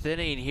the 4th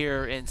inning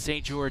here in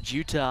St. George,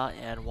 Utah,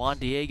 and Juan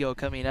Diego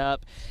coming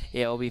up.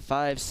 It will be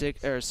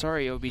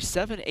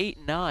 7, 8,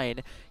 9.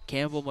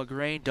 Campbell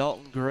McGrain,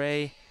 Dalton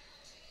Gray,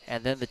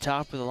 and then the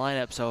top of the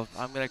lineup. So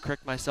I'm going to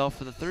correct myself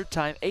for the 3rd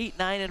time. 8,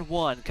 9, and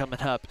 1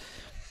 coming up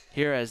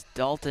here as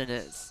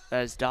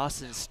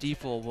Dawson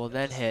Stiefel will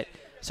then hit.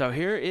 So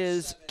here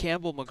is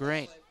Campbell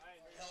McGrain.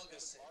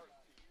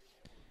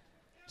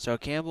 So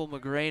Campbell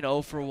McGrain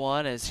 0 for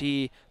 1 as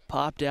he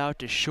popped out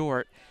to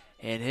short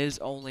in his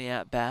only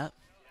at-bat.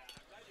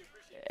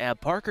 And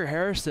Parker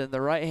Harrison,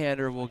 the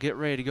right-hander, will get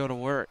ready to go to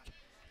work.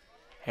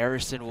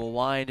 Harrison will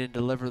wind and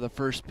deliver the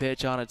first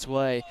pitch on its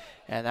way,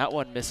 and that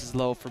one misses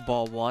low for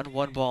ball 1.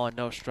 1 ball and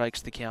no strikes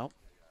to count.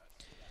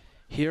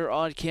 Here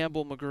on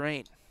Campbell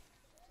McGrain,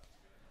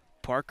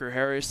 Parker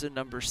Harrison,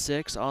 number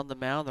 6, on the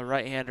mound. The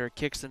right-hander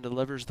kicks and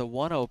delivers the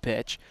 1-0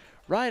 pitch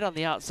right on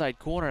the outside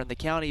corner, and the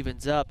count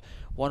evens up.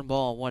 1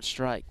 ball and 1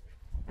 strike.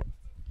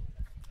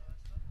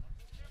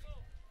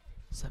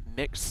 Some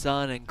mixed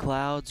sun and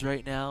clouds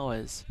right now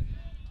as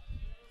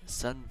the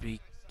sun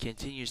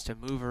continues to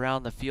move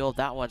around the field.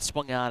 That one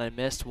swung out and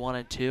missed, 1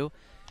 and 2.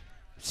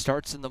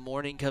 Starts in the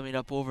morning coming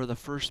up over the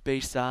first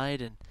base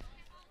side and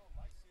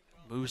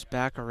moves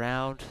back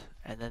around,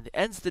 and then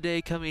ends the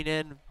day coming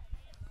in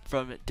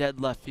from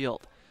dead left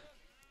field.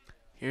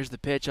 Here's the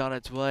pitch on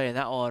its way, and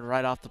that one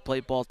right off the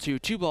plate, ball 2.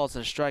 2 balls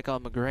and a strike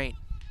on McGrain.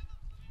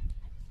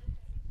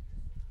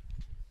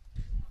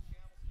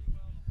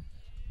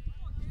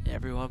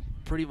 Everyone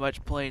pretty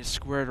much playing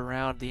squared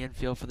around the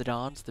infield for the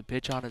Dons. The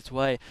pitch on its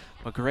way.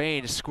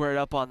 McGrain squared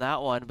up on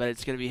that one, but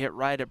it's going to be hit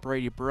right at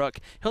Brady Brook.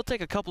 He'll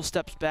take a couple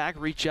steps back,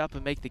 reach up,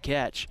 and make the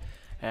catch.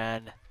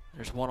 And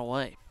there's 1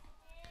 away.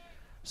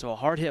 So a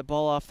hard hit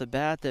ball off the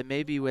bat that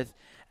maybe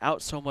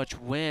without so much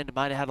wind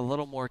might have had a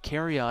little more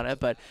carry on it,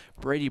 but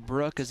Brady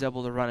Brook is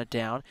able to run it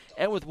down.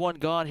 And with 1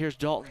 gone, here's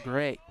Dalton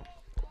Gray.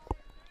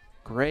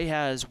 Gray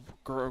is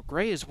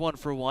 1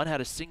 for 1,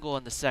 had a single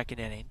in the 2nd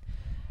inning.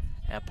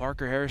 And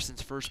Parker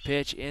Harrison's first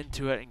pitch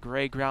into it, and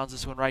Gray grounds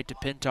this one right to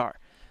Pintar.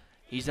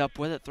 He's up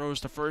with it, throws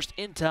to first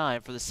in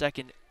time for the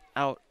 2nd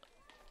out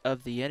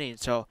of the inning.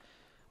 So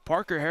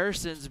Parker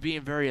Harrison's being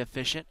very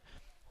efficient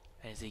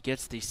as he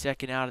gets the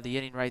 2nd out of the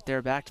inning right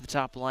there. Back to the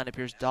top of the lineup,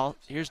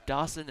 here's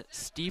Dawson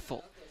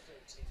Stiefel.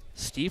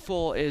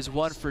 Stiefel is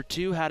 1 for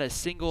 2, had a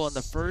single in the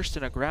 1st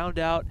and a ground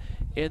out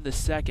in the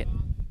 2nd.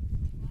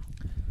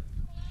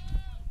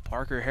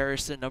 Parker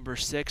Harrison, number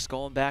 6,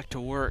 going back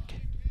to work.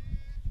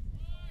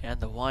 And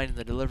the wind and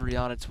the delivery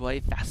on its way.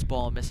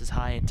 Fastball misses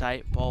high and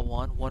tight. Ball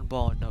 1. 1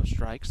 ball and no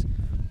strikes.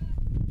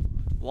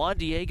 Juan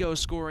Diego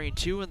scoring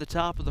 2 in the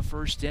top of the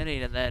 1st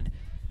inning, and then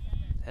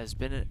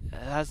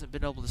hasn't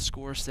been able to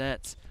score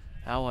since.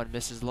 That one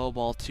misses low,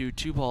 ball 2.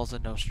 2 balls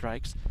and no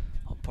strikes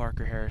on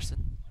Parker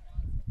Harrison.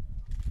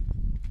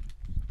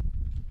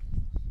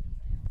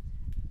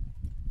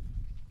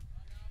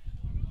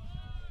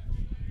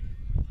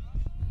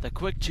 The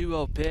quick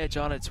 2-0 pitch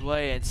on its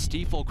way, and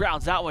Stiefel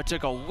grounds that one.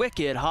 Took a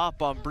wicked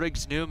hop on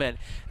Briggs Newman.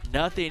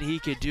 Nothing he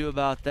could do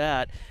about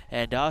that.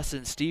 And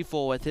Dawson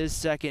Stiefel with his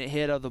 2nd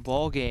hit of the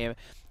ball game.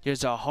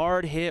 There's a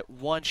hard hit,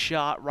 1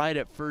 shot right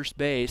at first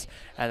base,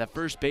 and the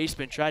first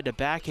baseman tried to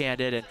backhand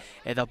it,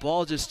 and the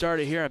ball just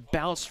started here and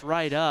bounced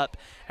right up,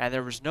 and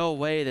there was no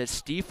way that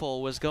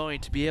Stiefel was going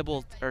to be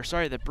able,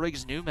 that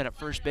Briggs Newman at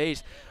first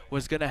base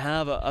was going to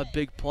have a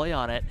big play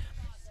on it.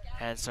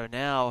 And so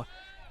now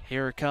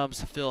here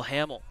comes Phil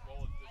Hamill.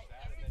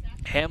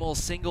 Hamill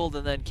singled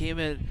and then came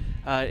in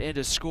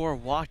to score,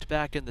 walked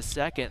back in the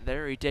 2nd.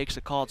 There he takes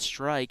a called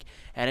strike,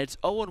 and it's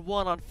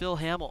 0-1 on Phil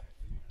Hamill.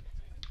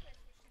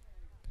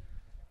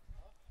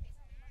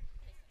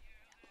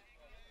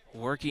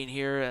 Working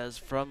here as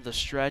from the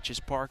stretch is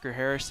Parker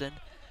Harrison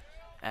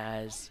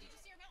as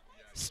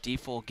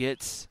Stiefel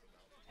gets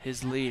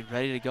his lead,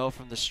 ready to go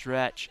from the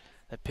stretch.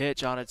 The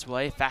pitch on its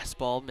way,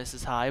 fastball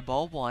misses high,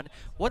 ball 1.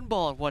 1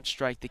 ball and 1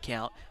 strike to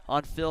count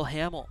on Phil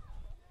Hamill.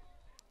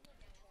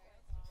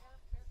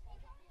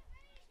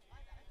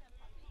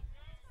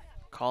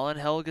 Colin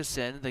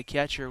Helgeson, the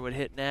catcher, would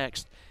hit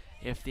next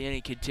if the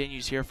inning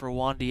continues here for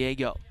Juan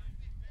Diego.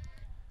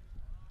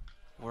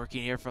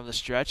 Working here from the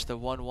stretch, the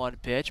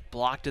 1-1 pitch,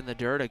 blocked in the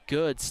dirt, a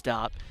good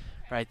stop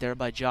right there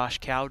by Josh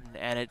Cowden,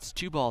 and it's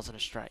 2 balls and a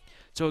strike.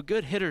 So a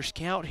good hitter's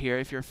count here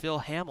if you're Phil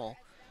Hamill.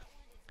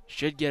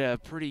 Should get a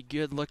pretty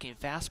good looking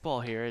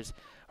fastball here as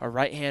a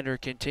right-hander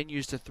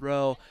continues to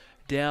throw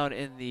down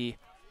in the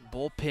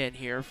bullpen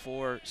here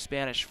for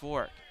Spanish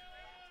Fork.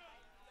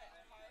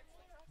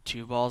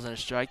 2 balls and a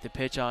strike. The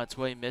pitch on its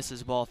way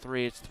misses ball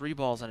 3. It's 3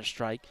 balls and a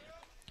strike.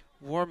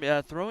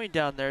 Throwing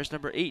down there is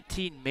number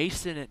 18,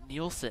 Mason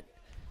Nielsen.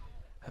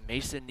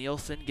 Mason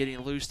Nielsen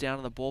getting loose down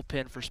in the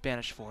bullpen for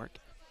Spanish Fork.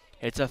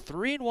 It's a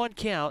 3-1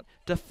 count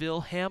to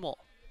Phil Hamill.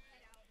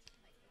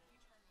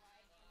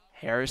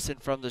 Harrison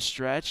from the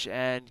stretch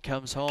and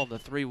comes home. The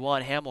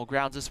 3-1. Hamill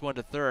grounds this one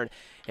to third.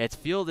 It's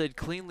fielded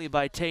cleanly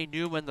by Tay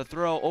Newman. The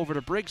throw over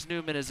to Briggs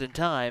Newman is in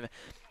time,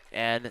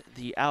 and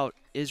the out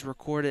is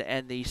recorded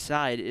and the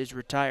side is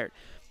retired.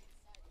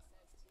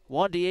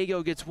 Juan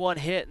Diego gets 1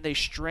 hit and they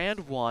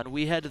strand 1.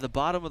 We head to the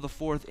bottom of the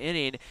 4th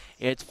inning.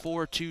 It's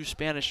 4-2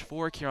 Spanish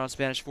Fork here on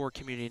Spanish Fork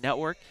Community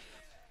Network.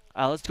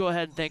 Let's go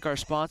ahead and thank our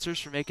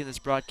sponsors for making this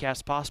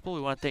broadcast possible.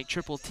 We want to thank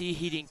Triple T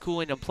Heating,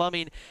 Cooling, and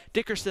Plumbing,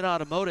 Dickerson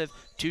Automotive,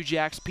 2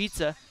 Jacks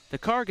Pizza, The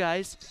Car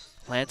Guys,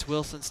 Lance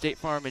Wilson, State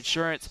Farm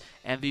Insurance,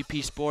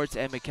 MVP Sports,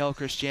 and Mikkel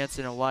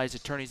Christiansen and Wise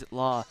Attorneys at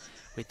Law.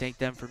 We thank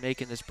them for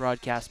making this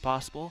broadcast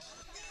possible.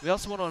 We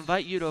also want to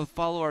invite you to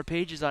follow our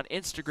pages on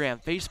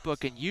Instagram,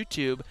 Facebook, and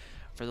YouTube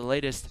for the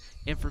latest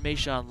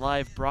information on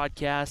live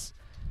broadcasts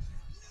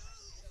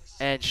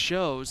and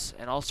shows,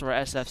 and also our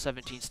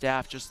SF17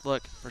 staff. Just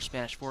look for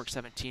Spanish Fork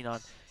 17 on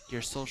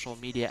your social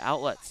media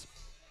outlets.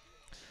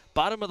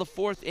 Bottom of the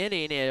 4th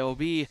inning, it will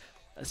be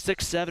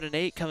 6, 7, and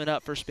 8 coming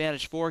up for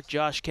Spanish Fork.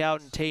 Josh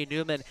Cowden, Tay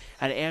Newman,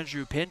 and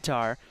Andrew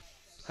Pintar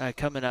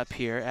coming up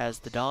here as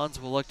the Dons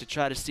will look to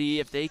try to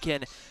see if they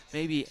can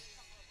maybe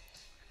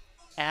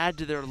add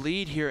to their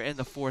lead here in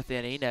the 4th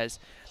inning as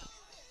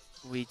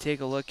we take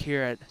a look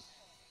here at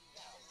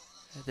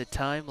the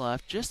time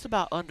left. Just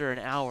about under an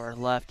hour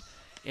left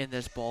in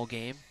this ball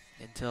game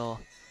until,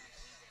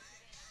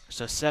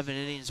 so 7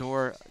 innings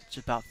or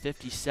just about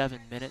 57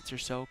 minutes or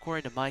so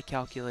according to my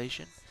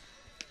calculation.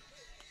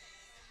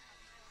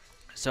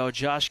 So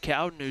Josh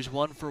Cowden, who's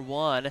 1 for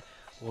 1,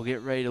 will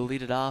get ready to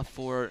lead it off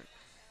for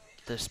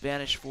the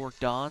Spanish Fork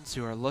Dons,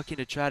 who are looking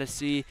to try to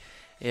see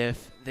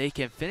if they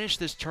can finish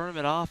this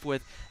tournament off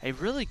with a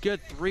really good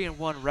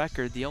 3-1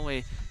 record.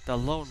 The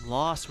lone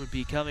loss would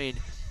be coming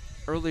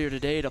earlier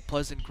today to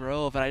Pleasant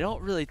Grove, and I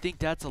don't really think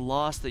that's a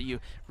loss that you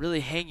really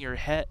hang your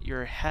head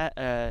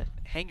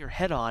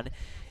on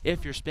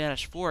if you're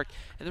Spanish Fork.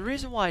 And the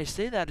reason why I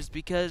say that is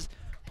because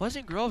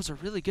Pleasant Grove's a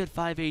really good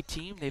 5A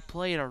team. They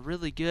play in a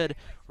really good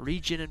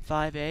region in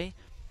 5A,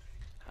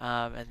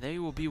 and they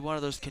will be one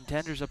of those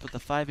contenders up at the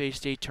 5A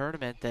state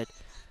tournament that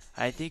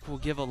I think will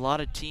give a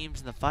lot of teams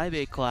in the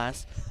 5A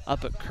class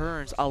up at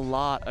Kearns a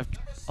lot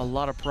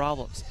of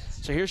problems.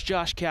 So here's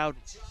Josh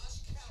Cowden.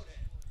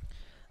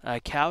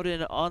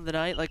 Cowden on the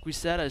night, like we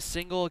said, a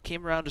single,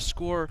 came around to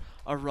score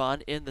a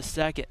run in the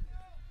 2nd.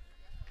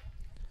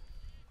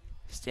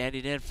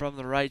 Standing in from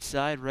the right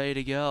side, ready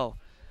to go.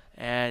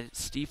 And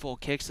Stiefel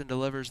kicks and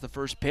delivers the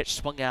first pitch,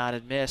 swung out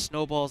and missed.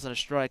 Snowballs and a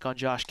strike on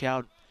Josh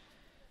Cowden.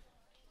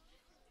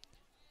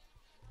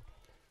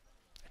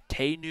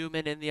 Tay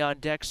Newman in the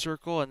on-deck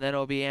circle, and then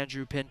it'll be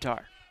Andrew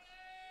Pintar.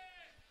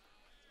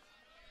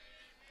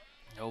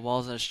 No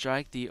balls and a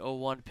strike, the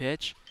 0-1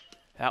 pitch.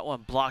 That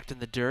one blocked in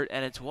the dirt,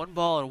 and it's 1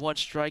 ball and 1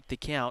 strike to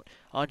count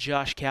on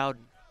Josh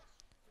Cowden.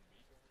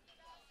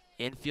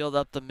 Infield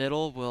up the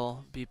middle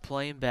will be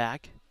playing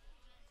back.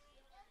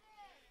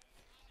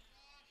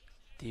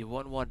 The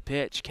 1-1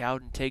 pitch,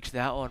 Cowden takes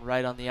that one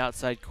right on the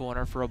outside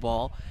corner for a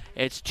ball.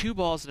 It's 2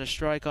 balls and a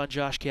strike on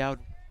Josh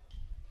Cowden.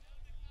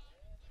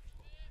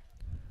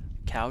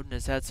 Cowden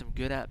has had some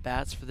good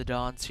at-bats for the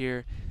Dons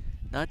here,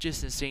 not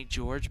just in St.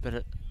 George,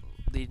 but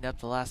leading up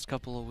the last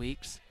couple of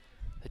weeks.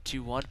 The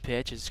 2-1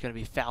 pitch is going to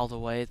be fouled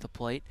away at the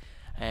plate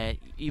and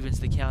evens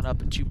the count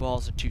up at 2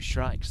 balls and 2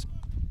 strikes.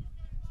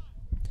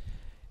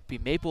 Be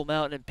Maple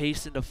Mountain and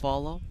Payson to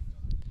follow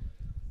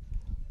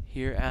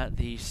here at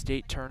the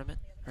state tournament.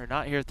 Or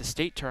not here at the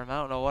state tournament,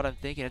 I don't know what I'm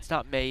thinking. It's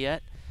not May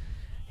yet.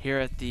 Here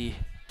at the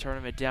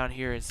tournament down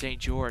here in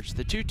St. George.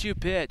 The 2-2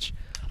 pitch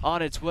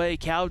on its way.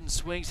 Cowden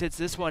swings, hits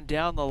this one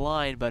down the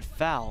line, but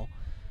foul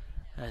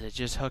as it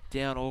just hooked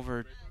down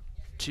over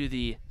to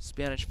the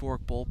Spanish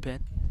Fork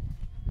bullpen.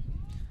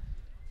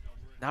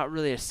 Not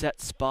really a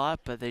set spot,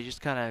 but they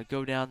just kind of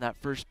go down that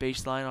first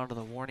baseline onto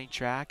the warning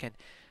track and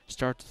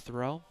start to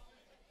throw.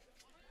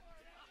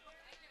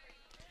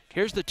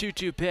 Here's the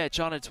 2-2 pitch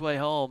on its way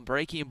home.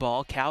 Breaking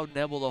ball, Cowden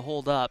able to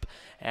hold up,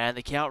 and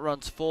the count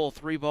runs full.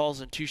 3 balls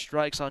and 2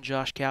 strikes on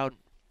Josh Cowden.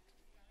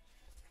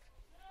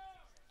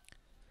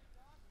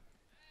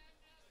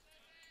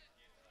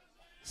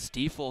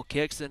 Stiefel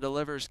kicks and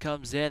delivers,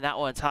 comes in. That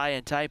one's high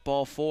and tight,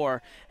 ball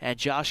 4, and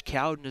Josh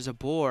Cowden is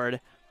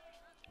aboard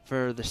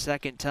for the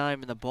 2nd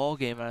time in the ball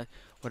game. I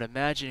Would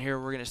imagine here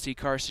we're going to see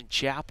Carson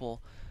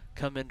Chappell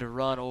come in to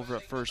run over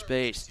at first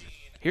base.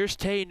 Here's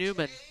Tay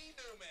Newman.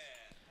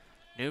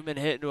 Newman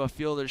hit into a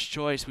fielder's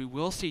choice. We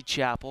will see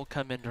Chappell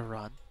come in to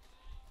run.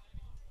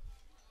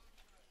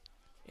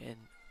 And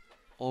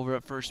over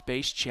at first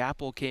base,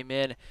 Chappell came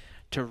in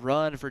to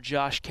run for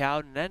Josh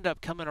Cowden and ended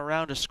up coming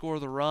around to score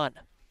the run.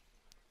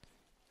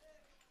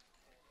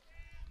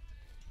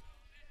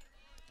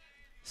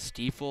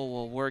 Stiefel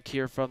will work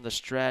here from the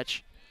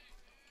stretch.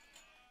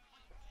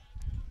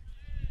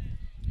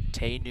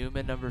 Tay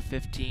Newman, number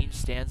 15,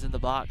 stands in the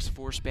box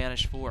for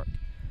Spanish Fork.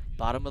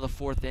 Bottom of the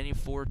fourth inning,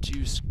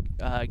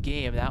 4-2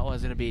 game. That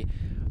one's going to be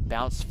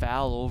bounced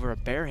foul over a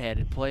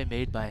barehanded play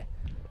made by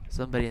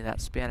somebody in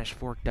that Spanish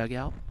Fork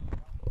dugout.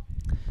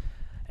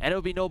 And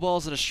it'll be no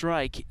balls and a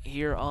strike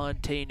here on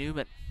Tay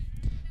Newman.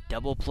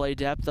 Double play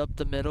depth up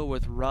the middle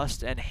with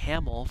Rust and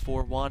Hamill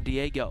for Juan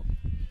Diego.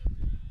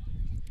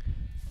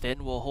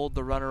 Finn will hold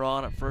the runner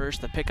on at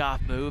first. The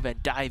pickoff move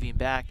and diving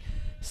back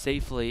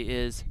safely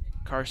is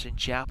Carson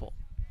Chappell.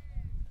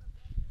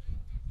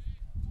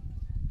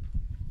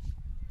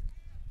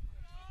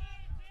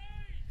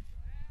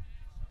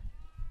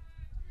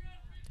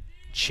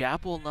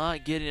 Chappell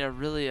not getting a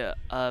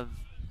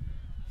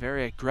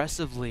very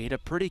aggressive lead, a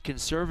pretty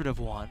conservative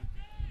one.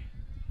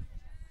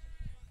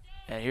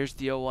 And here's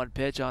the 0-1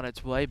 pitch on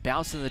its way.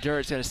 Bounce in the dirt.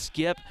 It's going to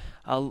skip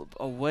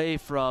away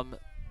from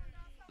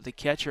the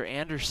catcher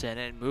Anderson,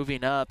 and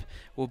moving up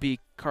will be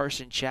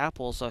Carson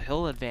Chappell, so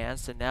he'll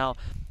advance. And now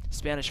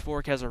Spanish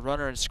Fork has a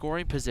runner in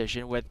scoring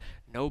position with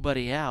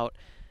nobody out.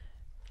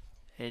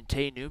 And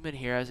Tay Newman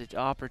here has an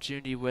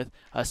opportunity with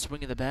a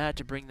swing of the bat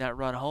to bring that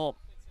run home.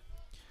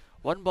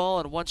 1 ball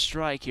and 1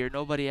 strike here,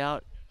 nobody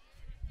out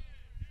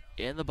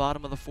in the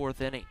bottom of the fourth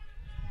inning.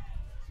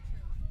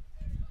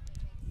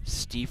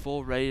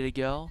 Stiefel ready to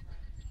go.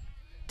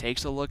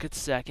 Takes a look at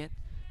second.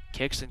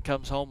 Kicks and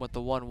comes home with the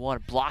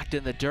 1-1. Blocked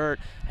in the dirt,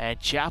 and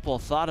Chappell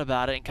thought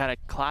about it and kind of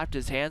clapped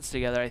his hands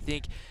together. I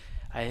think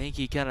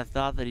he kind of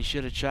thought that he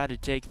should have tried to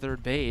take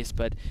third base,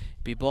 but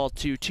be ball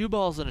 2. 2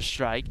 balls and a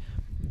strike.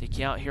 The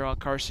count here on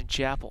Carson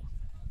Chappell.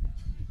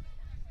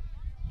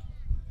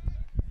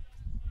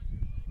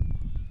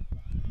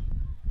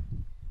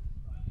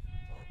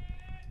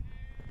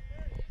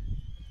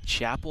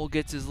 Chappell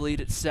gets his lead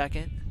at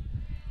second.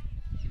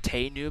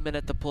 Tay Newman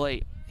at the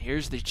plate.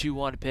 Here's the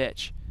 2-1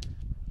 pitch.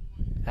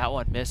 That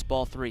one missed,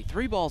 ball 3.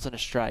 3 balls and a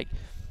strike.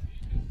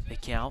 The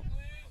count.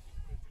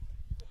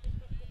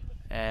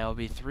 And it'll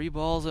be 3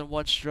 balls and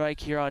 1 strike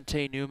here on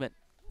Tay Newman.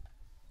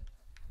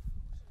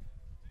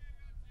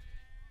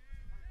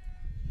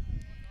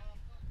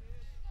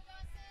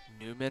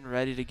 Newman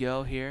ready to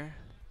go here.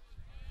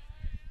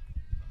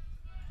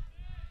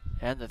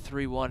 And the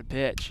 3-1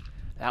 pitch.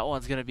 That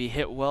one's going to be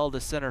hit well to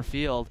center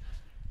field.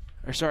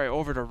 Or sorry,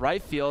 over to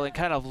right field, and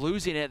kind of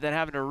losing it, then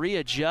having to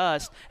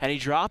readjust, and he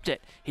dropped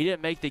it. He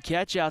didn't make the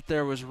catch out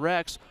there. Was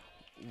Rex.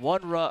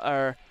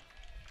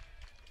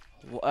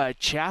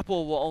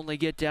 Chappell will only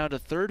get down to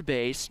third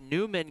base.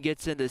 Newman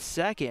gets into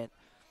second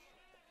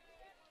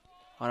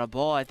on a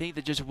ball, I think,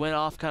 that just went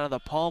off kind of the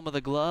palm of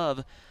the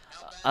glove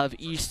of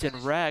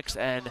Easton Rex,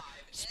 and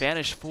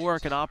Spanish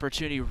Fork an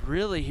opportunity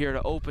really here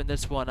to open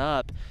this one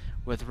up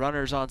with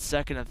runners on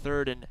second and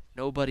third and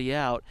nobody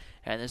out,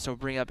 and this will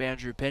bring up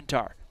Andrew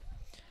Pintar.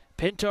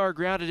 Pintar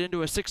grounded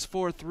into a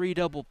 6-4-3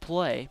 double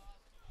play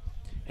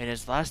in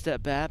his last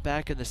at bat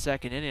back in the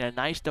second inning. A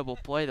nice double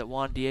play that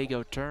Juan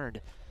Diego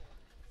turned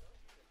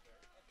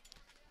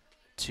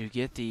to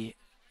get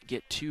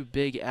 2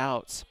 big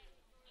outs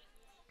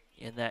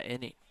in that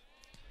inning.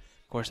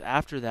 Of course,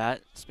 after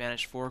that,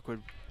 Spanish Fork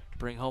would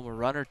bring home a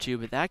run or 2,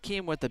 but that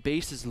came with the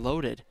bases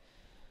loaded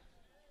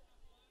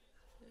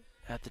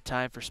at the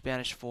time for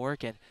Spanish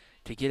Fork, and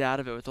to get out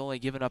of it with only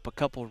giving up a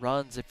couple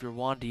runs if you're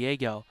Juan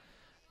Diego,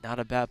 not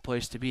a bad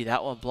place to be.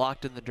 That one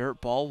blocked in the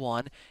dirt, ball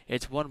 1.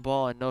 It's 1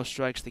 ball and no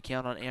strikes, the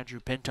count on Andrew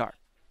Pintar.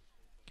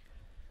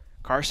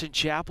 Carson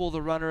Chappell,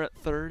 the runner at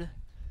third.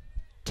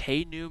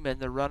 Tay Newman,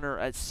 the runner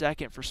at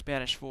second for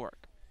Spanish Fork.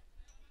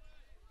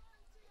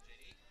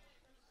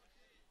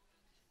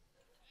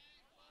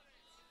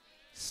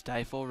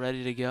 Stiefel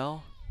ready to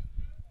go.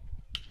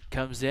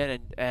 Comes in,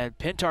 and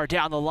Pintar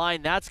down the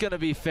line. That's going to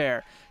be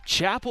fair.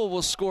 Chappell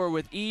will score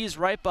with ease.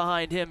 Right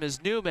behind him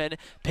is Newman.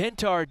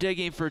 Pintar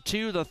digging for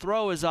 2. The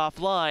throw is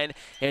offline.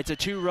 It's a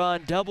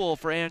 2-run double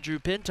for Andrew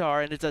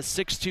Pintar, and it's a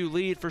 6-2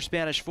 lead for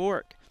Spanish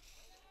Fork.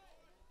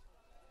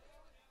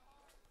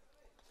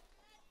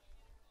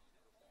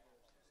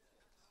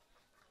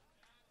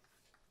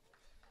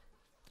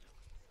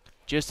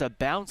 Just a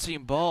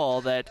bouncing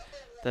ball that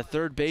the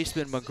third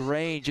baseman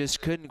McGrain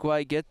just couldn't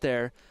quite get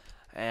there.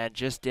 And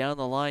just down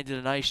the line did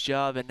a nice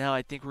job. And now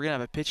I think we're going to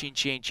have a pitching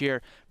change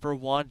here for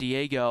Juan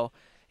Diego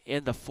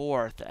in the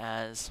fourth,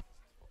 as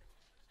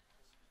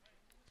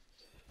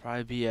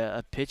probably be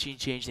a pitching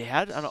change. They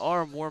had an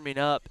arm warming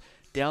up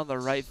down the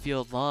right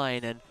field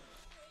line, and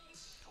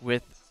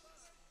with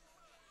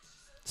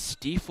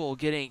Stiefel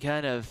getting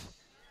kind of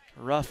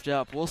roughed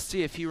up, we'll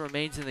see if he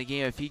remains in the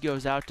game, if he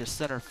goes out to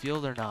center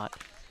field or not.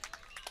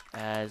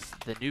 as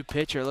the new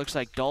pitcher looks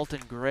like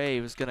Dalton Gray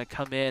was going to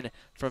come in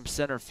from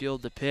center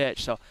field to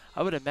pitch. So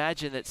I would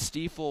imagine that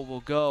Stiefel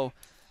will go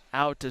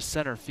out to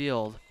center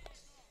field.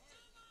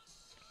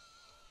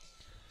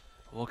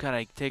 We'll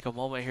kind of take a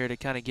moment here to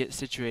kind of get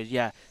situated.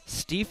 Yeah,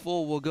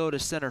 Stiefel will go to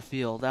center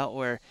field, out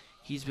where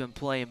he's been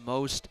playing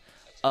most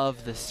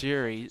of the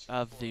series,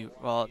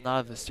 well,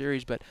 not of the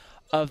series, but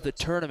of the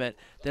tournament.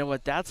 Then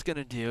what that's going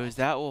to do is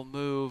that will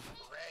move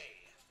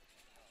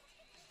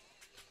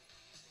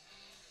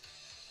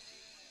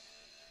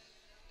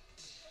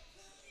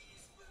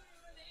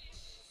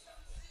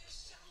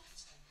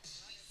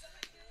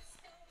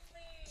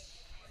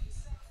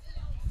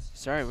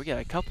Sorry, we got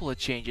a couple of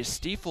changes.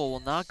 Stiefel will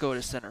not go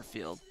to center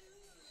field.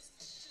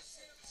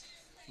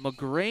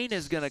 McGrain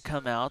is going to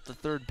come out, the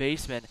third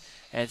baseman,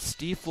 and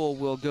Stiefel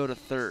will go to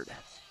third.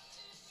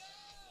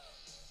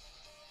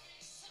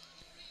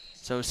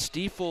 So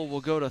Stiefel will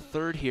go to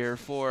third here.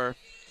 For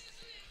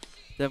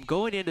them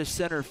going into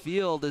center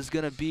field is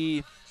going to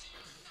be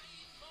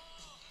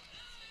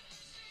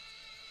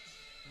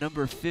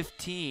number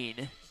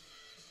 15,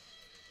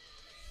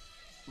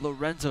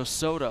 Lorenzo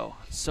Soto.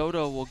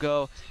 Soto will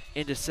go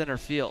into center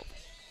field.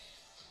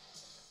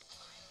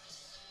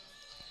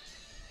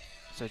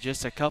 So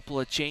just a couple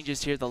of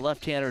changes here. The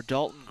left-hander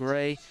Dalton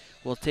Gray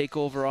will take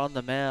over on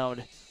the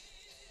mound,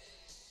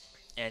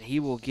 and he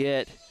will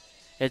get,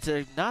 it's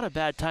not a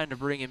bad time to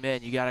bring him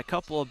in. You got a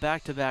couple of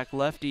back-to-back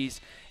lefties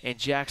in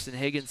Jackson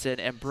Higginson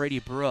and Brady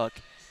Brook.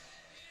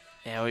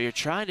 And what you're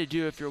trying to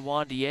do if you're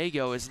Juan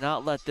Diego is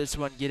not let this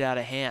one get out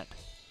of hand,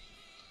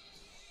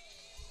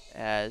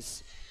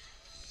 as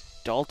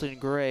Dalton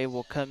Gray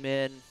will come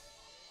in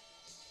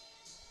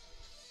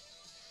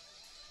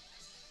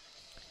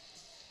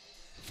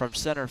from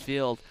center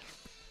field.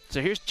 So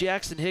here's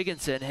Jackson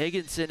Higginson.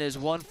 Higginson is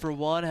 1 for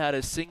 1, had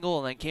a single,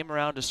 and then came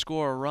around to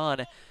score a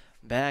run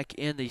back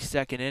in the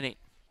second inning.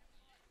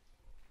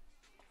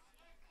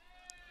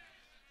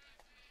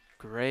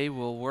 Gray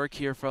will work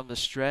here from the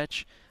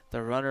stretch.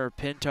 The runner,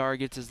 Pintar,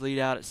 gets his lead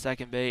out at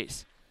second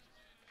base.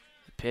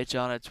 Pitch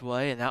on its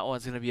way, and that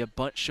one's going to be a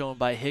bunt shown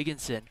by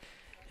Higginson.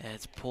 And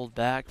it's pulled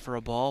back for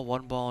a ball.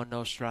 1 ball and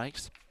no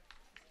strikes.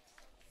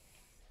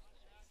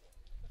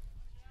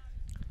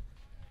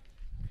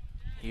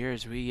 Here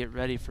as we get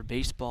ready for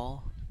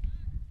baseball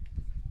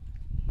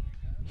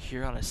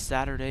here on a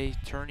Saturday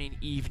turning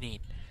evening.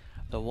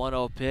 The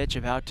 1-0 pitch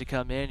about to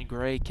come in.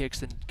 Gray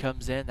kicks and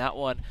comes in. That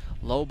one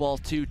low ball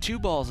 2. 2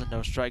 balls and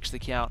no strikes the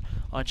count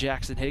on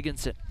Jackson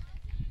Higginson.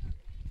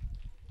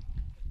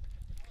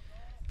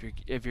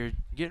 If you're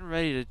getting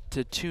ready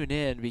to tune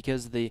in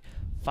because of the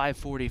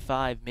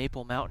 5:45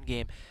 Maple Mountain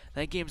game,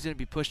 that game's going to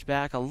be pushed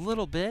back a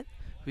little bit.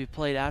 We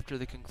played after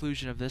the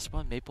conclusion of this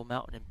one, Maple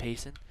Mountain and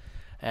Payson.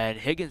 And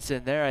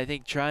Higginson there, I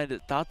think,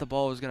 thought the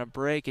ball was going to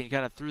break and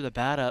kind of threw the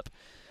bat up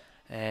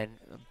and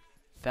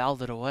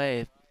fouled it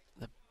away.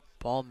 The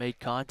ball made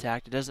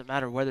contact. It doesn't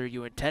matter whether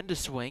you intend to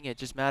swing, it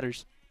just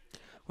matters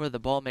whether the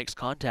ball makes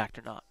contact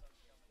or not.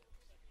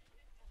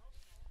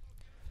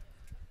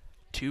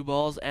 2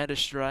 balls and a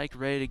strike,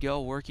 ready to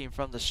go, working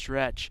from the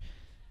stretch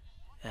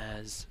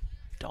as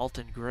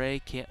Dalton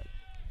Gray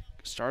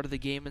started the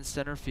game in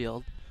center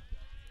field.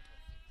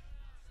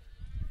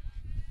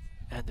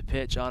 And the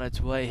pitch on its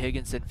way.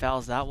 Higginson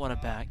fouls that one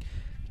back.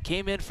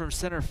 Came in from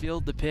center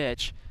field to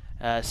pitch.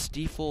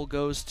 Stiefel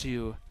goes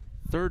to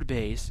third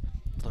base.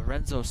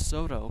 Lorenzo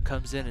Soto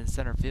comes in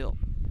center field.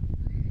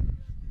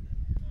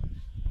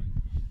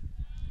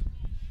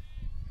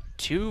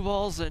 2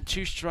 balls and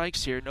 2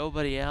 strikes here.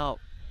 Nobody out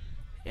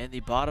in the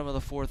bottom of the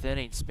 4th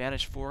inning.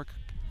 Spanish Fork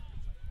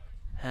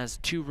has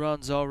 2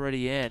 runs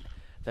already in.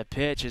 The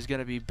pitch is going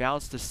to be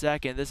bounced to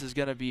second. This is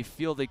going to be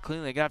fielded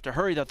cleanly. They're going to have to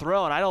hurry the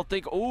throw, and I don't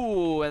think,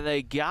 ooh, and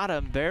they got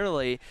him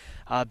barely.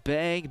 A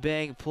bang,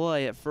 bang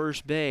play at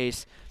first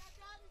base,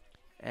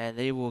 and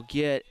they will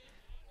get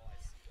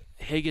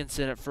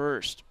Higginson at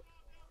first.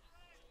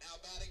 Now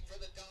batting for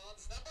the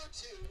Dons, number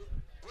 2,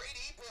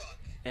 Brady Brook.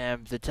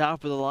 And the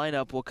top of the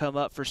lineup will come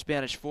up for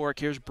Spanish Fork.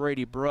 Here's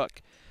Brady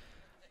Brook.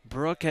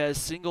 Brook has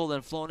singled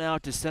and flown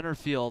out to center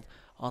field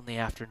on the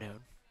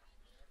afternoon.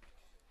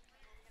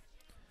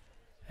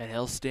 And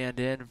he'll stand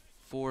in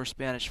for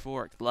Spanish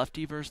Fork.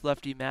 Lefty versus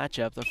lefty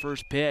matchup. The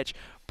first pitch,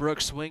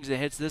 Brooks swings and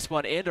hits this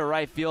one into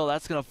right field.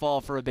 That's going to fall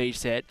for a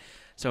base hit.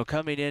 So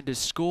coming in to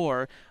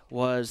score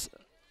was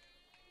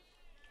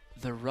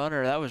the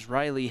runner. That was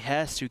Riley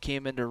Hess, who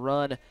came in to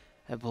run,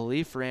 I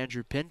believe, for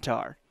Andrew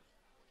Pintar.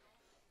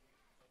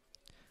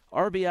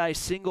 RBI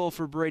single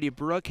for Brady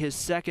Brook, his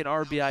second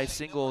RBI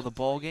single of the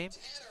ball game.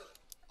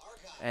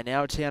 And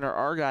now Tanner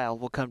Argyle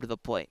will come to the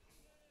plate.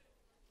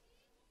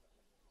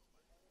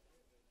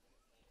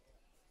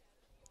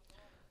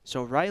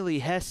 So Riley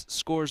Hess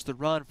scores the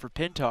run for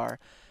Pintar,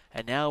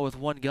 and now with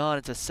 1 gone,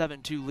 it's a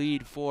 7-2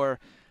 lead for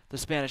the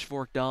Spanish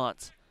Fork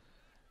Dons.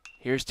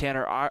 Here's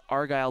Tanner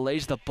Argyle,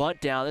 lays the bunt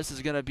down. This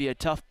is going to be a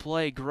tough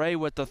play. Gray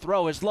with the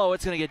throw is low.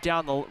 It's going to get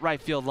down the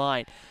right field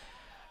line.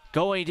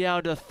 Going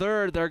down to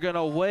third, they're going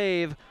to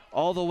wave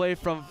all the way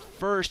from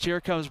first. Here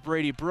comes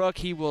Brady Brook.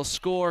 He will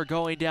score.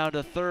 Going down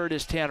to third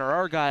is Tanner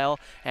Argyle,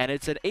 and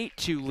it's an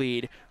 8-2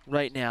 lead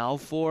right now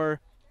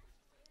for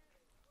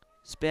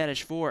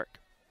Spanish Fork.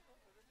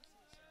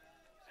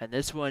 And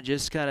this one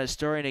just kind of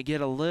starting to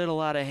get a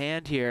little out of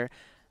hand here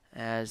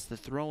as the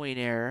throwing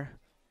error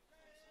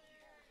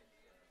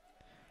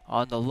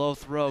on the low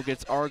throw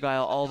gets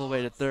Argyle all the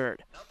way to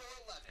third.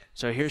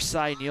 So here's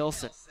Cy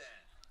Nielsen.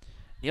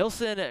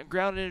 Nielsen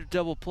grounded into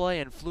double play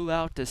and flew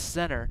out to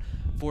center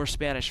for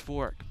Spanish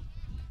Fork.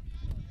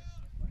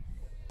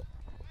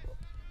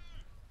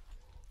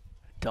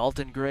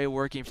 Dalton Gray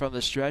working from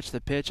the stretch,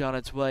 the pitch on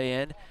its way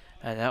in,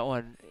 and that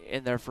one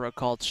in there for a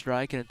called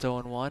strike, and it's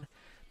 0-1.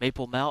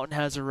 Maple Mountain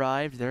has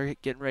arrived. They're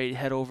getting ready to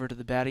head over to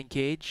the batting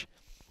cage.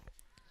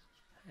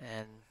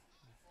 And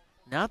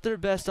not their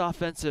best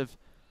offensive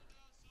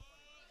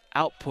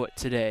output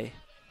today.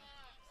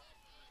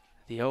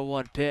 The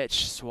 0-1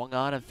 pitch swung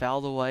on and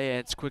fouled away, and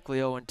it's quickly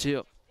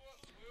 0-2.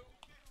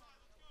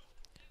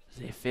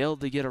 They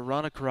failed to get a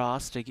run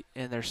across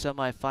in their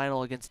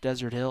semifinal against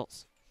Desert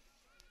Hills.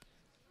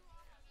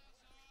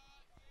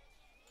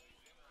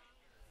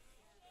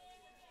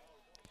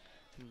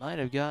 Might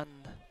have gotten,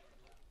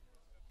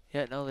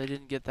 yeah, no, they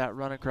didn't get that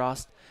run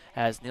across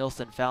as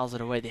Nielsen fouls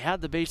it away. They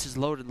had the bases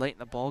loaded late in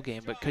the ball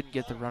game, but couldn't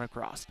get the run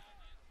across.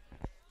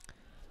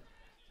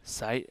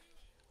 It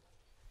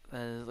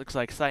looks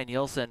like Cy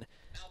Nielsen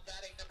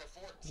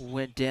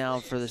went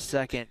down for the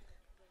second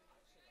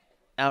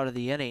out of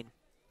the inning.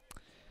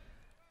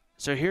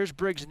 So here's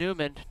Briggs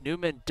Newman.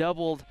 Newman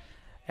doubled,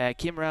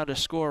 came around to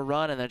score a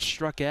run and then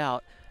struck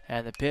out.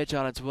 And the pitch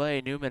on its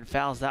way, Newman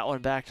fouls that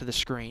one back to the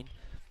screen.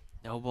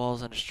 No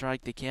balls and a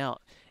strike to count.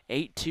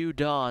 8-2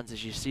 Dons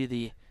as you see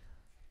the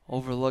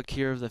overlook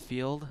here of the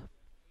field.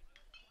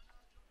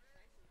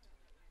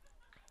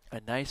 A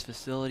nice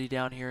facility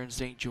down here in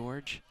St.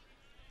 George.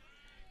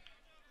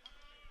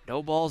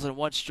 No balls and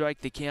one strike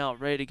to count,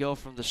 ready to go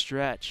from the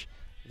stretch.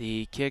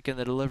 The kick and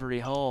the delivery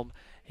home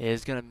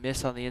is going to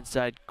miss on the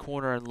inside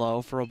corner and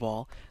low for a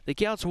ball. The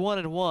count's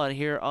 1-1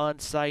 here on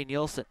Cy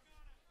Nielsen.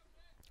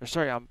 Or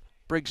sorry, on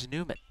Briggs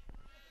Newman.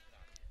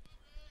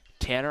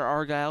 Tanner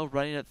Argyle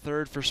running at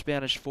third for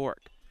Spanish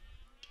Fork.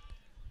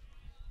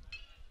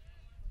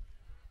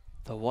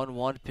 The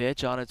 1-1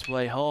 pitch on its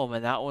way home,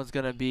 and that one's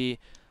going to be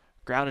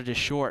grounded to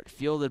short,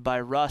 fielded by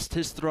Rust.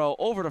 His throw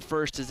over to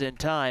first is in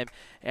time,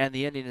 and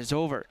the inning is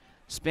over.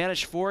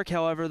 Spanish Fork,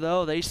 however,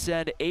 though, they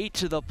send 8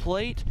 to the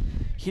plate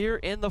here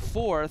in the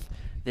fourth.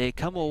 They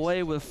come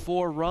away with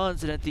 4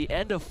 runs, and at the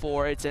end of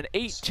 4, it's an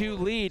 8-2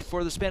 lead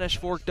for the Spanish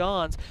Fork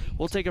Dons.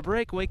 We'll take a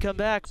break. When we come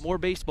back, more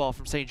baseball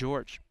from St.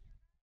 George.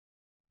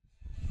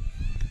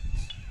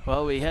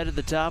 Well, we head to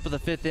the top of the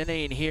 5th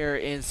inning here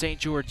in St.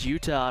 George,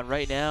 Utah, and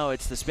right now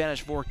it's the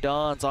Spanish Fork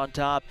Dons on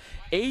top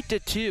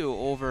 8-2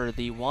 over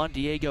the Juan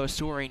Diego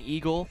Soaring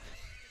Eagle,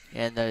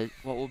 and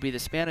what will be the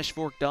Spanish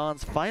Fork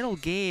Dons' final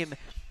game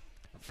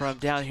from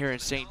down here in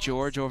St.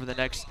 George over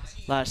the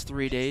last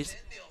 3 days,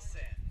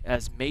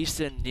 as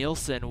Mason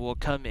Nielsen will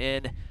come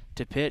in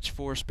to pitch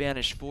for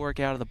Spanish Fork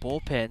out of the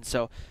bullpen.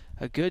 So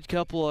a good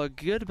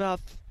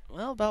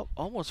about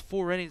almost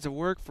 4 innings of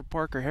work for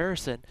Parker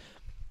Harrison,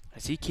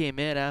 as he came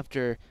in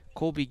after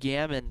Colby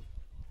Gammon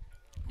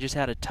just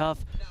had a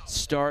tough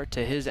start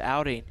to his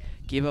outing.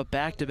 Gave up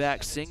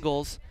back-to-back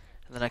singles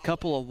and then a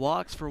couple of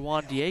walks for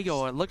Juan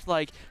Diego. And it looked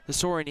like the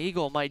Soaring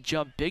Eagle might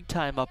jump big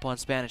time up on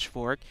Spanish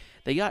Fork.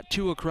 They got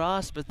 2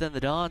 across, but then the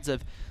Dons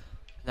have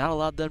not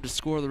allowed them to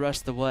score the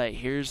rest of the way.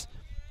 Here's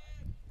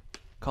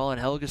Colin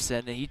Helgeson,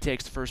 and he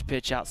takes the first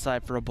pitch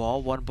outside for a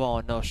ball. 1 ball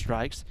and no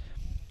strikes.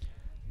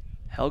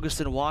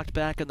 Helgeson walked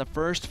back in the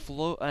first,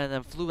 and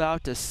then flew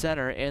out to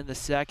center in the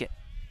second.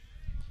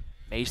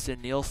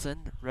 Mason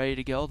Nielsen ready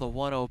to go. The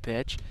 1-0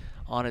 pitch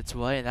on its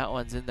way, and that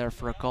one's in there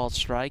for a called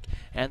strike,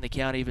 and the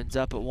count evens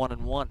up at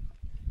 1-1.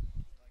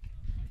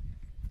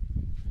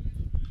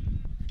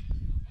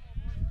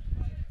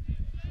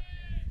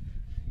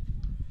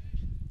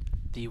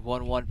 The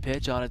 1-1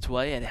 pitch on its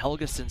way, and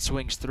Helgeson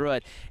swings through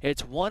it.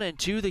 It's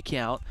 1-2 the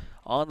count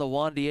on the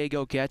Juan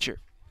Diego catcher.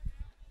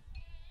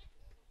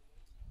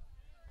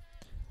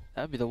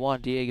 That would be the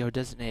Juan Diego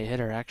designated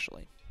hitter,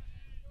 actually.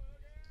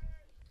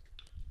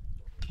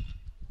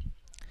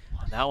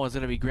 And that one's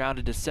going to be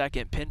grounded to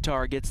second.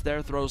 Pintar gets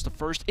there, throws to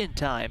first in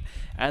time,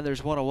 and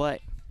there's 1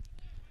 away.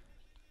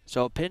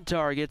 So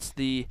Pintar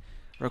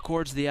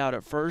records the out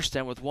at first,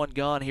 and with 1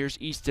 gone, here's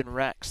Easton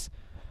Rex.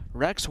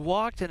 Rex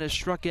walked and has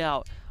struck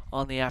out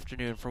on the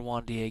afternoon for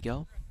Juan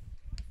Diego.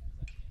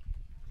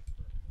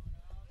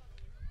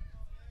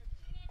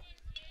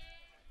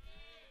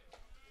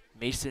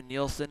 Mason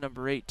Nielsen,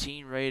 number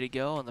 18, ready to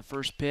go, and the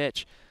first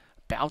pitch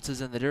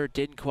bounces in the dirt,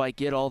 didn't quite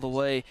get all the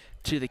way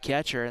to the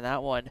catcher, and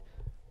that one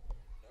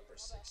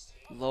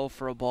low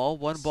for a ball.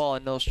 1 ball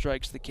and no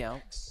strikes the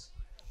count.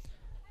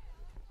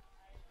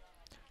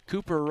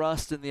 Cooper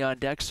Rust in the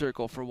on-deck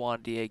circle for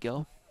Juan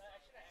Diego.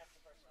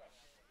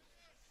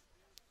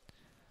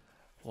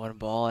 1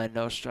 ball and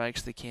no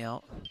strikes the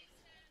count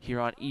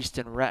here on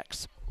Easton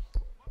Rex.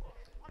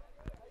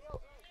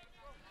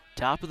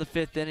 Top of the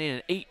 5th inning,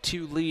 an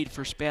 8-2 lead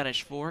for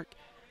Spanish Fork.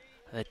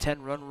 The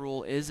 10-run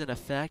rule is in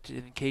effect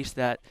in case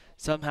that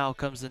somehow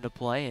comes into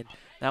play, and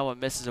that one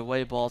misses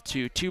away ball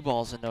 2, 2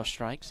 balls and no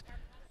strikes.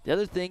 The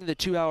other thing, the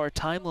 2-hour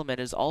time limit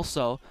is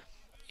also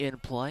in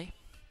play.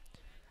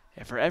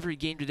 And for every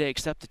game today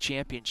except the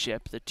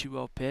championship, the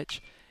 2-0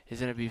 pitch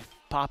is going to be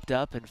popped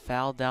up and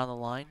fouled down the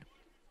line.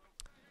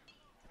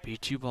 Be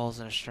 2 balls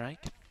and a strike.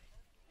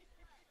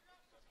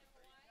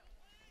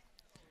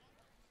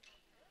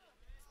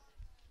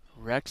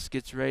 Rex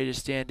gets ready to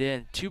stand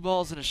in. 2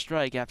 balls and a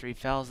strike after he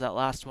fouls that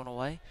last one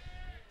away.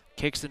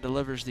 Kicks and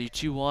delivers the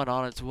 2-1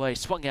 on its way.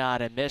 Swung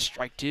out and missed,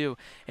 strike 2.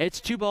 It's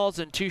 2 balls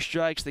and 2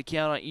 strikes, the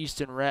count on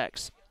Easton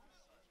Rex.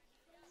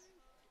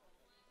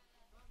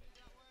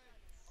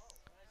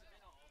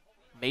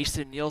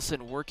 Mason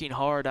Nielsen working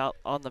hard out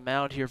on the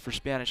mound here for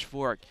Spanish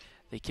Fork.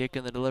 The kick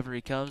and the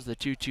delivery comes. The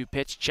 2-2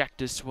 pitch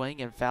checked his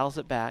swing and fouls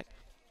it back.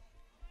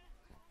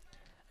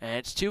 And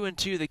it's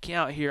 2-2 the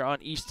count here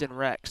on Easton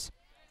Rex.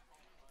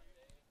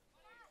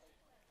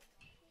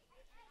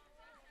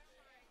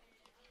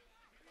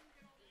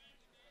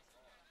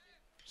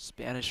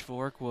 Spanish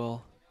Fork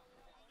will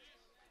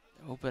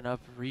open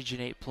up Region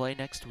 8 play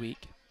next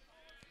week.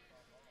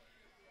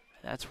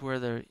 That's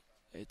where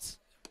it's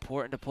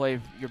important to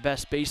play your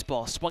best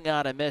baseball. Swung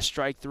out and missed,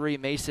 strike 3.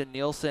 Mason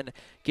Nielsen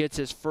gets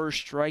his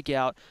first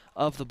strikeout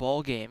of the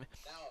ball game.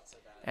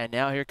 And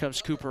now here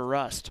comes Cooper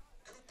Rust.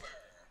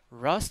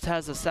 Rust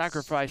has a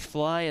sacrifice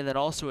fly and then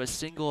also a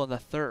single in the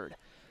 3rd.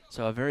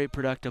 So a very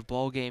productive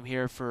ball game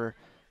here for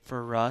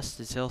Rust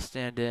as he'll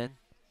stand in.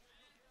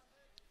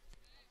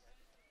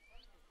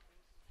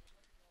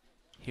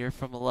 Here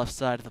from the left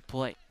side of the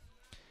plate.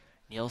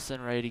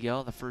 Nielsen ready to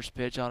go. The first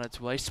pitch on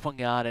its way.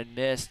 Swung out and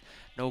missed.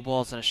 No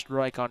balls and a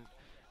strike on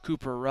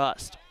Cooper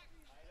Rust.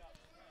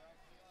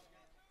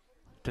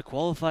 To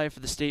qualify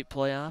for the state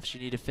playoffs, you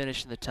need to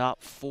finish in the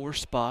top 4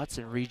 spots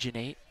in Region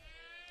 8.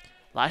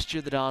 Last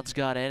year the Dons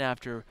got in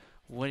after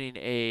winning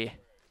a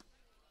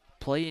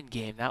play-in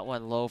game. That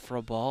went low for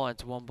a ball, and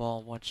it's 1 ball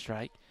and 1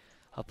 strike.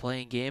 A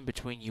play-in game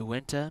between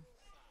Uinta,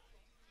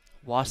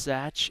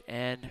 Wasatch,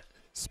 and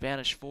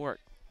Spanish Fork.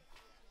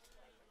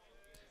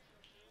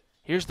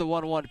 Here's the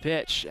 1-1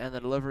 pitch, and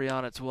the delivery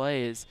on its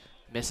way is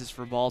misses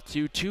for ball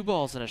 2. 2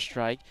 balls and a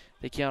strike.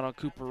 They count on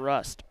Cooper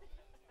Rust.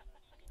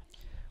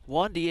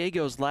 Juan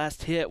Diego's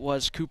last hit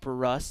was Cooper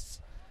Rust's.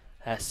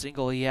 That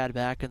single he had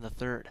back in the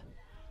 3rd.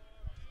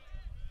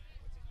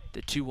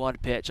 The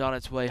 2-1 pitch on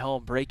its way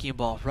home. Breaking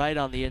ball right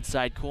on the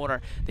inside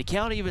corner. The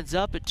count evens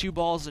up at 2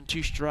 balls and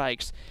 2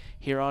 strikes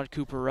here on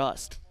Cooper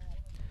Rust.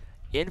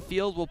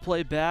 Infield will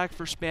play back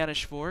for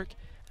Spanish Fork.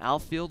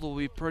 Outfield will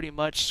be pretty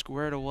much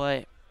squared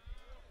away.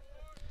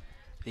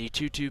 The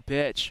 2-2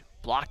 pitch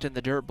blocked in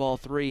the dirt, ball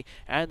 3,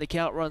 and the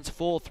count runs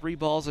full. 3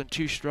 balls and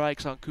 2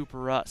 strikes on Cooper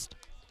Rust.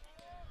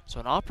 So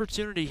an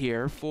opportunity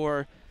here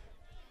for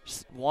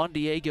Juan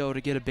Diego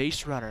to get a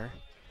base runner,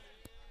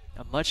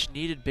 a much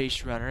needed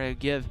base runner. It'll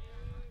give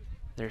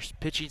their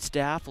pitching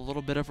staff a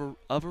little bit of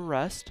a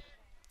rest.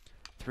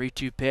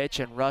 3-2 pitch,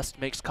 and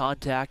Rust makes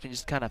contact and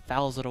just kind of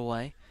fouls it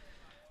away.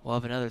 We'll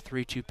have another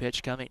 3-2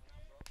 pitch coming.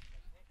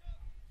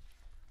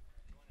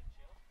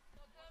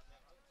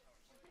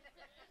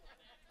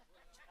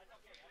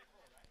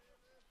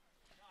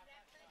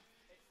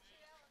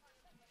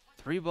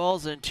 Three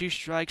balls and 2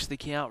 strikes, the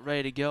count,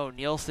 ready to go.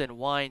 Nielsen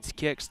winds,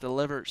 kicks,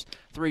 delivers.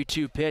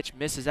 3-2 pitch,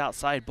 misses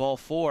outside, ball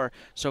 4.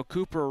 So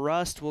Cooper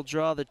Rust will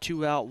draw the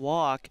 2-out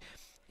walk,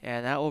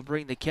 and that will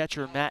bring the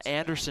catcher Matt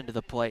Anderson to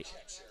the plate.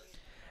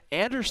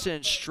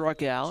 Anderson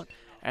struck out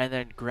and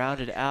then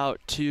grounded out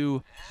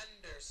to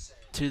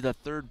the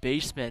 3rd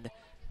baseman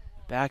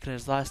back in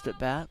his last at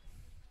bat.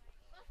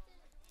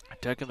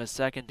 It took him a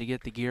second to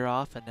get the gear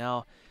off, and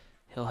now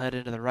he'll head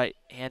into the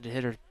right-handed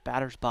hitter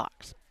batter's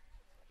box.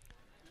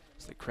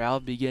 As the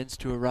crowd begins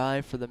to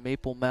arrive for the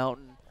Maple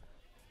Mountain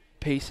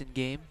Payson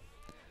game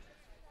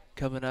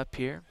coming up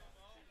here.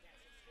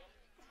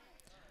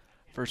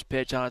 First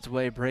pitch on its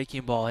way,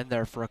 breaking ball in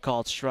there for a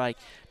called strike.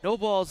 No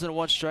balls and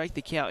 1 strike,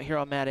 the count here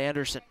on Matt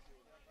Anderson.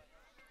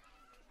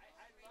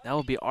 That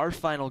will be our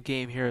final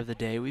game here of the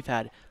day. We've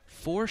had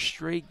 4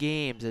 straight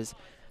games as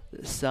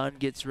the sun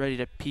gets ready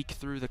to peek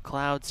through the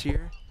clouds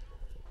here.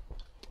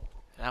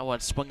 That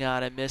one swung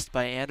out and missed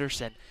by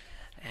Anderson.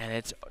 And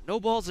it's no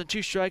balls and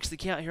 2 strikes, the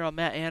count here on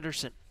Matt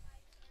Anderson.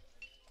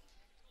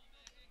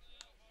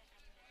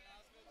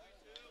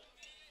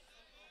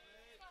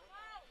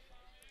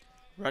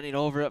 Running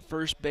over at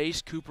first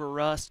base, Cooper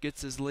Rust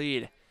gets his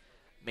lead.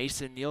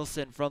 Mason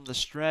Nielsen from the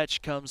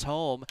stretch comes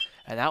home,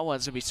 and that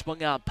one's going to be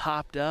swung out,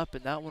 popped up,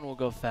 and that one will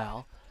go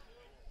foul.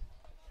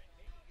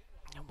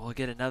 And we'll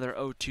get another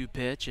 0-2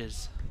 pitch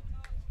as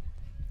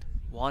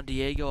Juan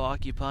Diego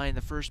occupying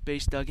the first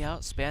base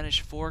dugout,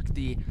 Spanish Fork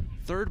the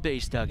 3rd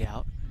base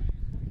dugout,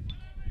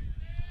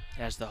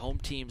 as the home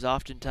teams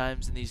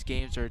oftentimes in these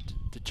games are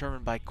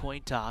determined by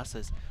coin toss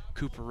as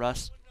Cooper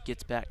Rust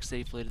gets back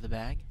safely to the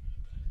bag.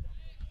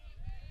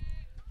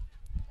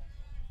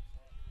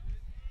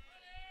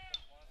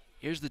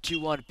 Here's the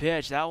 2-1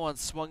 pitch. That one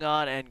swung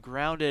on and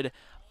grounded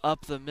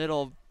up the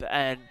middle,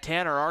 and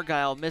Tanner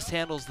Argyle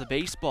mishandles the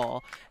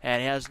baseball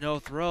and has no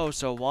throw,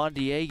 so Juan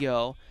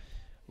Diego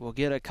will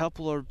get a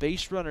couple of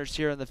base runners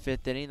here in the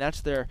 5th inning.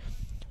 That's their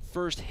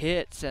first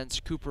hit since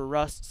Cooper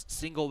Rust's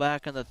single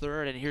back in the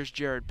 3rd, and here's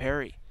Jared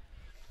Perry.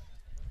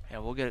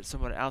 And we'll get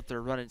someone out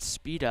there running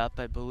speed up,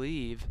 I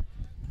believe.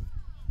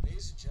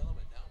 Ladies and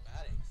gentlemen, now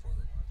batting for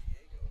the Juan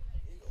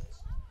Diego Eagles,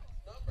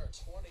 number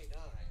 29,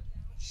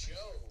 Joe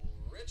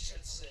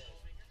Richardson.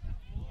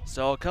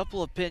 So a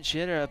couple of pinch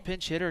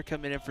hitter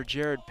coming in for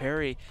Jared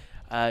Perry.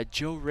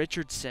 Joe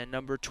Richardson,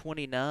 number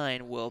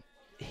 29, will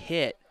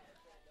hit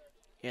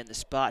in the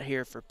spot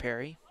here for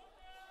Perry.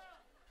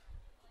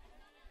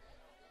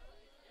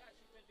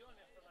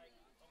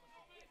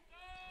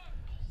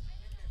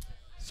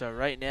 So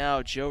right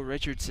now, Joe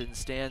Richardson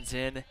stands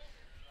in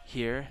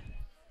here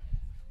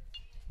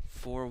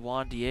for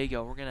Juan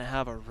Diego. We're going to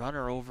have a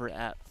runner over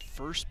at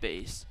first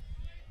base.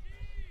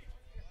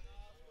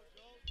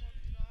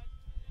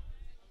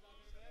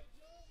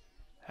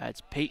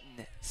 That's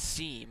Peyton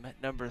Seam,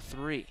 number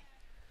 3.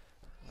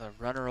 The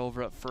runner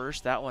over at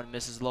first. That one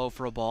misses low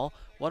for a ball.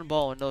 1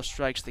 ball and no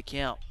strikes the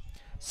count.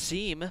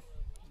 Seam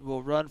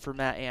will run for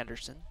Matt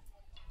Anderson.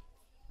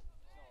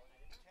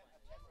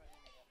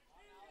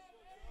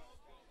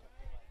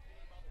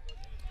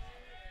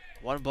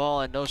 One ball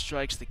and no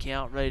strikes the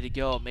count, ready to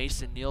go.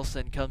 Mason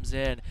Nielsen comes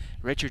in.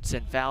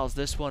 Richardson fouls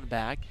this one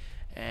back,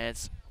 and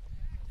it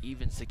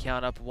evens the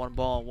count up 1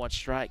 ball and 1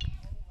 strike.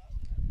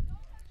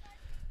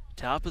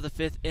 Top of the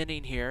 5th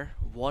inning here,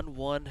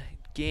 1-1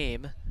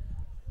 game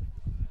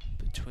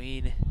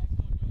between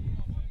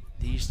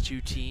these two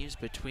teams,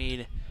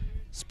 between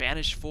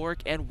Spanish Fork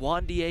and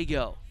Juan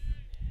Diego.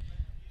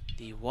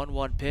 The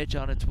 1-1 pitch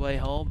on its way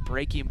home,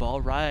 breaking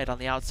ball right on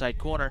the outside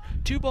corner.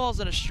 2 balls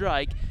and a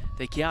strike.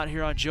 The count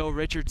here on Joe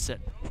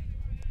Richardson.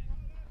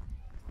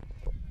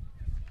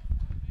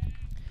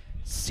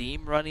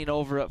 Seam running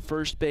over at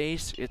first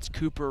base. It's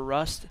Cooper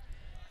Rust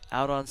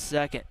out on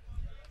second.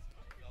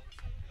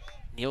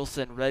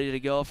 Nielsen ready to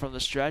go from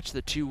the stretch.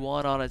 The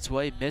 2-1 on its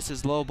way.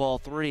 Misses low, ball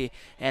 3.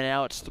 And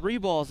now it's 3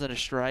 balls and a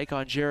strike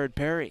on Jared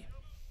Perry.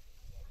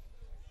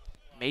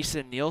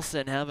 Mason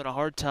Nielsen having a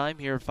hard time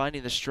here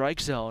finding the strike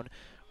zone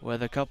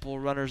with a couple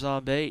runners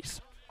on base.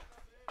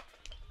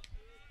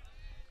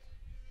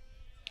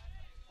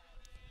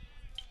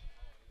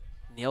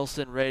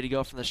 Nielsen ready to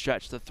go from the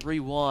stretch. The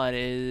 3-1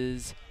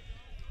 is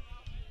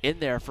in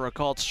there for a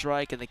called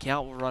strike, and the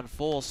count will run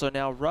full. So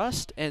now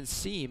Rust and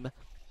Seam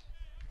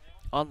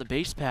on the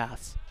base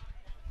paths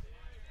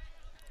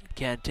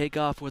can take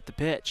off with the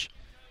pitch.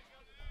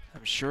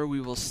 I'm sure we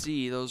will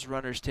see those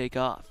runners take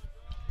off.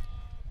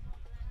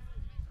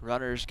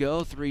 Runners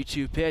go,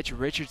 3-2 pitch.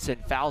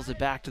 Richardson fouls it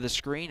back to the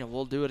screen, and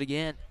we'll do it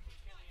again.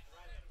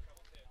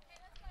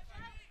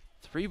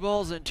 3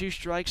 balls and 2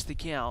 strikes the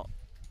count.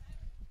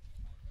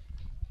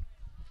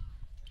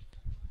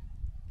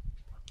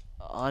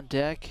 On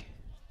deck,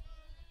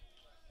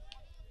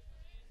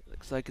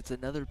 looks like it's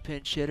another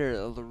pinch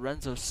hitter,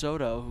 Lorenzo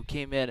Soto, who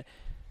came in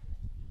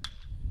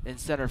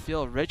center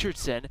field.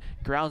 Richardson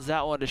grounds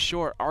that one to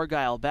short.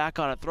 Argyle back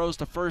on it, throws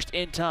to first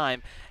in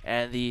time,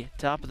 and the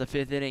top of the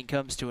 5th inning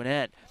comes to an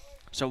end.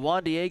 So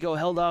Juan Diego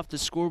held off the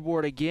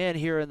scoreboard again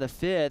here in the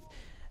 5th.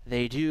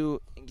 They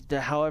do,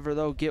 however,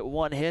 though, get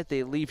 1 hit.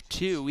 They leave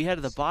 2. We head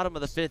to the bottom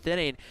of the 5th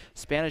inning.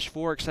 Spanish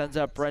Fork sends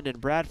up Brendan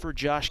Bradford,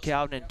 Josh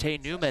Cowden, and Tay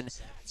Newman.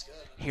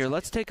 Here,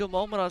 let's take a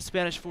moment on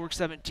Spanish Fork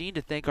 17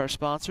 to thank our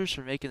sponsors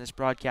for making this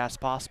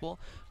broadcast possible.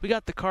 We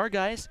got the Car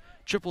Guys,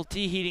 Triple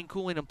T Heating,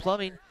 Cooling, and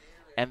Plumbing,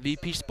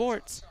 MVP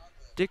Sports,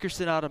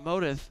 Dickerson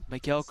Automotive,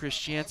 Miguel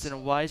Christiansen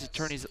and Wise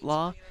Attorneys at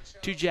Law,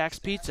 Two Jacks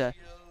Pizza,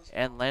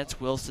 and Lance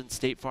Wilson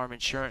State Farm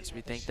Insurance. We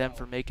thank them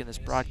for making this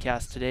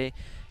broadcast today,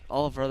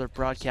 all of our other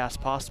broadcasts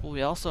possible.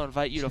 We also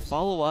invite you to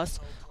follow us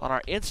on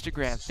our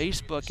Instagram,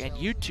 Facebook, and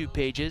YouTube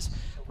pages,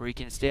 where you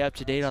can stay up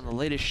to date on the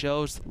latest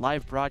shows,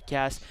 live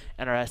broadcasts,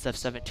 and our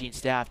SF17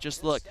 staff.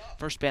 Just look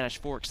for Spanish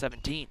Fork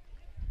 17.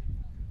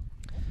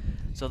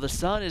 So the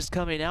sun is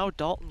coming out.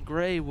 Dalton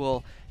Gray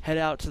will head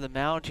out to the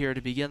mound here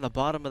to begin the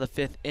bottom of the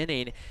 5th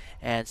inning,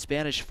 and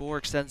Spanish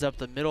Fork sends up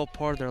the middle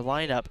part of their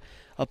lineup,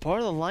 a part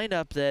of the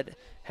lineup that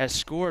has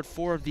scored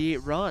 4 of the 8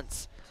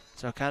 runs.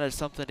 So kind of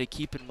something to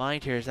keep in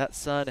mind here as that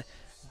sun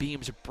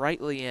beams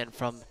brightly in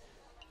from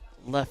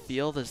left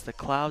field as the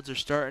clouds are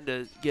starting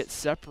to get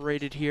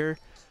separated here.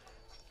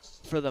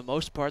 For the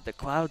most part, the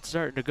clouds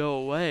starting to go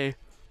away.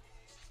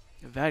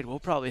 In fact, we'll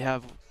probably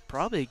have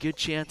a good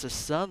chance of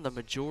sun the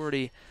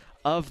majority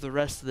of the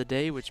rest of the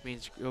day, which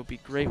means it'll be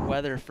great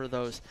weather for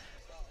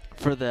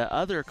the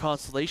other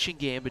consolation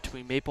game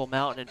between Maple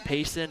Mountain and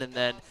Payson, and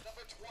then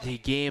the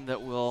game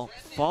that will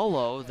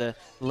follow, the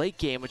late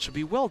game, which will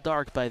be well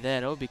dark by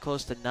then. It will be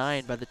close to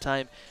 9 by the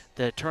time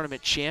the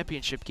tournament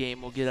championship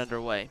game will get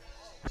underway.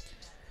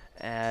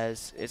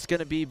 As it's going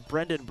to be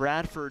Brendan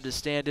Bradford to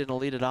stand in and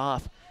lead it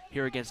off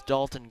here against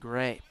Dalton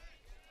Gray.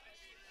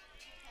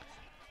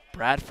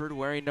 Bradford,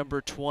 wearing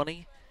number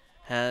 20,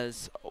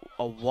 has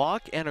a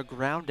walk and a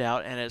ground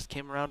out and has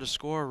came around to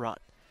score a run.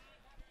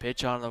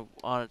 Pitch on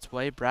its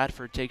way.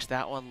 Bradford takes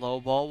that one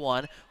low, ball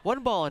one.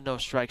 1 ball and no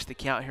strikes the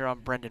count here on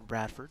Brendan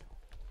Bradford.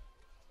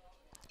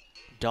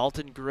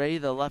 Dalton Gray,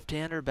 the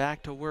left-hander,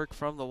 back to work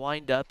from the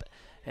windup,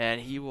 and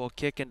he will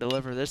kick and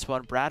deliver this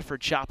one. Bradford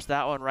chops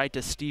that one right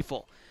to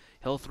Stiefel.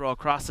 He'll throw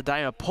across the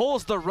diamond,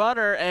 pulls the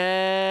runner,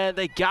 and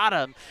they got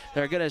him.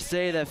 They're going to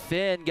say that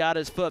Finn got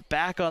his foot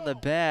back on the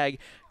bag,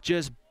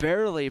 just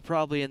barely,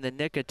 probably in the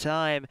nick of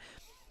time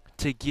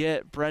to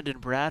get Brendan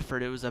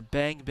Bradford. It was a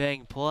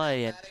bang-bang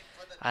play, and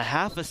a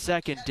half a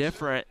second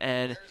different,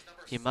 and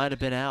he might have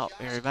been out,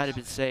 or he might have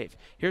been safe.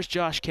 Here's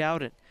Josh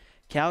Cowden.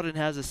 Cowden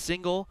has a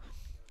single,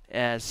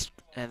 and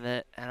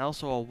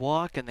also a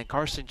walk, and then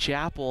Carson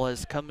Chappell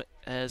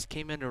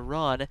came in to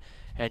run,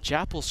 and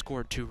Chappell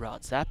scored 2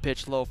 runs. That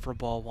pitch low for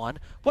ball one.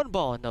 1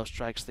 ball and no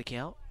strikes the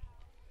count.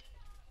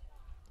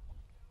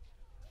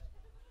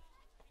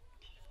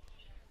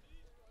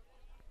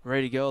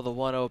 Ready to go, the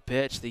 1-0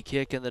 pitch, the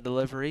kick and the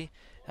delivery.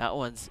 That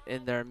one's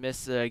in there,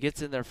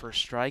 gets in there for a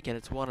strike, and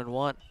it's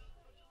 1-1.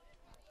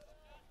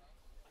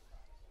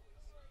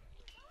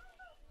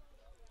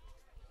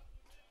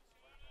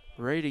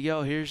 Ready to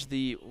go. Here's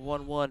the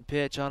 1-1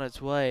 pitch on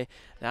its way.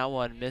 That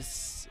one I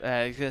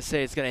was gonna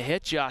say it's gonna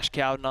hit Josh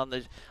Cowden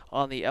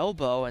on the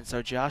elbow, and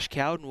so Josh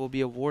Cowden will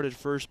be awarded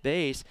first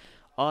base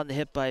on the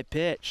hit by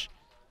pitch.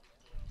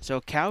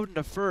 So Cowden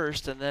to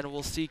first, and then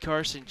we'll see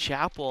Carson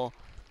Chappell.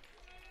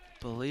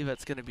 Believe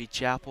it's gonna be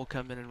Chappell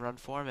come in and run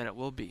for him, and it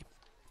will be.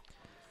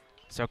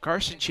 So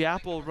Carson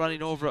Chappell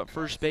running over at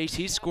first base.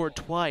 He scored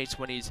twice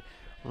when he's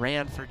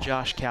ran for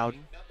Josh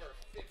Cowden.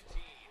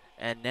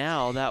 And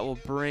now that will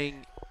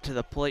bring to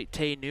the plate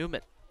Tay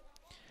Newman.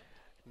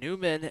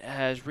 Newman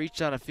has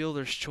reached on a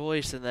fielder's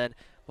choice, and then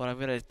what I'm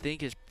going to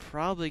think is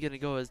probably going to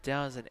go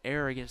down as an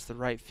error against the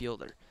right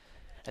fielder.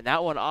 And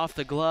that one off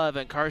the glove,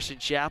 and Carson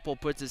Chappell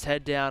puts his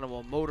head down and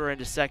will motor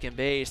into second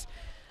base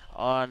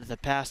on the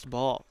passed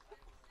ball.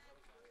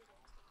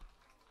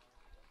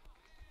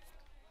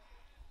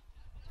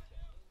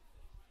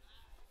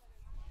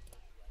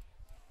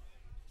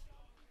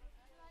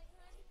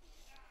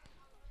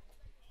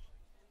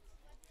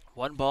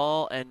 One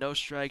ball and no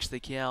strikes the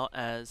count,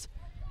 as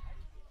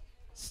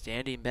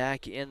standing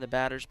back in the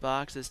batter's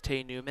box is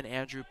Tay Newman.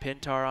 Andrew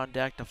Pintar on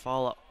deck to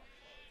follow.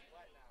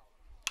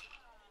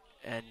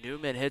 And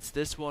Newman hits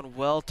this one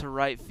well to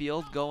right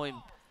field,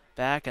 going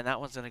back, and that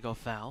one's going to go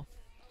foul.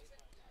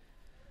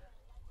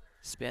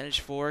 Spanish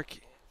Fork,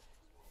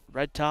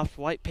 red tops,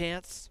 white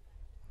pants.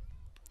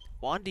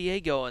 Juan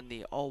Diego in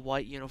the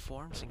all-white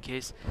uniforms, in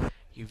case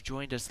you've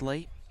joined us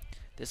late.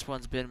 This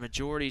one's been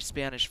majority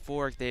Spanish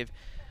Fork. They've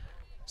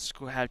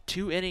had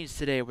 2 innings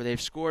today where they've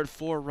scored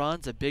 4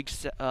 runs, a big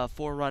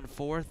 4-run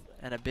fourth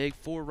and a big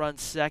 4-run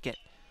second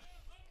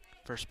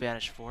for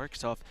Spanish Fork.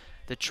 So if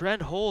the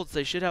trend holds,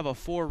 they should have a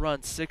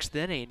 4-run 6th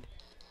inning.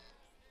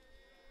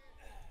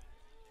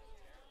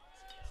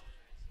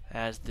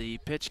 As the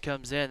pitch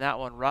comes in, that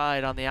one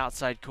right on the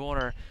outside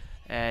corner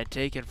and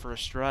taken for a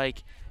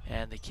strike,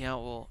 and the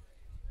count will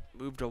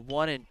move to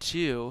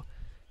 1-2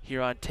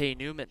 here on Tay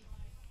Newman.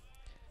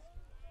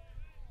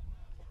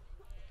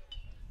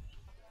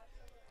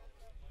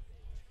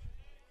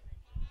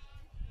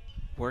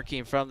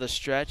 Working from the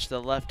stretch,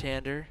 the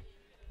left-hander.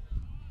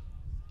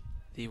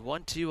 The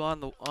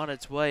 1-2 on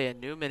its way, and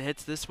Newman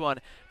hits this one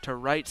to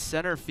right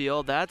center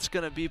field. That's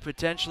going to be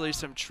potentially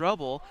some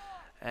trouble,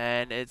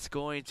 and it's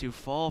going to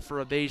fall for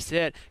a base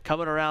hit.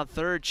 Coming around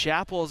third,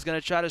 Chappell is going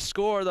to try to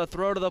score. The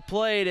throw to the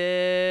plate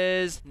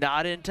is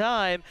not in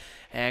time,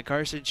 and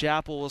Carson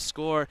Chappell will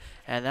score,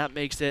 and that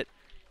makes it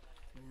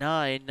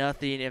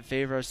 9-0 in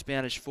favor of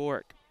Spanish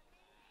Fork.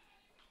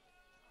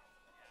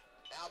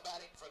 Now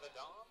batting for the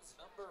Dons,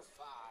 number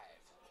 5,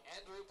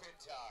 Andrew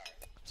Pintar.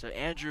 So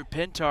Andrew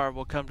Pintar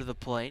will come to the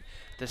plate.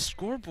 The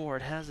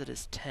scoreboard has it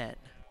as 10.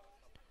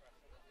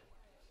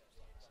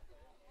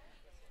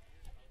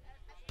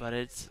 But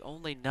it's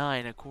only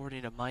 9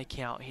 according to my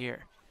count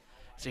here.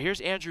 So here's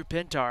Andrew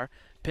Pintar.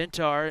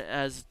 Pintar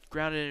has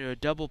grounded into a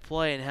double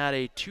play and had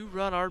a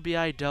 2-run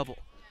RBI double.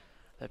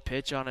 The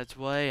pitch on its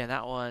way, and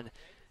that one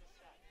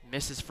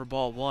misses for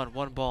ball one.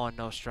 1 ball and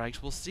no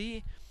strikes. We'll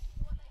see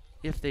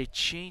if they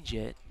change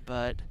it,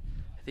 but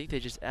I think they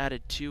just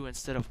added 2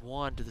 instead of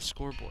 1 to the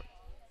scoreboard.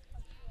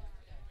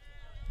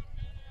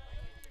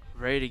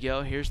 Ready to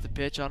go. Here's the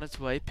pitch on its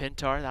way.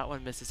 Pintar, that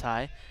one misses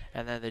high,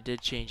 and then they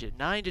did change it.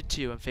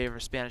 9-2 in favor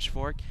of Spanish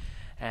Fork,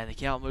 and the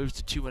count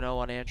moves to 2-0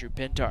 on Andrew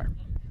Pintar.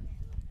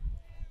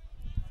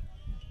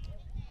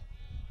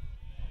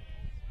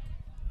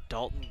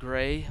 Dalton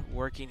Gray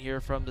working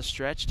here from the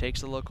stretch,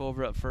 takes a look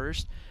over at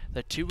first.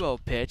 The 2-0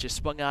 pitch is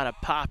swung out and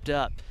popped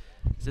up.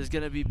 This is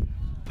going to be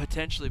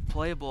potentially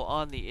playable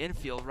on the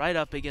infield, right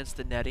up against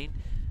the netting,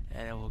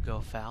 and it will go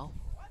foul.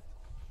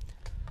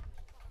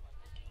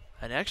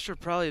 An extra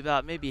probably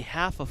about maybe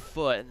half a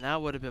foot, and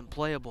that would have been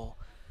playable,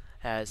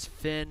 as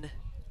Finn,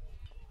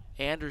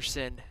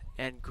 Anderson,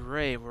 and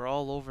Gray were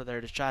all over there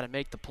to try to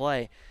make the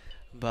play,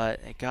 but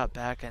it got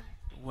back and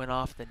went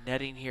off the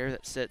netting here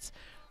that sits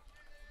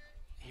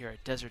here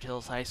at Desert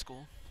Hills High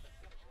School.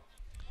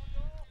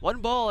 1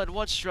 ball and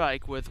 1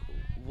 strike with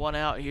 1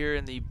 out here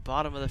in the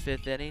bottom of the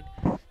 5th inning.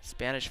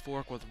 Spanish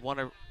Fork with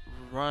 1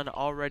 run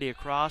already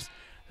across.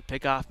 The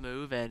pickoff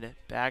move and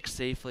back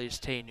safely is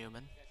Tay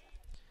Newman.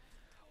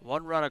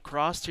 1 run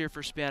across here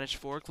for Spanish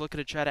Fork, looking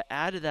to try to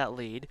add to that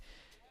lead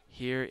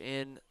here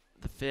in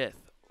the 5th.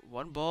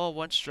 1 ball,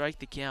 1 strike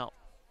the count.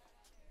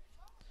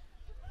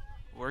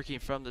 Working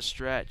from the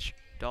stretch,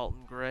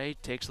 Dalton Gray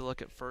takes a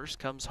look at first,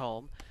 comes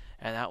home,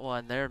 and that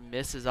one there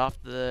misses off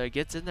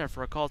gets in there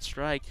for a called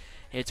strike.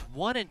 It's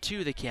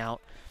 1-2 the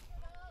count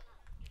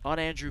on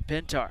Andrew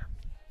Pintar.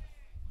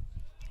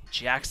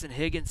 Jackson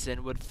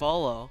Higginson would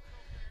follow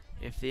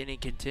if the inning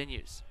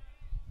continues.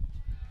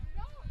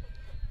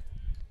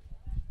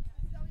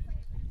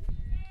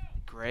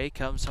 Gray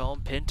comes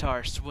home,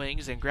 Pintar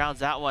swings and grounds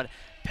that one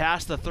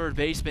past the third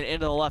baseman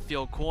into the left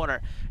field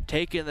corner.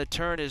 Taking the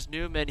turn is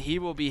Newman. He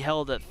will be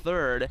held at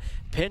third.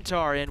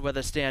 Pintar in with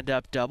a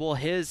stand-up double,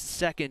 his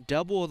second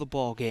double of the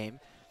ball game.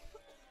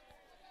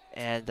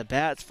 And the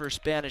bats for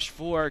Spanish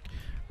Fork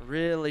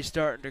really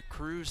starting to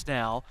cruise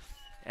now.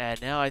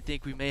 And now I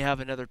think we may have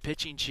another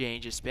pitching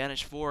change as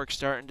Spanish Fork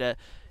starting to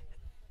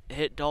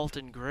hit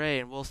Dalton Gray.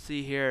 And we'll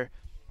see here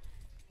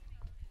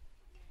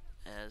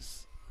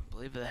as I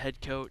believe the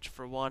head coach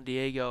for Juan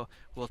Diego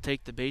will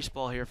take the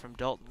baseball here from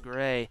Dalton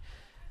Gray.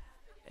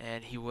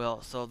 And he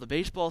will. So the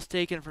baseball's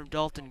taken from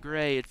Dalton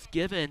Gray. It's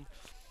given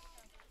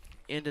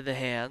into the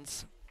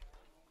hands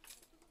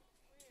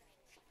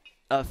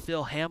of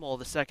Phil Hamill,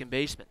 the second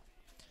baseman.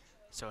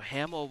 So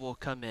Hamill will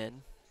come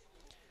in.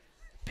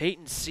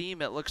 Peyton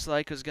Seam, it looks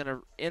like, is going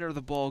to enter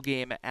the ball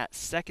game at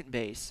second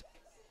base.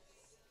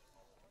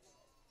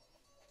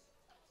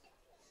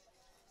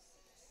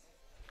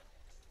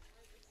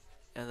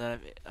 And then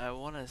I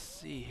want to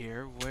see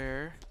here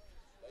where,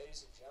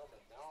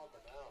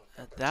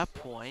 at that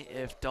point,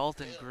 if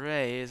Dalton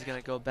Gray is going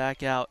to go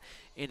back out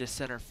into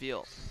center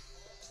field.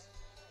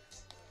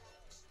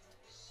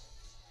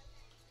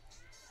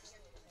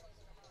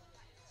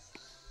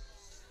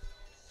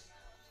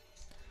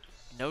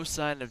 No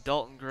sign of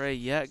Dalton Gray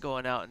yet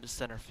going out into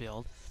center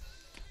field.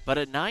 But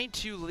a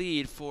 9-2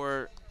 lead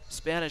for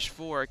Spanish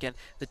Fork, and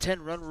the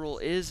 10-run rule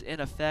is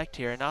in effect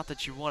here. Not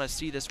that you want to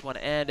see this one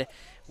end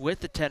with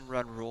the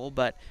 10-run rule,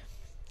 but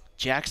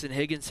Jackson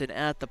Higginson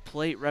at the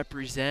plate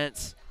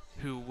represents,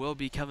 who will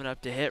be coming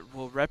up to hit,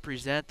 will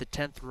represent the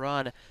 10th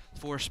run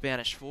for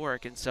Spanish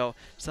Fork. And so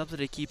something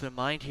to keep in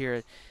mind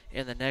here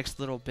in the next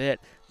little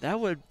bit. That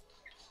would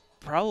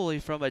probably,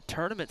 from a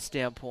tournament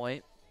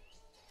standpoint,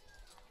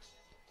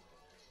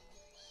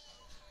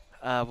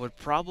 would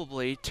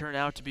probably turn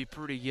out to be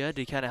pretty good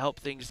to kind of help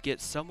things get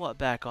somewhat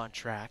back on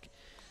track.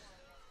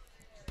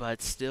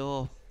 But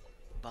still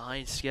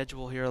behind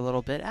schedule here a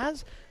little bit,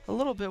 as a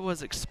little bit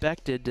was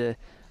expected to,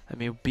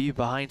 be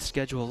behind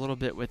schedule a little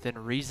bit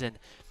within reason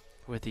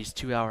with these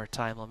 2-hour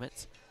time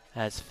limits,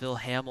 as Phil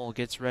Hamill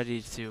gets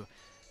ready to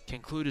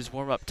conclude his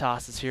warm-up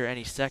tosses here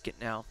any second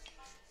now.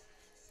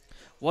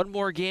 One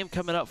more game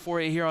coming up for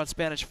you here on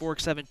Spanish Fork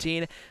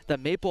 17. The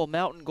Maple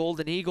Mountain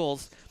Golden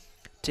Eagles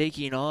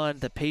taking on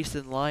the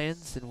Payson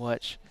Lions in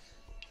which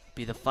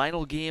be the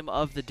final game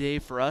of the day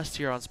for us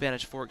here on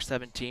Spanish Fork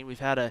 17. We've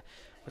had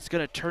what's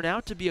going to turn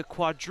out to be a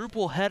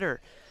quadruple header.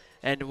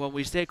 And when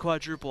we say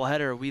quadruple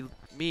header, we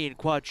mean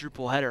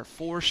quadruple header.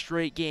 4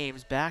 straight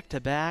games back to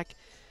back.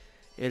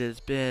 It has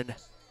been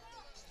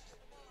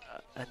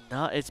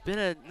not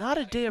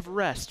a day of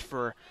rest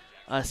for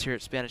us here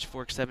at Spanish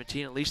Fork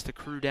 17, at least the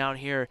crew down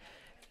here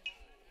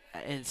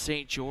in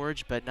St.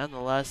 George, but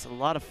nonetheless, a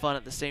lot of fun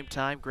at the same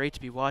time. Great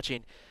to be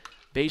watching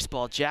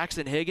baseball.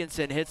 Jackson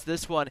Higginson hits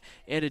this one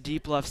into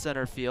deep left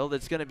center field.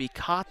 It's going to be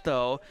caught,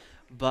 though,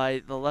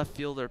 by the left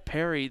fielder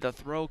Perry. The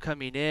throw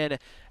coming in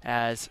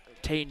as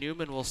Tay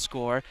Newman will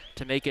score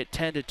to make it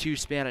 10-2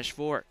 Spanish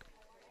Fork.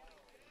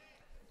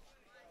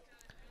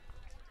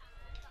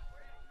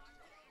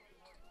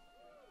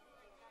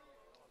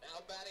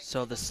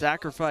 So the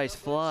sacrifice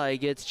fly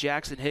gets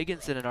Jackson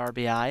Higginson an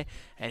RBI,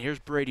 and here's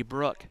Brady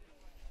Brook.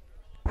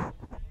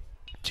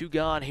 2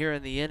 gone here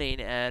in the inning,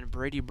 and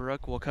Brady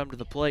Brook will come to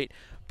the plate.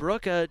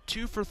 Brook,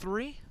 2 for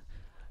 3,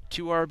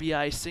 2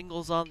 RBI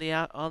singles on the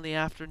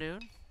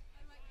afternoon,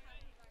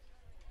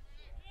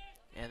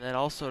 and then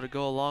also to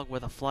go along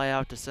with a fly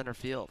out to center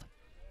field.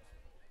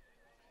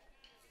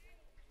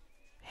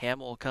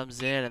 Hamill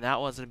comes in, and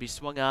that one's going to be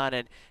swung on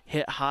and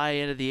hit high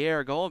into the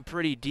air, going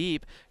pretty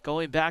deep,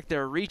 going back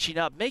there, reaching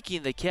up,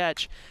 making the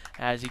catch.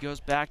 As he goes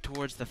back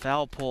towards the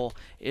foul pole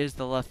is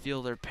the left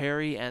fielder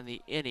Perry, and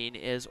the inning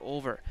is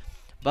over.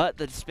 But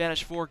the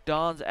Spanish Fork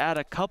Dons add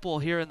a couple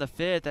here in the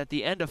 5th. At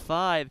the end of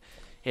 5,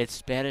 it's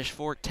Spanish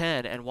Fork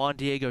 10 and Juan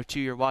Diego 2.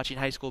 You're watching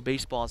high school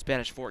baseball on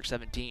Spanish Fork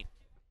 17.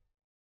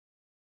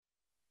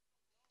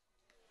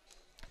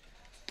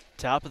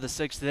 Top of the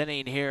 6th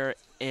inning here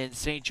in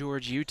St.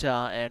 George,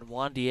 Utah, and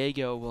Juan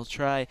Diego will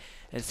try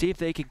and see if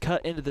they can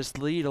cut into this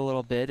lead a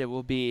little bit. It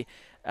will be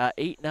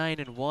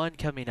 8-9-1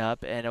 coming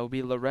up, and it will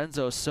be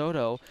Lorenzo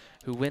Soto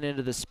who went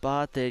into the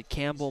spot that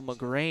Campbell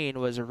McGrain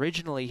was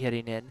originally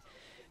hitting in.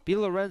 Be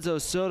Lorenzo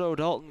Soto,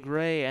 Dalton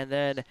Gray, and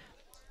then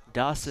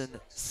Dawson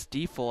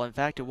Stiefel. In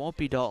fact, it won't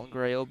be Dalton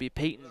Gray. It'll be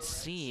Peyton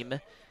Seam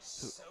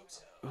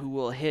who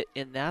will hit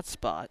in that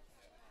spot.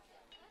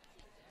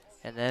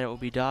 And then it will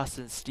be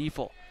Dawson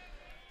Stiefel.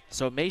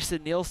 So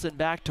Mason Nielsen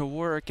back to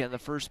work, and the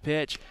first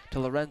pitch to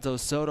Lorenzo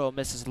Soto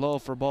misses low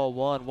for ball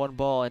one. 1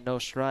 ball and no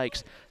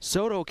strikes.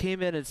 Soto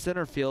came in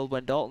center field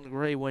when Dalton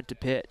Gray went to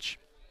pitch.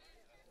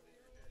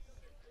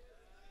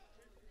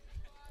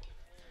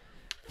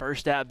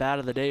 First at bat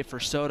of the day for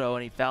Soto,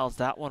 and he fouls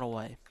that one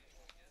away.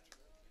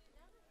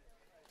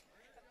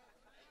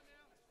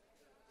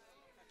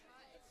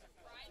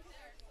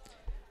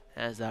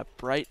 As that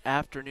bright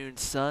afternoon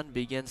sun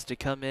begins to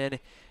come in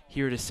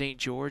here to St.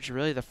 George.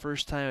 Really the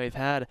first time we've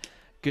had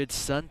good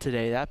sun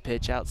today. That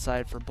pitch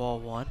outside for ball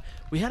one.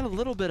 We had a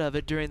little bit of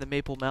it during the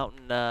Maple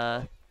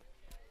Mountain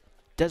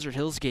Desert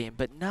Hills game,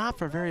 but not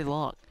for very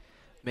long.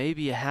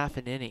 Maybe a half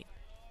an inning.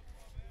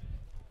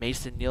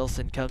 Mason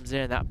Nielsen comes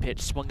in. That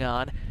pitch swung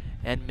on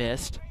and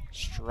missed.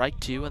 Strike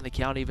two, and the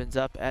count evens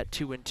up at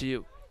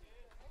 2-2.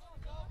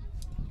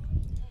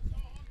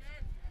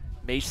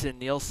 Mason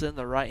Nielsen,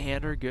 the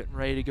right-hander, getting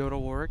ready to go to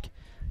work.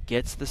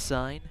 Gets the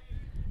sign.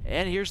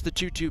 And here's the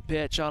 2-2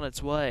 pitch on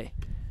its way.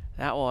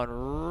 That one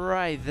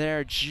right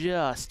there,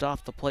 just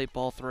off the plate,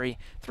 ball three.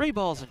 3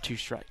 balls and 2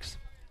 strikes.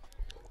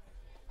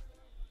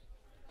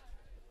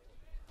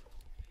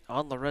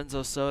 On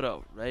Lorenzo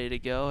Soto, ready to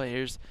go.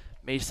 Here's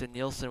Mason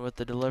Nielsen with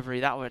the delivery.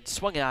 That one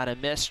swung out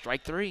and missed.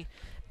 Strike 3.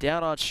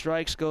 Down on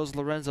strikes goes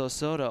Lorenzo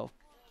Soto.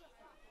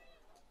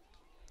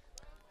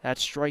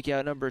 That's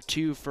strikeout number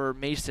 2 for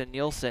Mason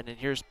Nielsen, and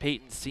here's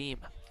Peyton Seam.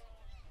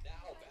 Now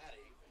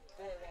batting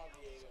for Juan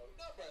Diego,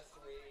 number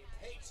 3,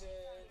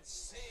 Peyton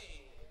Seam.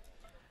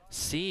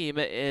 Seam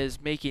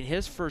is making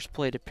his first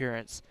plate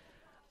appearance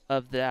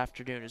of the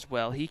afternoon as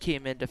well. He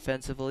came in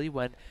defensively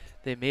when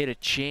they made a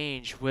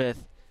change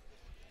with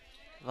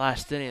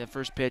last inning, the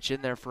first pitch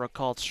in there for a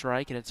called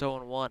strike, and it's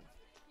 0-1.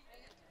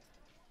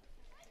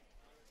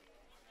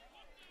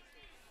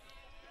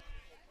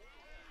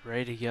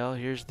 Ready to go.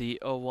 Here's the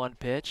 0-1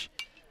 pitch.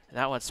 And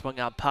that one swung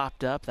out,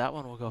 popped up. That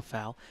one will go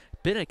foul.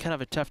 Been a kind of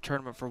a tough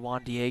tournament for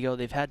Juan Diego.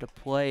 They've had to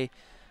play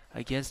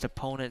against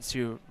opponents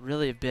who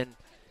really have been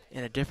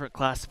in a different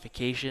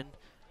classification.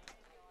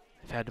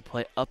 They've had to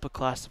play up a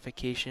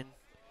classification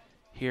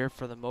here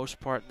for the most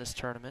part in this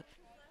tournament.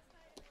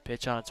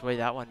 Pitch on its way.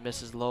 That one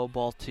misses low.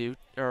 Ball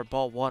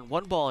 1.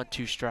 1 ball and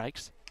 2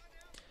 strikes.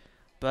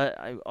 But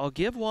I'll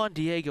give Juan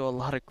Diego a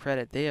lot of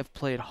credit. They have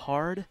played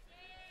hard.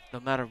 No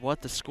matter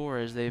what the score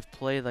is, they've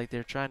played like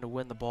they're trying to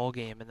win the ball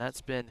game, and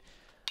that's been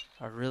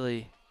a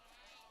really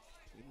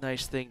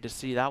nice thing to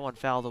see. That one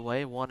fouled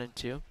away,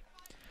 1-2.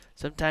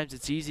 Sometimes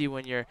it's easy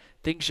when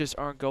things just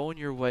aren't going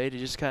your way to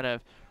just kind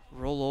of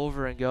roll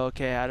over and go,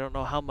 okay, I don't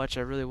know how much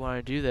I really want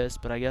to do this,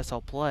 but I guess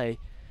I'll play.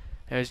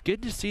 And it's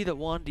good to see that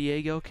Juan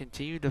Diego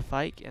continued to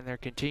fight, and they're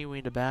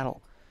continuing to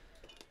battle.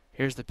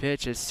 Here's the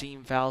pitch as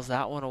Seam fouls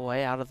that one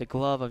away out of the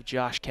glove of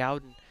Josh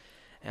Cowden.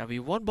 And it'll be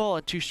 1 ball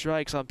and 2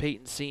 strikes on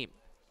Peyton Seam.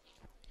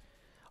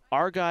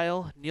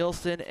 Argyle,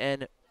 Nielsen,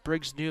 and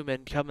Briggs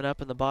Newman coming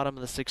up in the bottom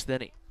of the 6th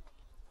inning.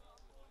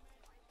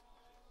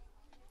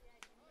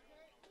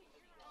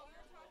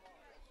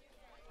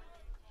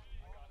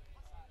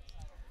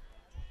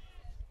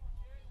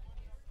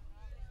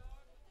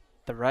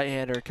 The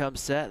right-hander comes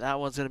set. That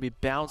one's going to be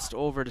bounced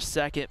over to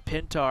second.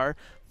 Pintar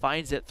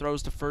finds it,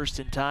 throws to first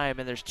in time,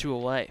 and there's 2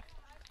 away.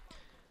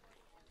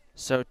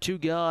 So 2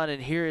 gone,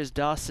 and here is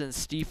Dawson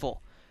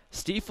Stiefel.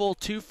 Stiefel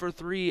 2 for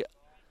 3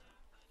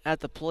 at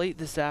the plate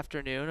this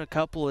afternoon. A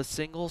couple of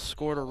singles,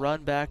 scored a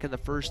run back in the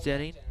first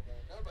inning,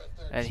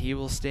 and he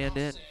will stand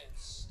in.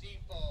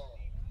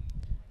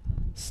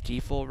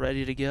 Stiefel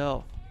ready to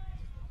go.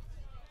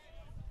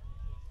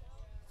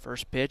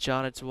 First pitch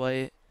on its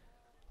way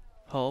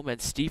home,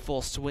 and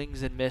Stiefel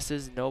swings and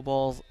misses. No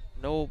balls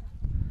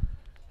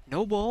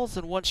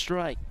and 1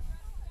 strike.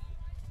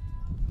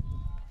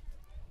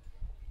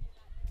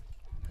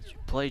 As you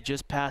play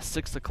just past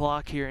 6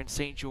 o'clock here in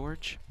St.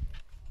 George.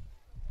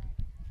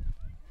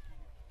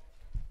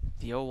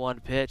 The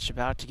 0-1 pitch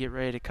about to get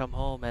ready to come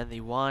home, and the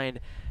wind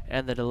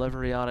and the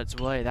delivery on its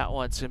way. That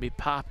one's going to be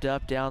popped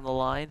up down the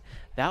line.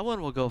 That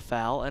one will go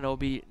foul, and it'll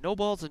be no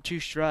balls and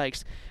 2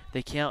 strikes.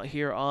 They count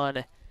here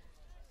on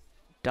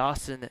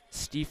Dawson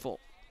Stiefel.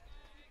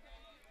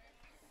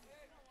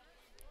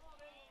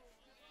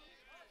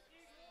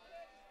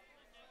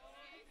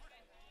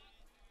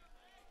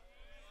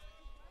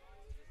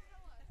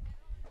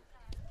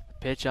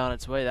 Pitch on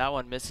its way. That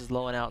one misses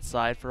low and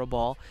outside for a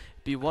ball.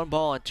 Be 1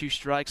 ball and 2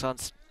 strikes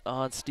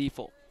on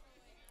Stiefel.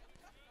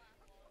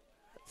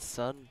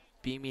 Sun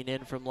beaming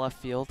in from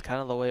left field,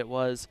 kind of the way it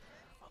was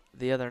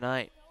the other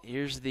night.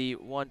 Here's the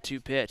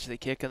 1-2 pitch. The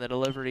kick and the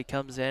delivery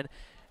comes in,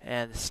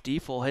 and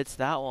Stiefel hits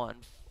that one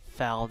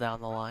foul down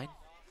the line.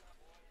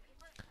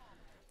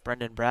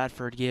 Brendan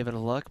Bradford gave it a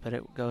look, but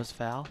it goes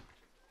foul.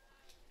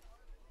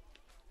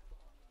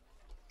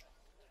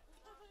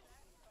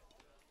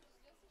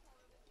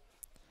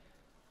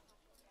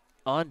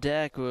 On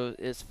deck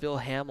is Phil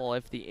Hamill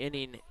if the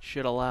inning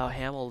should allow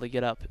Hamill to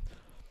get up.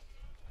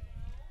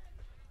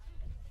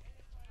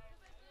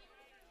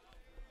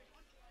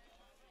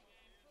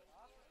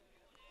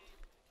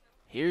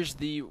 Here's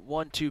the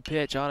 1-2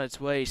 pitch on its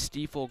way.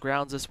 Stiefel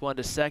grounds this one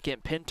to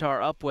second.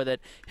 Pintar up with it.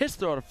 His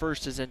throw to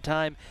first is in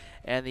time,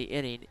 and the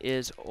inning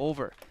is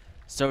over.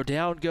 So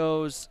down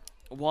goes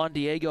Juan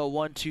Diego,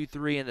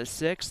 1-2-3 in the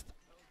sixth.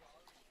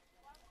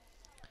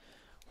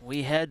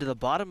 We head to the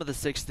bottom of the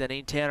sixth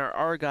inning. Tanner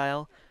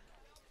Argyle,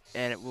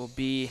 and it will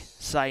be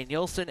Cy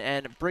Nielsen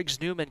and Briggs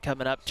Newman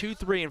coming up. 2,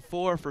 3, and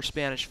 4 for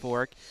Spanish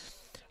Fork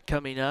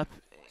coming up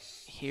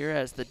here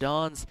as the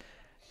Dons,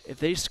 if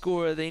they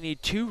score, they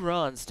need 2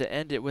 runs to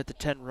end it with the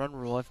 10-run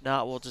rule. If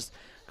not, we'll just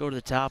go to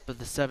the top of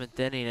the 7th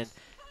inning,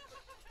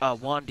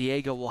 and Juan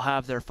Diego will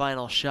have their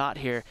final shot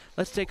here.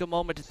 Let's take a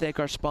moment to thank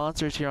our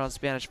sponsors here on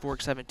Spanish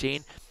Fork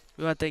 17.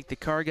 We want to thank the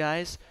Car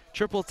Guys,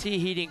 Triple T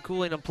Heating,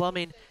 Cooling, and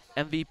Plumbing,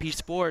 MVP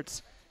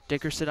Sports,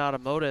 Dickerson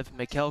Automotive,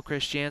 Mikkel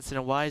Christiansen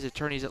and Wise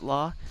Attorneys at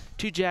Law,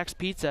 Two Jacks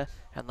Pizza,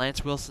 and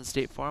Lance Wilson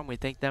State Farm. We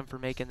thank them for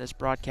making this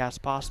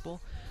broadcast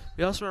possible.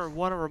 We also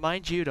want to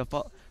remind you to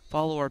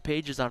follow our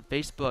pages on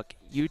Facebook,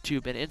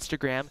 YouTube, and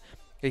Instagram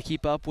to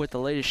keep up with the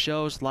latest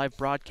shows, live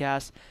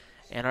broadcasts,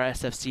 and our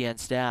SFCN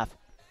staff.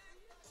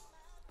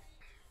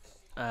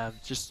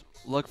 Just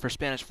look for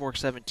Spanish Fork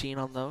 17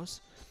 on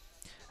those.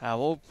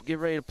 We'll get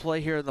ready to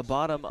play here in the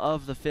bottom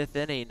of the 5th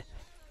inning.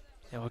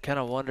 And we'll kind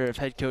of wonder if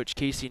head coach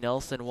Casey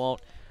Nelson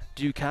won't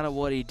do kind of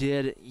what he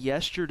did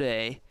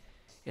yesterday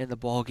in the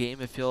ball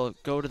game, if he'll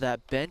go to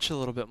that bench a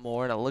little bit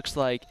more. And it looks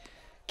like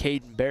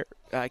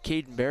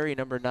Caden Berry,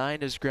 number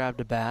 9, has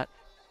grabbed a bat.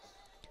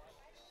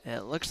 And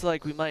it looks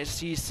like we might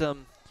see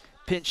some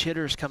pinch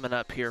hitters coming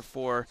up here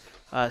for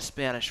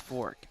Spanish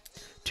Fork.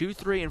 2,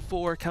 3, and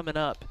 4 coming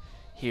up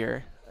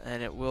here.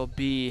 And it will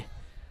be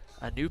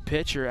a new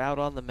pitcher out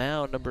on the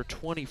mound, number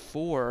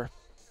 24.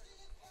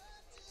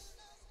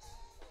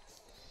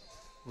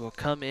 Will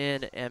come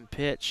in and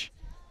pitch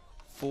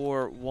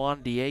for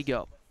Juan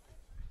Diego.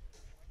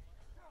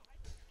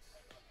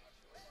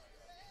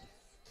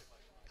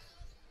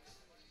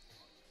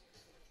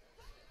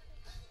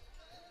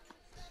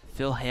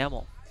 Phil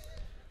Hamill.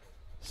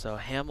 So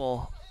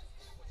Hamill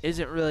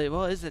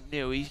isn't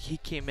new. He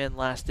came in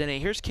last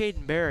inning. Here's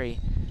Caden Berry,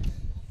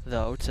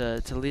 though,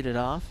 to lead it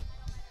off.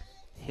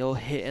 He'll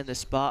hit in the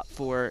spot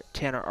for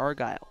Tanner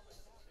Argyle.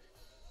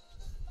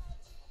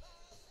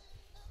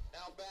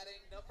 Now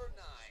batting number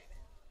 9,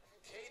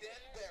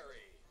 Caden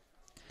Berry.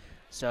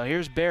 So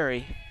here's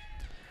Berry.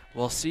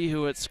 We'll see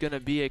who it's going to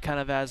be kind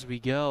of as we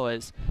go,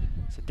 as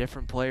some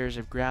different players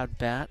have grabbed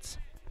bats.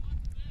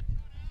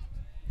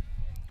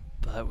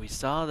 But we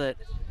saw that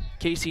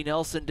Casey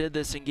Nelson did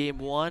this in game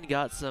 1,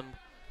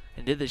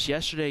 and did this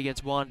yesterday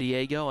against Juan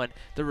Diego, and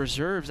the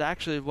reserves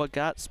actually what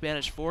got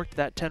Spanish Fork to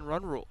that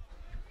 10-run rule.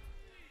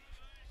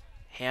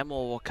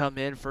 Hamill will come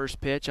in, first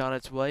pitch on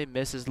its way,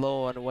 misses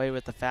low and away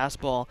with the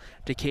fastball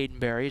to Caden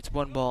Berry. It's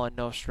 1 ball and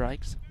no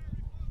strikes.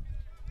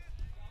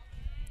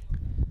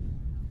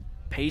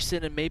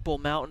 Payson and Maple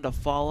Mountain to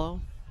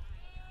follow.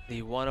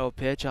 The 1-0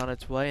 pitch on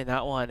its way, and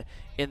that one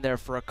in there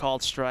for a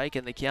called strike,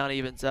 and the count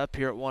evens up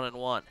here at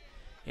 1-1.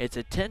 It's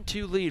a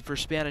 10-2 lead for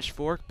Spanish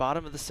Fork,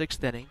 bottom of the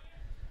 6th inning.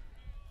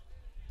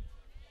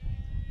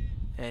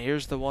 And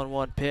here's the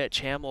 1-1 pitch.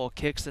 Hamill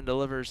kicks and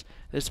delivers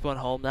this one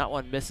home. That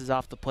one misses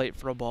off the plate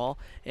for a ball.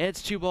 And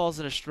it's 2 balls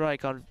and a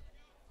strike on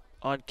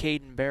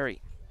Caden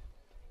Berry.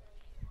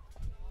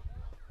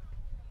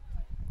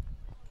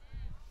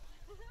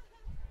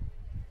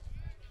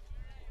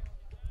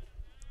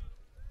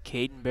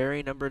 Caden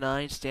Berry, number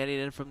 9, standing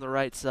in from the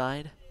right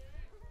side.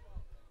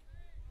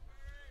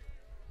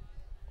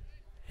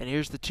 And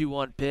here's the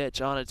 2-1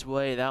 pitch on its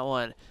way. That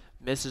one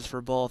misses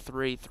for ball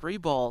 3. 3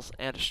 balls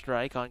and a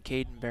strike on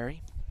Caden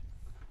Berry.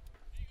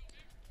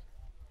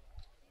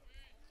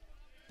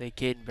 I think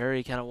Caden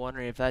Berry kind of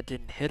wondering if that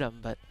didn't hit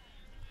him, but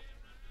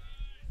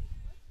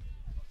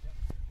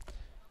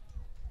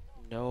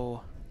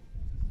no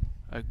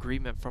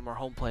agreement from our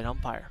home plate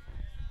umpire.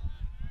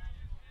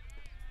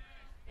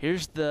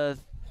 Here's the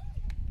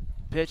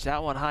pitch,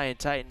 that one high and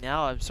tight.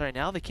 Now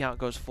the count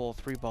goes full,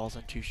 3 balls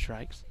and 2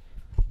 strikes.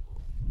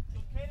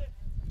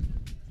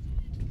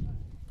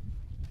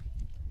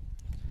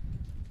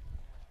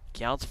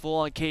 Counts full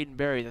on Caden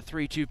Berry. The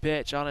 3-2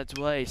 pitch on its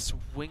way,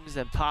 swings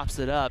and pops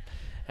it up,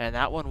 and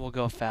that one will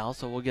go foul,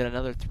 so we'll get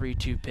another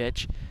 3-2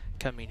 pitch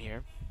coming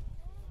here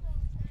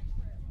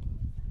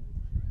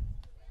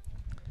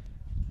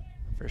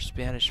for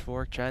Spanish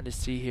Fork. Trying to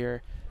see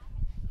here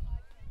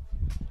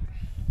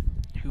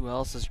who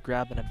else is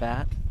grabbing a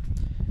bat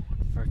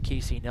for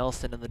Casey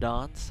Nelson and the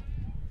Dons.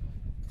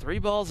 3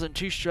 balls and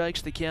 2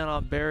 strikes, the count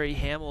on Berry.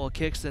 Hamill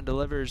kicks and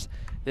delivers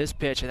this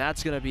pitch, and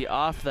that's going to be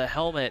off the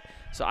helmet.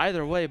 So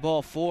either way,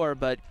 ball 4,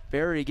 but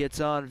Berry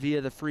gets on via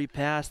the free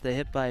pass, the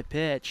hit by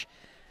pitch.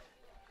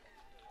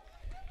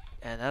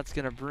 And that's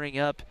going to bring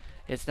up,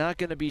 it's not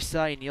going to be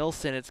Cy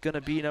Nielsen, it's going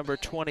to be number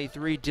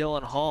 23,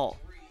 Dylan Hall.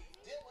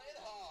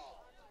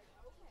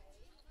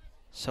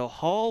 So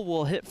Hall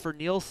will hit for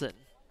Nielsen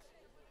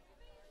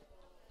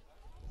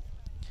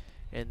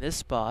in this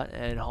spot,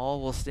 and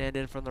Hall will stand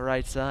in from the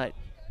right side.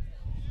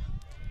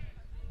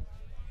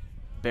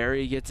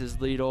 Berry gets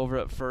his lead over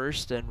at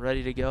first and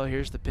ready to go.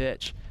 Here's the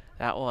pitch.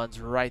 That one's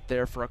right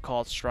there for a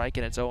called strike,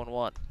 and it's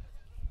 0-1.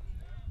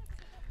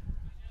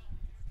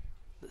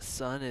 The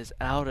sun is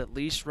out, at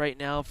least right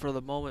now for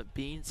the moment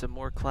being. Some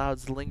more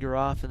clouds linger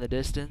off in the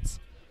distance.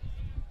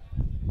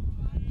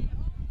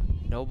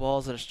 No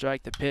balls and a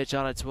strike. The pitch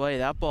on its way.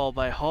 That ball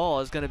by Hall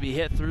is going to be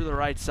hit through the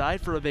right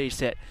side for a base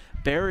hit.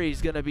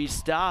 Barry's going to be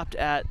stopped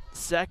at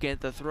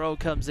second. The throw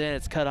comes in.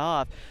 It's cut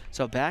off.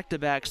 So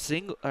back-to-back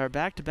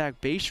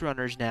base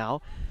runners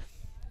now.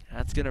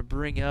 That's going to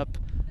bring up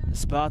the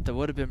spot that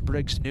would have been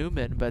Briggs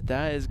Newman, but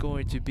that is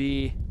going to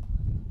be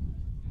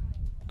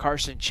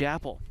Carson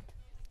Chappell.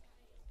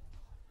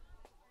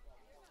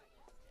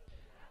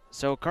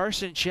 So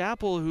Carson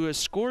Chappell, who has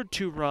scored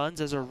 2 runs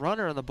as a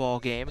runner in the ball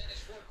game,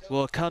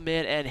 will come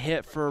in and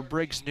hit for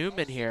Briggs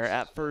Newman here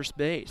at first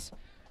base.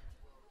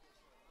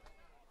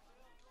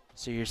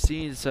 So you're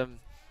seeing some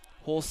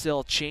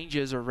wholesale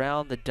changes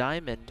around the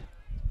diamond.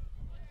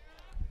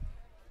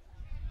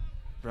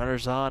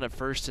 Runners on at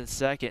first and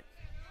second.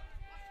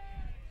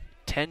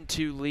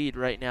 10-2 lead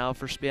right now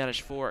for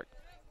Spanish Fork.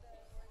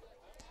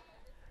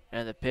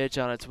 And the pitch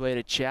on its way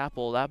to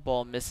Chappell. That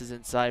ball misses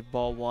inside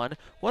ball 1.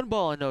 1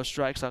 ball and no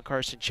strikes on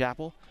Carson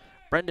Chappell.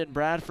 Brendan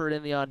Bradford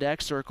in the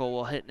on-deck circle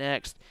will hit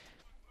next.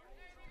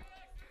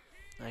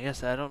 I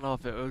guess I don't know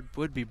if it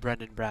would be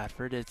Brendan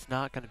Bradford. It's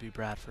not going to be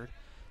Bradford.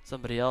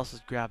 Somebody else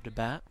has grabbed a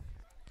bat.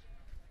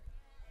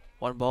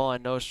 1 ball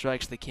and no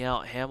strikes the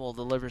count. Hamill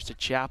delivers to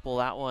Chappell.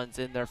 That one's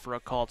in there for a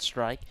called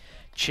strike.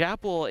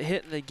 Chappell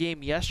hit in the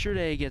game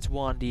yesterday against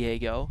Juan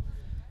Diego.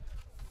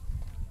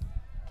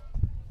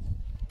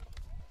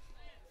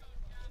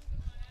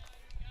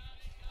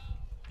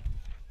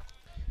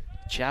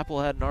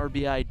 Chappell had an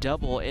RBI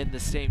double in the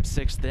same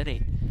 6th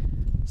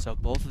inning. So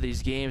both of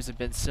these games have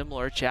been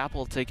similar.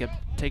 Chappell takes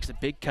a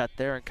big cut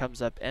there and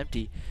comes up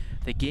empty.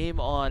 The game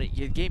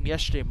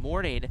yesterday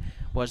morning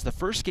was the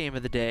first game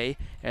of the day,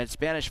 and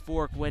Spanish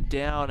Fork won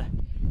the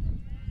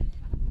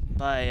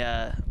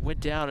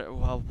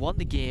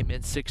game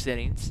in 6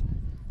 innings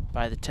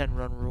by the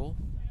 10-run rule.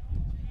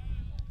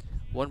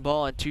 1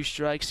 ball and 2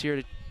 strikes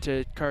here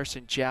to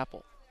Carson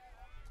Chappell.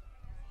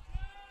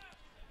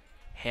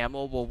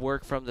 Hamill will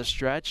work from the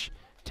stretch,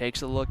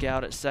 takes a look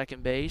out at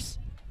second base,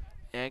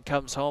 and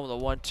comes home with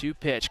a 1-2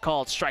 pitch.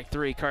 Called strike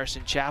 3,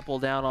 Carson Chappell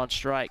down on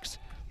strikes.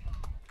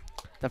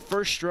 The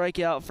first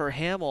strikeout for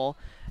Hamill,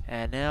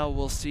 and now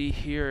we'll see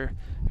here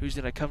who's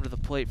going to come to the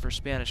plate for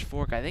Spanish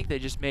Fork. I think they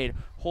just made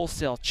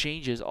wholesale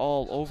changes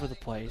all over the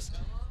place.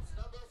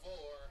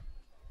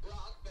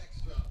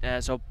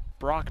 And so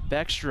Brock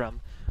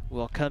Beckstrom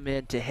will come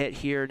in to hit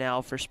here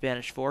now for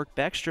Spanish Fork.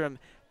 Beckstrom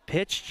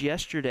pitched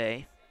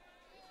yesterday.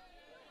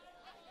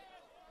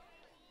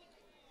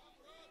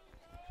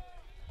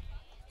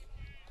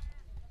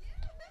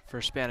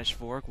 For Spanish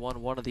Fork,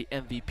 won one of the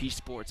MVP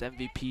Sports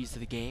MVPs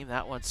of the game.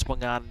 That one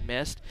swung on and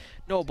missed.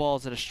 No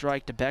balls and a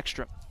strike to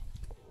Beckstrom.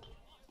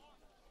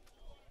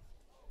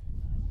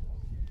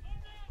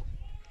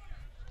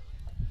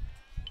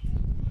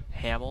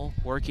 Hamill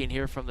working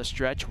here from the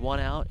stretch. 1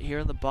 out here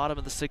in the bottom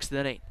of the 6th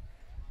inning.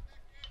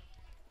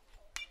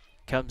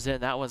 Comes in.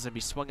 That one's going to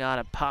be swung on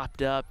and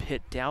popped up,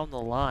 hit down the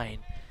line,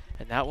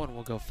 and that one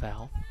will go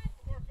foul.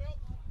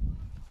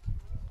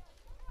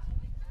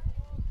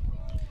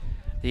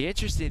 The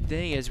interesting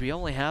thing is we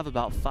only have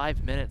about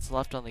 5 minutes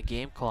left on the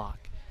game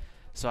clock.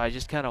 So I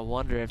just kind of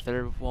wonder if they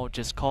won't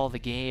just call the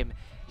game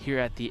here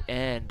at the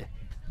end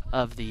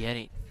of the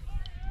inning.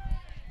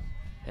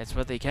 That's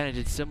what they kind of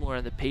did similar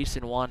in the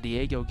Payson Juan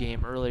Diego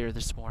game earlier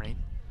this morning.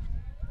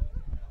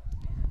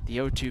 The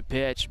 0-2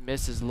 pitch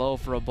misses low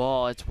for a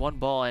ball. It's 1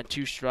 ball and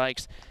 2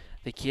 strikes.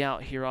 The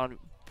count here on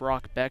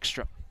Brock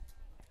Beckstrom.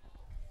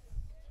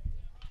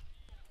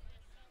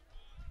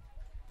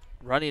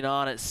 Running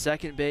on at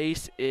second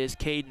base is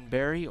Caden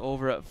Berry.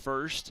 Over at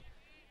first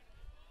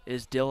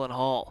is Dylan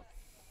Hall.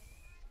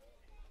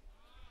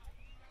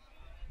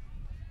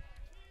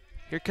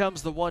 Here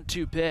comes the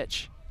 1-2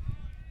 pitch.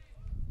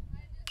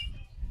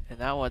 And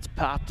that one's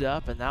popped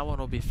up, and that one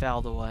will be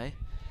fouled away.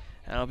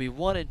 And it'll be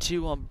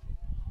 1-2 on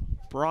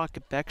Brock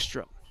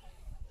Beckstrom.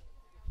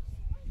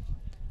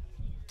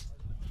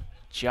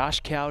 Josh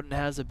Cowden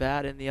has a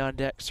bat in the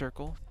on-deck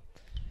circle.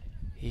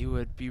 He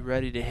would be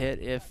ready to hit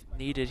if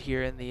needed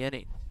here in the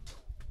inning.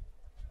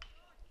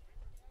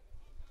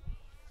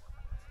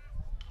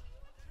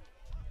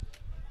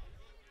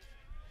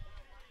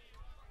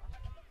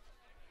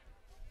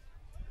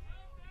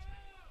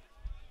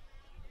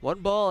 One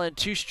ball and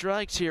 2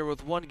 strikes here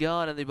with 1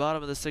 gone in the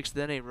bottom of the 6th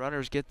inning.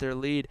 Runners get their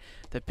lead.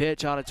 The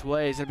pitch on its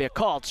way is going to be a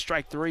called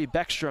strike 3.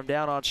 Beckstrom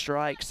down on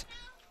strikes.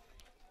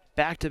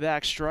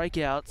 Back-to-back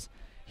strikeouts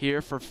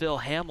here for Phil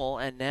Hamill,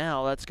 and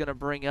now that's going to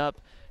bring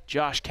up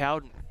Josh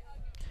Cowden.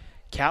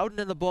 Cowden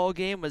in the ball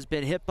game has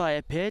been hit by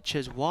a pitch,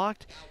 has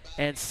walked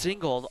and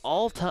singled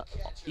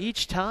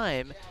each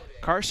time.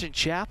 Carson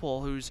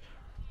Chappell,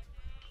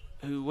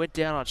 who went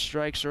down on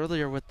strikes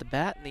earlier with the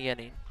bat in the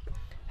inning,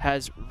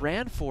 has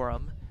ran for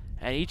him,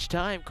 and each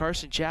time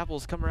Carson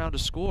Chappell's come around to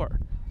score.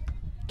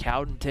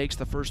 Cowden takes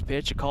the first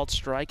pitch, a called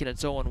strike, and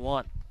it's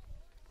 0-1.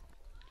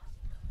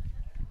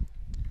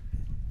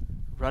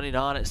 Running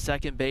on at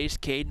second base,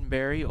 Caden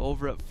Berry.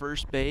 Over at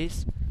first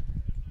base,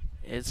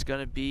 it's going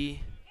to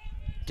be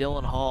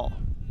Dylan Hall.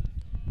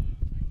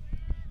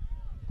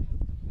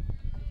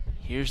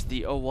 Here's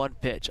the 0-1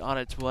 pitch on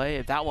its way.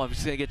 If that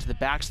one's going to get to the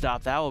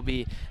backstop, that will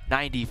be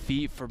 90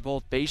 feet for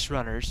both base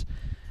runners.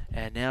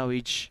 And now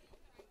each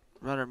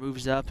runner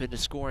moves up into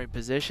scoring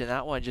position.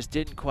 That one just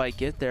didn't quite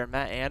get there.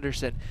 Matt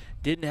Anderson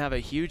didn't have a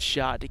huge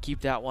shot to keep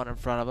that one in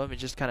front of him. It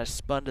just kind of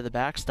spun to the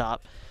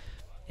backstop.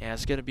 And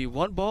it's going to be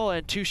 1 ball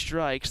and 2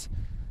 strikes.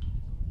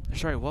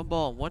 Sorry, 1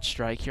 ball and 1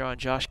 strike here on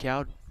Josh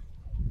Cowden.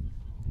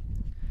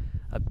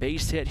 A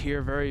base hit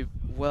here very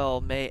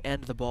well may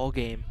end the ball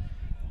game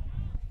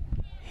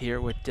here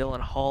with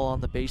Dylan Hall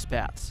on the base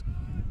paths.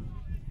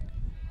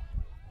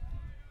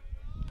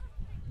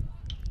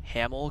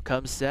 Hamill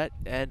comes set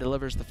and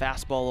delivers the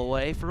fastball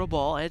away for a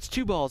ball, and it's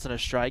 2 balls and a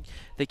strike.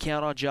 They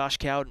count on Josh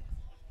Cowden.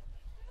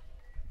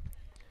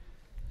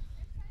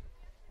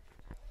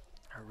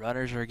 Our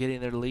runners are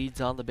getting their leads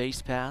on the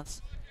base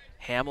paths.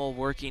 Hamill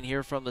working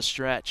here from the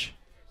stretch.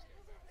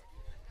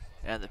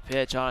 And the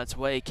pitch on its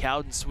way.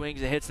 Cowden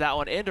swings and hits that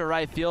one into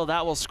right field.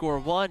 That will score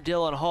 1.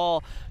 Dylan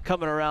Hall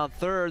coming around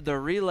third. The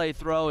relay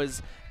throw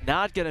is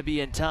not going to be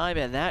in time,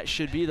 and that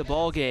should be the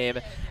ball game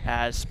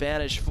as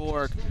Spanish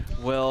Fork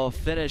will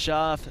finish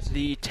off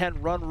the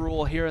 10-run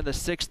rule here in the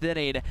 6th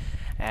inning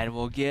and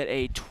will get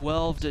a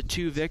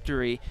 12-2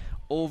 victory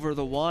over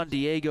the Juan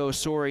Diego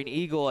Soaring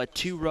Eagle. A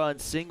 2-run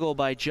single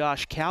by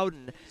Josh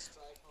Cowden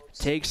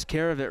takes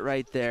care of it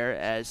right there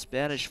as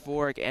Spanish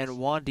Fork and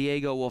Juan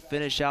Diego will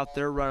finish out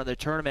their run of the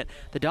tournament.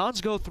 The Dons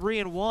go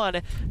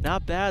 3-1.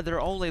 Not bad. Their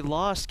only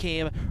loss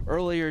came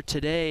earlier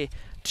today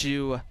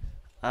to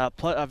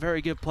a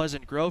very good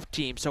Pleasant Grove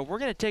team. So we're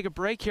going to take a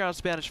break here on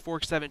Spanish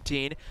Fork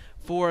 17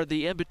 for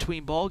the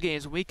in-between ball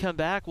games. When we come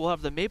back, we'll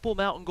have the Maple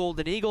Mountain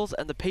Golden Eagles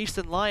and the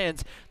Payson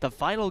Lions. The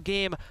final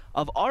game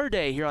of our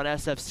day here on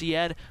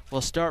SFCN will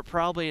start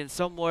probably in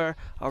somewhere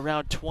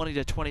around 20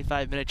 to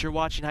 25 minutes. You're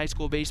watching high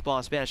school baseball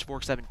on Spanish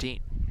Fork 17.